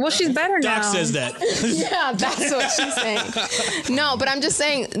 Well, she's better now. Doc says that. Yeah, that's what she's saying. No, but I'm just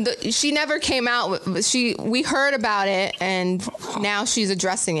saying she never came out. We heard about it, and now she's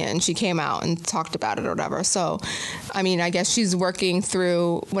addressing it, and she came out and talked about it or whatever. So I mean, I guess she's working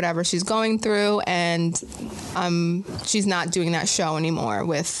through whatever she's going through, and she's not doing that show anymore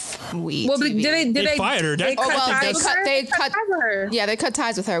with We. Well, but did they fired her. They cut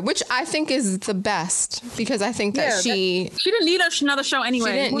ties with her, which I think is the best, because I think that she didn't need another show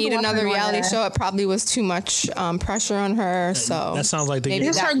anyway. She didn't need another reality show. It probably was too much pressure on her. So that sounds like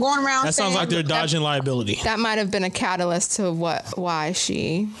her going around. That sounds like they're dodging liability. That might have been a catalyst to why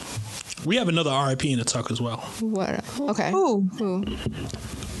she. We have another RIP in the tuck as well. What? Okay. Who?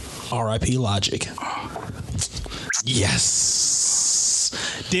 RIP Logic. Yes.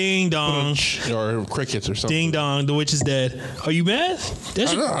 Ding dong. Or crickets or something. Ding dong. The witch is dead. Are you mad?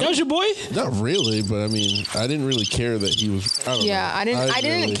 That was your boy? Not really, but I mean, I didn't really care that he was. I don't know. I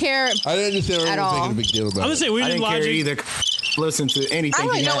didn't care. I didn't understand at all. Making a big deal about I'm gonna say we didn't care either. Listen to anything. I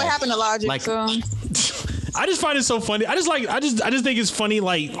don't really know what happened to Logic. So. I just find it so funny. I just think it's funny,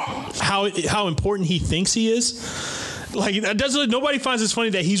 like how important he thinks he is. Like nobody finds it funny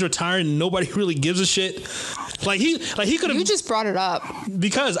that he's retired and nobody really gives a shit. Like he could have. You just brought it up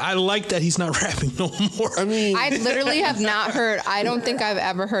because I like that he's not rapping no more. I mean, I literally have not heard. I don't think I've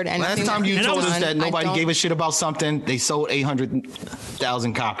ever heard anything. Last time you told us that nobody gave a shit about something, they sold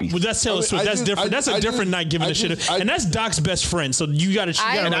 800,000 copies. Well, that's Taylor Swift. That's different. That's a different not giving a shit. And that's Doc's best friend. So you got to.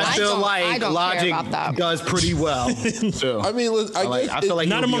 And I feel like Logic does pretty well. Too. I mean, I feel like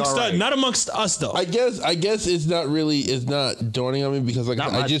not amongst us though. I guess it's not dawning on me because like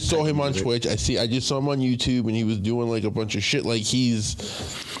I just saw him on Twitch. I just saw him on YouTube. And he was doing like a bunch of shit. Like he's,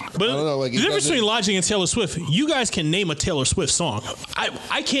 but I don't know, like the difference between Logic and Taylor Swift, you guys can name a Taylor Swift song.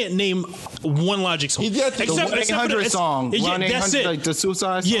 I can't name one Logic song. He's got the 1-800 song. Yeah, that's it. Like the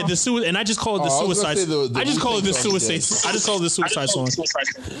Suicide song. Yeah, the Suicide, and I just call it the Suicide. I just call it the Suicide. I just call it the Suicide song.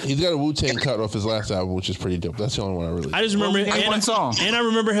 He's got a Wu-Tang cut off his last album, which is pretty dope. That's the only one I really. I just remember one song. And I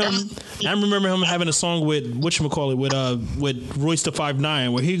remember him. I remember him having a song with whatchamacallit with Royce da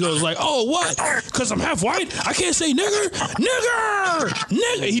 5'9", where he goes like, "Oh what? Because I'm half white, I can't say nigger."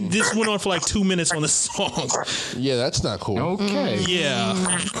 He just went on for like 2 minutes on the song. Yeah, that's not cool. Okay. Yeah,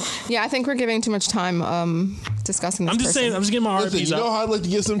 I think we're giving too much time discussing this. I'm just saying. I'm just getting my RPs. You know how I'd like to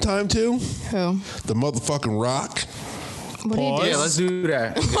give some time to? Who? The motherfucking Rock. What do you do? Yeah, let's do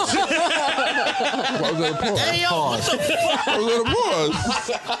that. I was gonna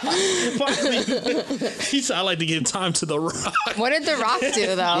pause. He said, "I like to give time to the Rock." What did the Rock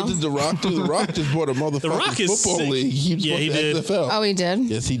do though? What did the Rock do? The Rock just bought a motherfucking football league. He did. NFL. Oh, he did.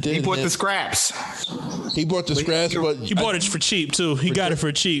 Yes, he did. He bought the scraps. He bought the scraps, but he bought it for cheap too. He got it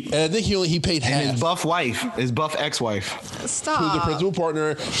for cheap, and I think he paid half. And his buff ex-wife, stop. Who's the principal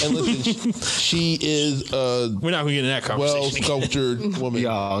partner? And listen, she is we're not gonna get into that conversation. Well sculptured woman.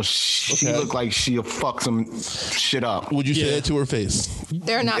 Yo, she looked like she'll fuck some shit up. Would you say that to her face?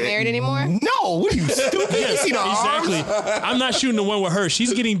 They're not married anymore? No, what are you stupid? Yes, exactly. I'm not shooting the one with her.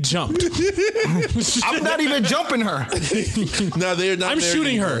 She's getting jumped. I'm not even jumping her. No, they're not. I'm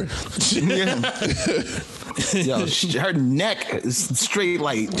shooting her. Yo, her neck is straight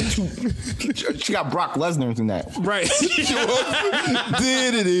like she got Brock Lesnar in that. Right.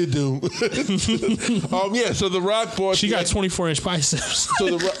 Yeah, so the Rock bought. She got 24-inch biceps. So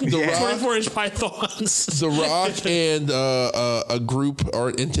the Rock, 24-inch pythons. The Rock and a group or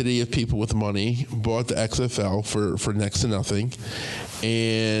an entity of people with money bought the XFL for next to nothing,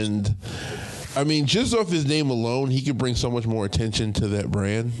 and. I mean, just off his name alone, he could bring so much more attention to that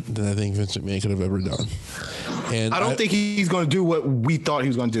brand than I think Vince McMahon could have ever done. And I don't think he's going to do what we thought he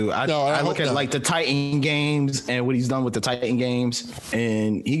was going to do. I look at like the Titan games and what he's done with the Titan games,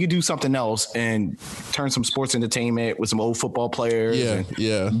 and he could do something else and turn some sports entertainment with some old football players.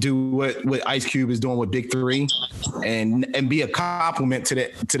 Yeah. Do what Ice Cube is doing with Big Three, and be a compliment to the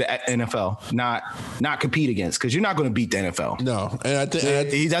NFL, not compete against, because you're not going to beat the NFL. No, and I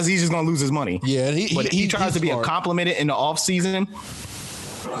think he's just going to lose his money. Yeah, and he tries to be a compliment in the off season.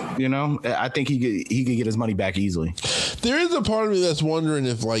 You know, I think he could get his money back easily. There is a part of me that's wondering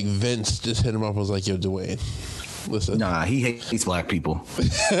if like Vince just hit him up and was like, "Yo, Dwayne, listen." Nah, he hates black people.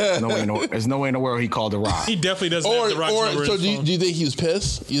 There's no way in the world he called The Rock. He definitely doesn't have The Rock's number. So do you think he was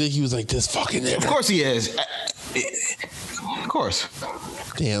pissed? You think he was like, "This fucking nigga"? Of course he is. Of course.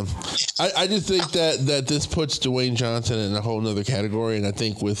 Damn. I just think that this puts Dwayne Johnson in a whole nother category, and I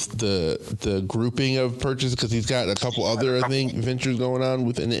think with the grouping of purchases, because he's got a couple other, I think, ventures going on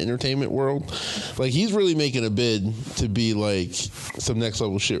within the entertainment world, like he's really making a bid to be like some next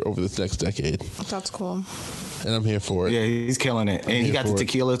level shit over this next decade. That's cool. and I'm here for it. Yeah, he's killing it, and he got the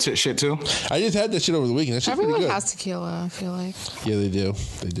tequila shit too. I just had that shit over the weekend. That shit's pretty Everyone good. has tequila, I feel like. Yeah, they do.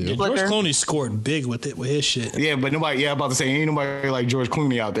 They do. Yeah, George Clooney scored big with his shit. Yeah, but nobody. Yeah, I'm about to say ain't nobody like George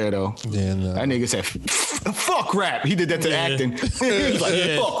Clooney out there though. Yeah, no. That nigga said, "Fuck rap." He did that to acting. He was like,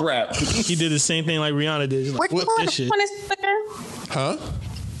 "Fuck rap." He did the same thing like Rihanna did. He's like, Which "Fuck this shit." one is thicker? Huh?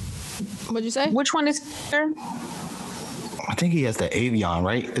 What'd you say? Which one is thicker? I think he has the Avion,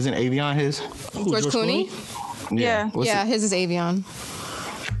 right? Isn't Avion his? George Clooney? Yeah. What's Yeah, it? his is Avion.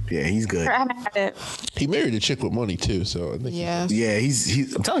 Yeah, he's good. I haven't had it. He married a chick with money too, so I think. Yeah. Yeah,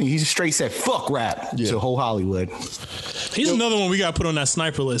 he's. I'm telling you, he straight said "fuck rap" to whole Hollywood. He's another one we got to put on that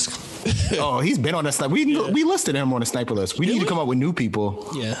sniper list. Oh, he's been on that sniper. We listed him on the sniper list. We need to come up with new people.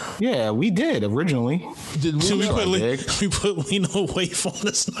 Yeah, we did originally. Did we? So we Sure put Lena Waithe on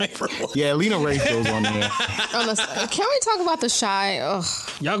the sniper list. Yeah, Lena Rachel's on there. Can we talk about The Shy? Ugh.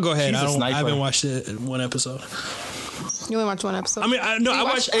 Y'all go ahead. She's a I sniper. haven't watched it one episode. You only watched one episode? I mean, I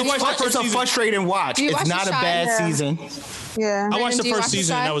watched the first It's a season. frustrating watch. Do you It's watch not The a Shy? bad Yeah. season. Yeah. I watched Do the you first watch The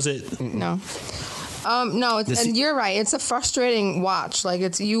season. Shy? And that was it. No. No, and you're right. It's a frustrating watch. Like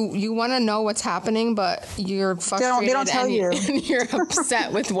it's you want to know what's happening, but you're frustrated. They don't tell and you. and you're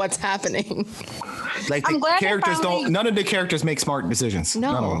upset with what's happening. Like I'm the glad they characters finally- don't. None of the characters make smart decisions.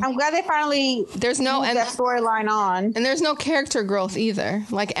 No. None of them. I'm glad they finally There's no moved that storyline on. and there's no character growth either.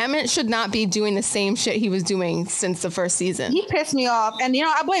 Like Emmett should not be doing the same shit he was doing since the first season. He pissed me off, and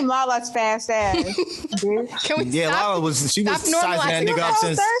I blame Lala's fast ass. Dude. Can we Yeah, stop? Lala was sizing that normalizing nigga up So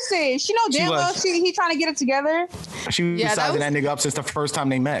since thirsty. She know damn well was. he trying to get it together. she was Yeah, that sizing was- that nigga up since the first time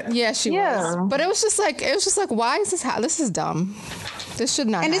they met. Yeah, she Yeah. was. But it was just like why is this? This is dumb. This should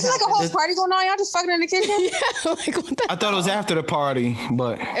not. And this is like a whole party going on. Y'all just fucking in the kitchen. yeah, like what the? I thought it was after the party,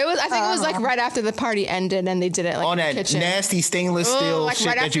 but It was. I think it was like right after the party ended, and they did it like on in the that kitchen. nasty stainless Ugh, steel like shit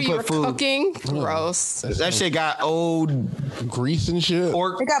right that after you were put food. cooking. Gross. That shit got old Grease and shit.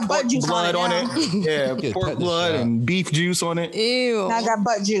 pork, It got butt pork juice blood on on it it. Yeah, Get pork tetanus blood shot. and beef juice on it. Ew. Now I got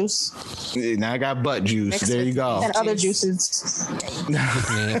butt juice Yeah, now I got butt juice. Mixed There you with go. and other juices.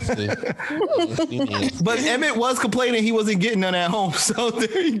 Nasty. Nasty. But Emmett was complaining he wasn't getting none at home, so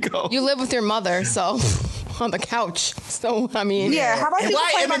there you go. You live with your mother, so on the couch. So I mean, Yeah, how about And you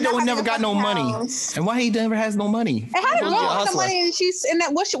why complain Emmett about don't not never having got a no fucking money? house? And why he never has no money? And how did Really girl a get the hustler. money and she's in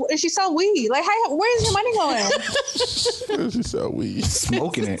that? And she sell weed? Like, where's your money going? This is so weird.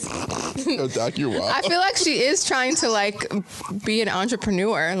 Smoking it. Yo, Doc, you're wild. I feel like she is trying to like be an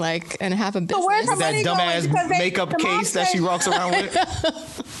entrepreneur, like and have a business. where's her That money going? dumbass Because makeup the mom case that she said- walks around with.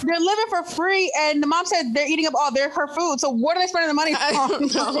 They're living for free, and the mom said they're eating up all her food. So what are they spending the money I on?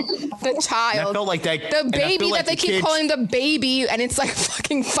 don't know. The And I child, felt like that. the and I baby feel like that they the keep kid- calling the baby, and it's like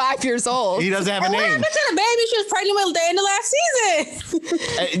fucking 5 years old. He doesn't have a And what name. happened to the baby she was pregnant with at the end of last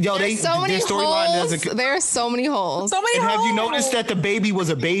season? Yo, There's so many their storyline holes. doesn't. There are so many holes. So many And have you holes. noticed that the baby was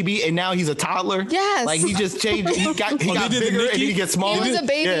a baby and now he's a toddler? Yes. Like he just changed. He got they bigger did the and then Nicki? he gets smaller. He was a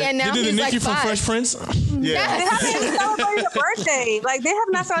baby, Yeah. and now They did he's the Nicki like from 5. Fresh Prince. Yeah. They haven't even celebrated a birthday. Like, they have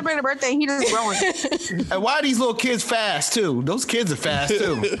not celebrated a birthday. He just growing. And why are these little kids fast too? Those kids are fast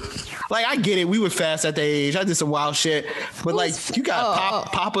too. Like I get it. We were fast at that age. I did some wild shit. But like you got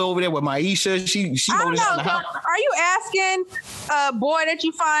Papa over there with Maisha. She I don't holding know. down the house. Are you asking a boy that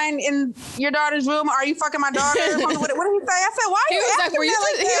you find in your daughter's room, are you fucking my daughter? What did he say? I said, why are He you was like, asking "Were you?" that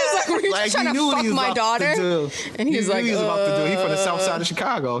like He was like, that? "Were you Like trying he to knew what fuck he was my about daughter?" to do. And he was knew like, he was about to do. He from the south side of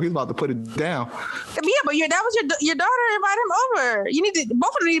Chicago. He was about to put it down. Yeah, but that was your daughter. Invite him over. You need to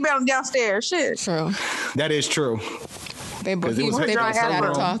both of them need to be on downstairs. Shit. True. That is true. They both 'Cause it was they her both had to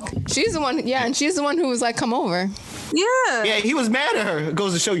room. talk. She's the one, yeah, and she's the one who was like, "Come over." Yeah. Yeah, he was mad at her. It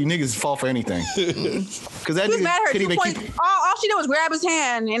goes to show you niggas fall for anything. Because that He was nigga mad at her. couldn't 2 even points. keep. All she did was grab his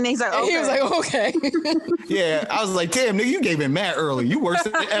hand, and he's like, And okay. he was like, "Okay." Yeah, I was like, damn, nigga, you gave him mad early. You worse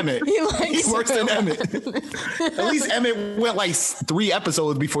than Emmett. He likes He's worse than Emmett. At least Emmett went like 3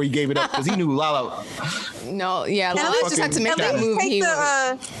 episodes before he gave it up because he knew Lala. No, yeah, And at Lala least- just had to make at that least move. He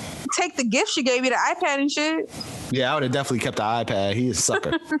would. take the gift she gave you, the iPad and shit. Yeah, I would have definitely kept the iPad. He is a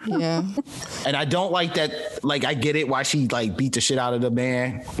sucker. Yeah. And I don't like that. Like, I get it why she like beat the shit out of the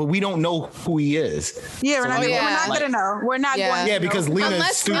man, but we don't know who he is. Yeah, we're So, not, I mean, we're not like- gonna know. We're not Yeah. going to Yeah, know. because Lena's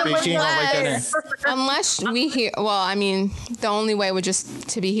Unless- stupid. She ain't gonna write that in. Unless we hear, well, I mean, the only way would just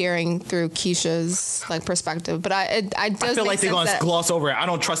to be hearing through Keisha's like perspective. But I I feel like they're gonna gloss over it. I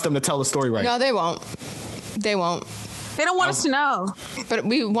don't trust them to tell the story right. No, they won't. They won't. They don't want us to know. But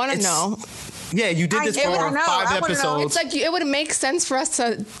we want to It's- know. Yeah, you did this I for wanna know. 5 I wanna know. episodes. It's like it would make sense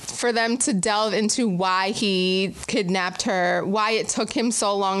for them to delve into why he kidnapped her, why it took him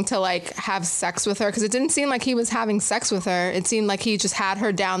so long to like have sex with her, because it didn't seem like he was having sex with her. It seemed like he just had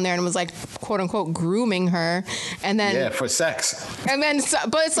her down there and was like quote unquote grooming her, and then for sex. and then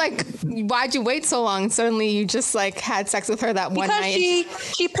but it's like, why'd you wait so long? Suddenly you just like had sex with her that one Because night.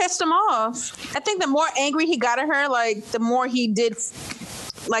 she pissed him off. I think the more angry he got at her, like the more he did,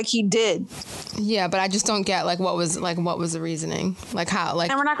 like he did. Yeah, but I just don't get like what was the reasoning, like how, like,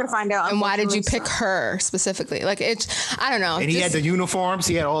 And we're not gonna find out. and why did you unfortunately, pick her specifically? Like I don't know. And he had the uniforms.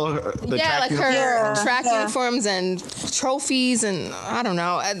 He had all of the yeah, track like uniforms. her track Yeah. uniforms and trophies, and I don't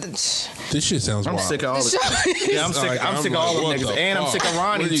know. This shit sounds I'm wild. sick of all the Yeah, I'm sick. I'm sick of all of them niggas, and I'm sick of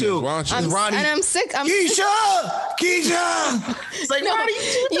Ronnie too. Ronnie. And I'm sick. Keisha. It's like No, Ronnie.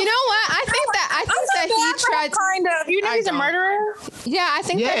 you know what? I think that he tried. kind of. You know, I he's a don't. murderer. Yeah, I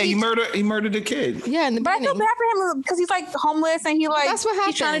think Yeah, that he murdered the kid. Yeah, in the But I feel beginning. bad for him because he's like homeless and he like That's what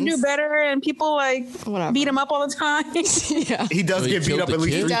he's trying to happens. do better and people like Whatever. beat him up all the time. Yeah. He does So he get beat killed up the at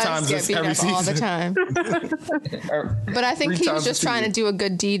least kid? 3 Does times get beat every up season. all the time. But I think 3 he was times just a trying to season. do a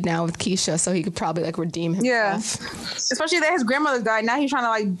good deed now with Keisha, so he could probably like redeem Yeah. himself. Especially that his grandmother died. Now he's trying to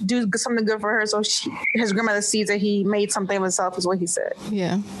like do something good for her. So his grandmother sees that he made something of himself, is what he said.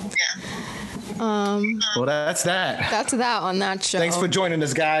 Yeah. Well, that's that. That's that on that show. Thanks for joining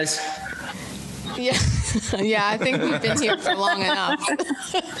us, guys. Yeah. Yeah, I think we've been here for long enough.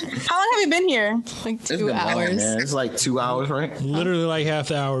 How long have you been here? Like It's 2 been long, hours. man. It's like 2 hours, right? Literally like half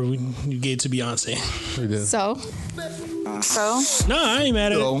the hour we gave to Beyonce. We did. So, So No, I ain't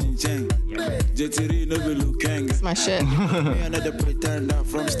mad at it. So, it's my shit.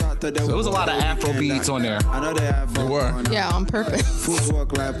 there was a lot of Afro beats on there. There were. Yeah, on purpose.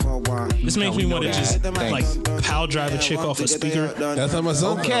 This makes me want to just like pal drive a chick off a speaker. That's how my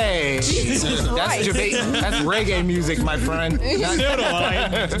son. Okay. That's Jamaican. That's reggae music, my friend. Still though,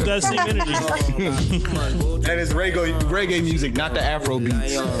 like, that same energy. That is reggae music, not the Afro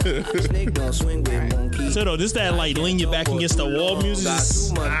beats. So though, this that like lean your back against the wall music.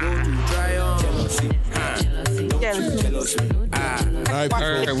 yeah, All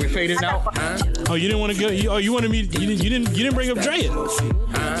right, Are we fading out? Oh, you didn't want to go. You wanted me. You didn't bring up Dre. It's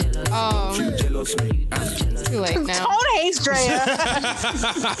too late now. Tone hates Drea.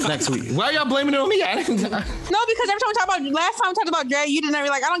 Next week. Why y'all blaming it on me? No, because every time we talk about last time we talked about Drea, you didn't ever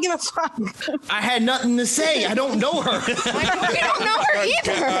like. I don't give a fuck. I had nothing to say. I don't know her. We don't know her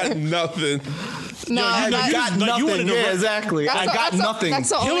either. got nothing. No, I that- got no, you wanted nothing. to Yeah, run- exactly. I got that's nothing. That's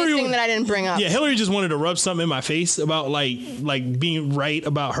the only Hillary thing was- that I didn't bring up. Yeah, Hillary just wanted to rub something in my face about like being right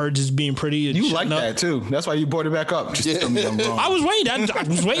about her just being pretty. And You shutting like up. that too. That's why you brought it back up. Just to tell me I'm wrong. I was waiting. I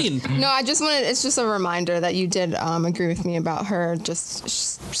was waiting. No, I just wanted. It's just a reminder that you did agree with me about her. Just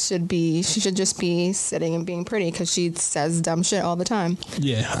she should just be sitting and being pretty because she says dumb shit all the time.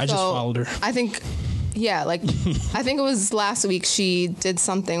 Yeah, I just So, followed her. I think, yeah, like I think it was last week she did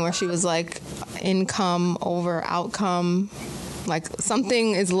something where she was like, income over outcome. Like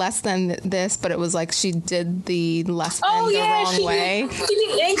something is less than this, but it was like she did the less than Oh the yeah, wrong she way.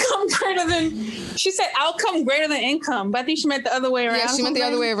 did income greater than. She said outcome greater than income, but I think she meant the other way around. Yeah, she went the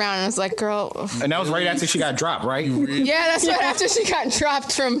other way around, and I was like, girl. And that was right after she got dropped, right? Yeah, that's right after she got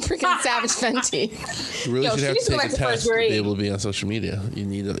dropped from freaking Savage Fenty. You really Yo, should she have needs to to go take back a to first test to grade. be able to be on social media. You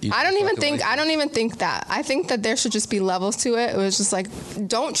need a. I don't even think that. I think that there should just be levels to it. It was just like,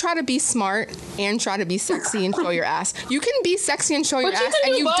 don't try to be smart and try to be sexy and show your ass. You can be sexy and show your But you ass, can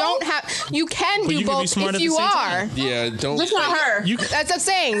and do you both. don't have. You can But do you can be both smart if at the you same are. time. Yeah, don't. Just not her. You That's what I'm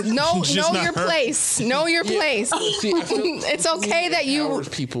saying. Know Just know not your her. place. Know your place. See, I feel It's okay that you. empowers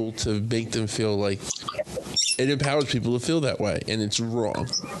people to make them feel like it empowers people to feel that way, and it's wrong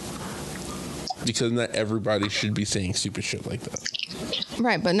because not everybody should be saying stupid shit like that.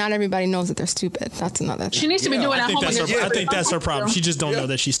 Right, but not everybody knows that they're stupid. That's another She thing. needs to be doing I at think home. that's with her. her I think that's her problem. She just don't know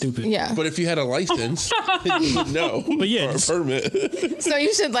that she's stupid. Yeah. But if you had a license, you would know. But yeah, or a just- permit. So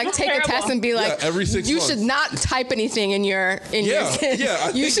you should like take a test and be like, Yeah, every 6 you months. should not type anything in your Yeah, your. yeah, I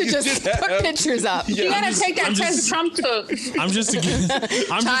You think should you just should put have- pictures up. You Yeah, gotta take that I'm test just- Trump took. I'm just against.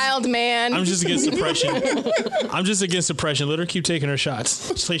 Child man. I'm just against suppression. I'm just against suppression. Let her keep taking her shots.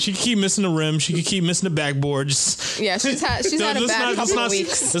 Just like she could keep missing the rim. She could keep missing the backboard. Just Yeah, she's had a bad couple of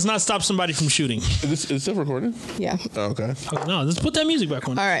weeks. Let's not stop somebody from shooting. Is this still recording? Yeah. Oh, okay. No, let's put that music back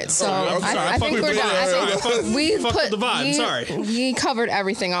on. All right, so I'm sorry, I I think fucked we're with done. it. I think we fucked put up the vibe. Sorry. We covered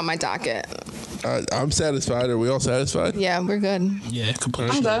everything on my docket. I'm satisfied. Are we all satisfied? Yeah, we're good. Yeah,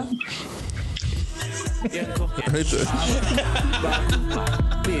 completely. I'm good. Right there.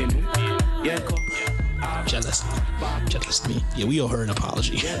 Just jealous. Jealous me. Yeah, we owe her an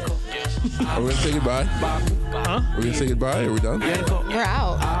apology. Are we gonna say goodbye? Huh? Are we gonna say goodbye? Are we done? We're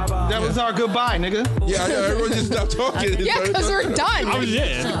out. That was our goodbye, nigga. Yeah, I know. Everyone just stopped talking. Yeah, because we're done.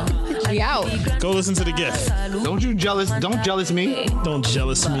 We out. Go listen to the gift. Don't jealous me. Don't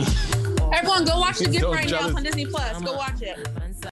jealous me. Everyone, go watch the gift Don't right now jealous. on Disney Plus. Go watch it.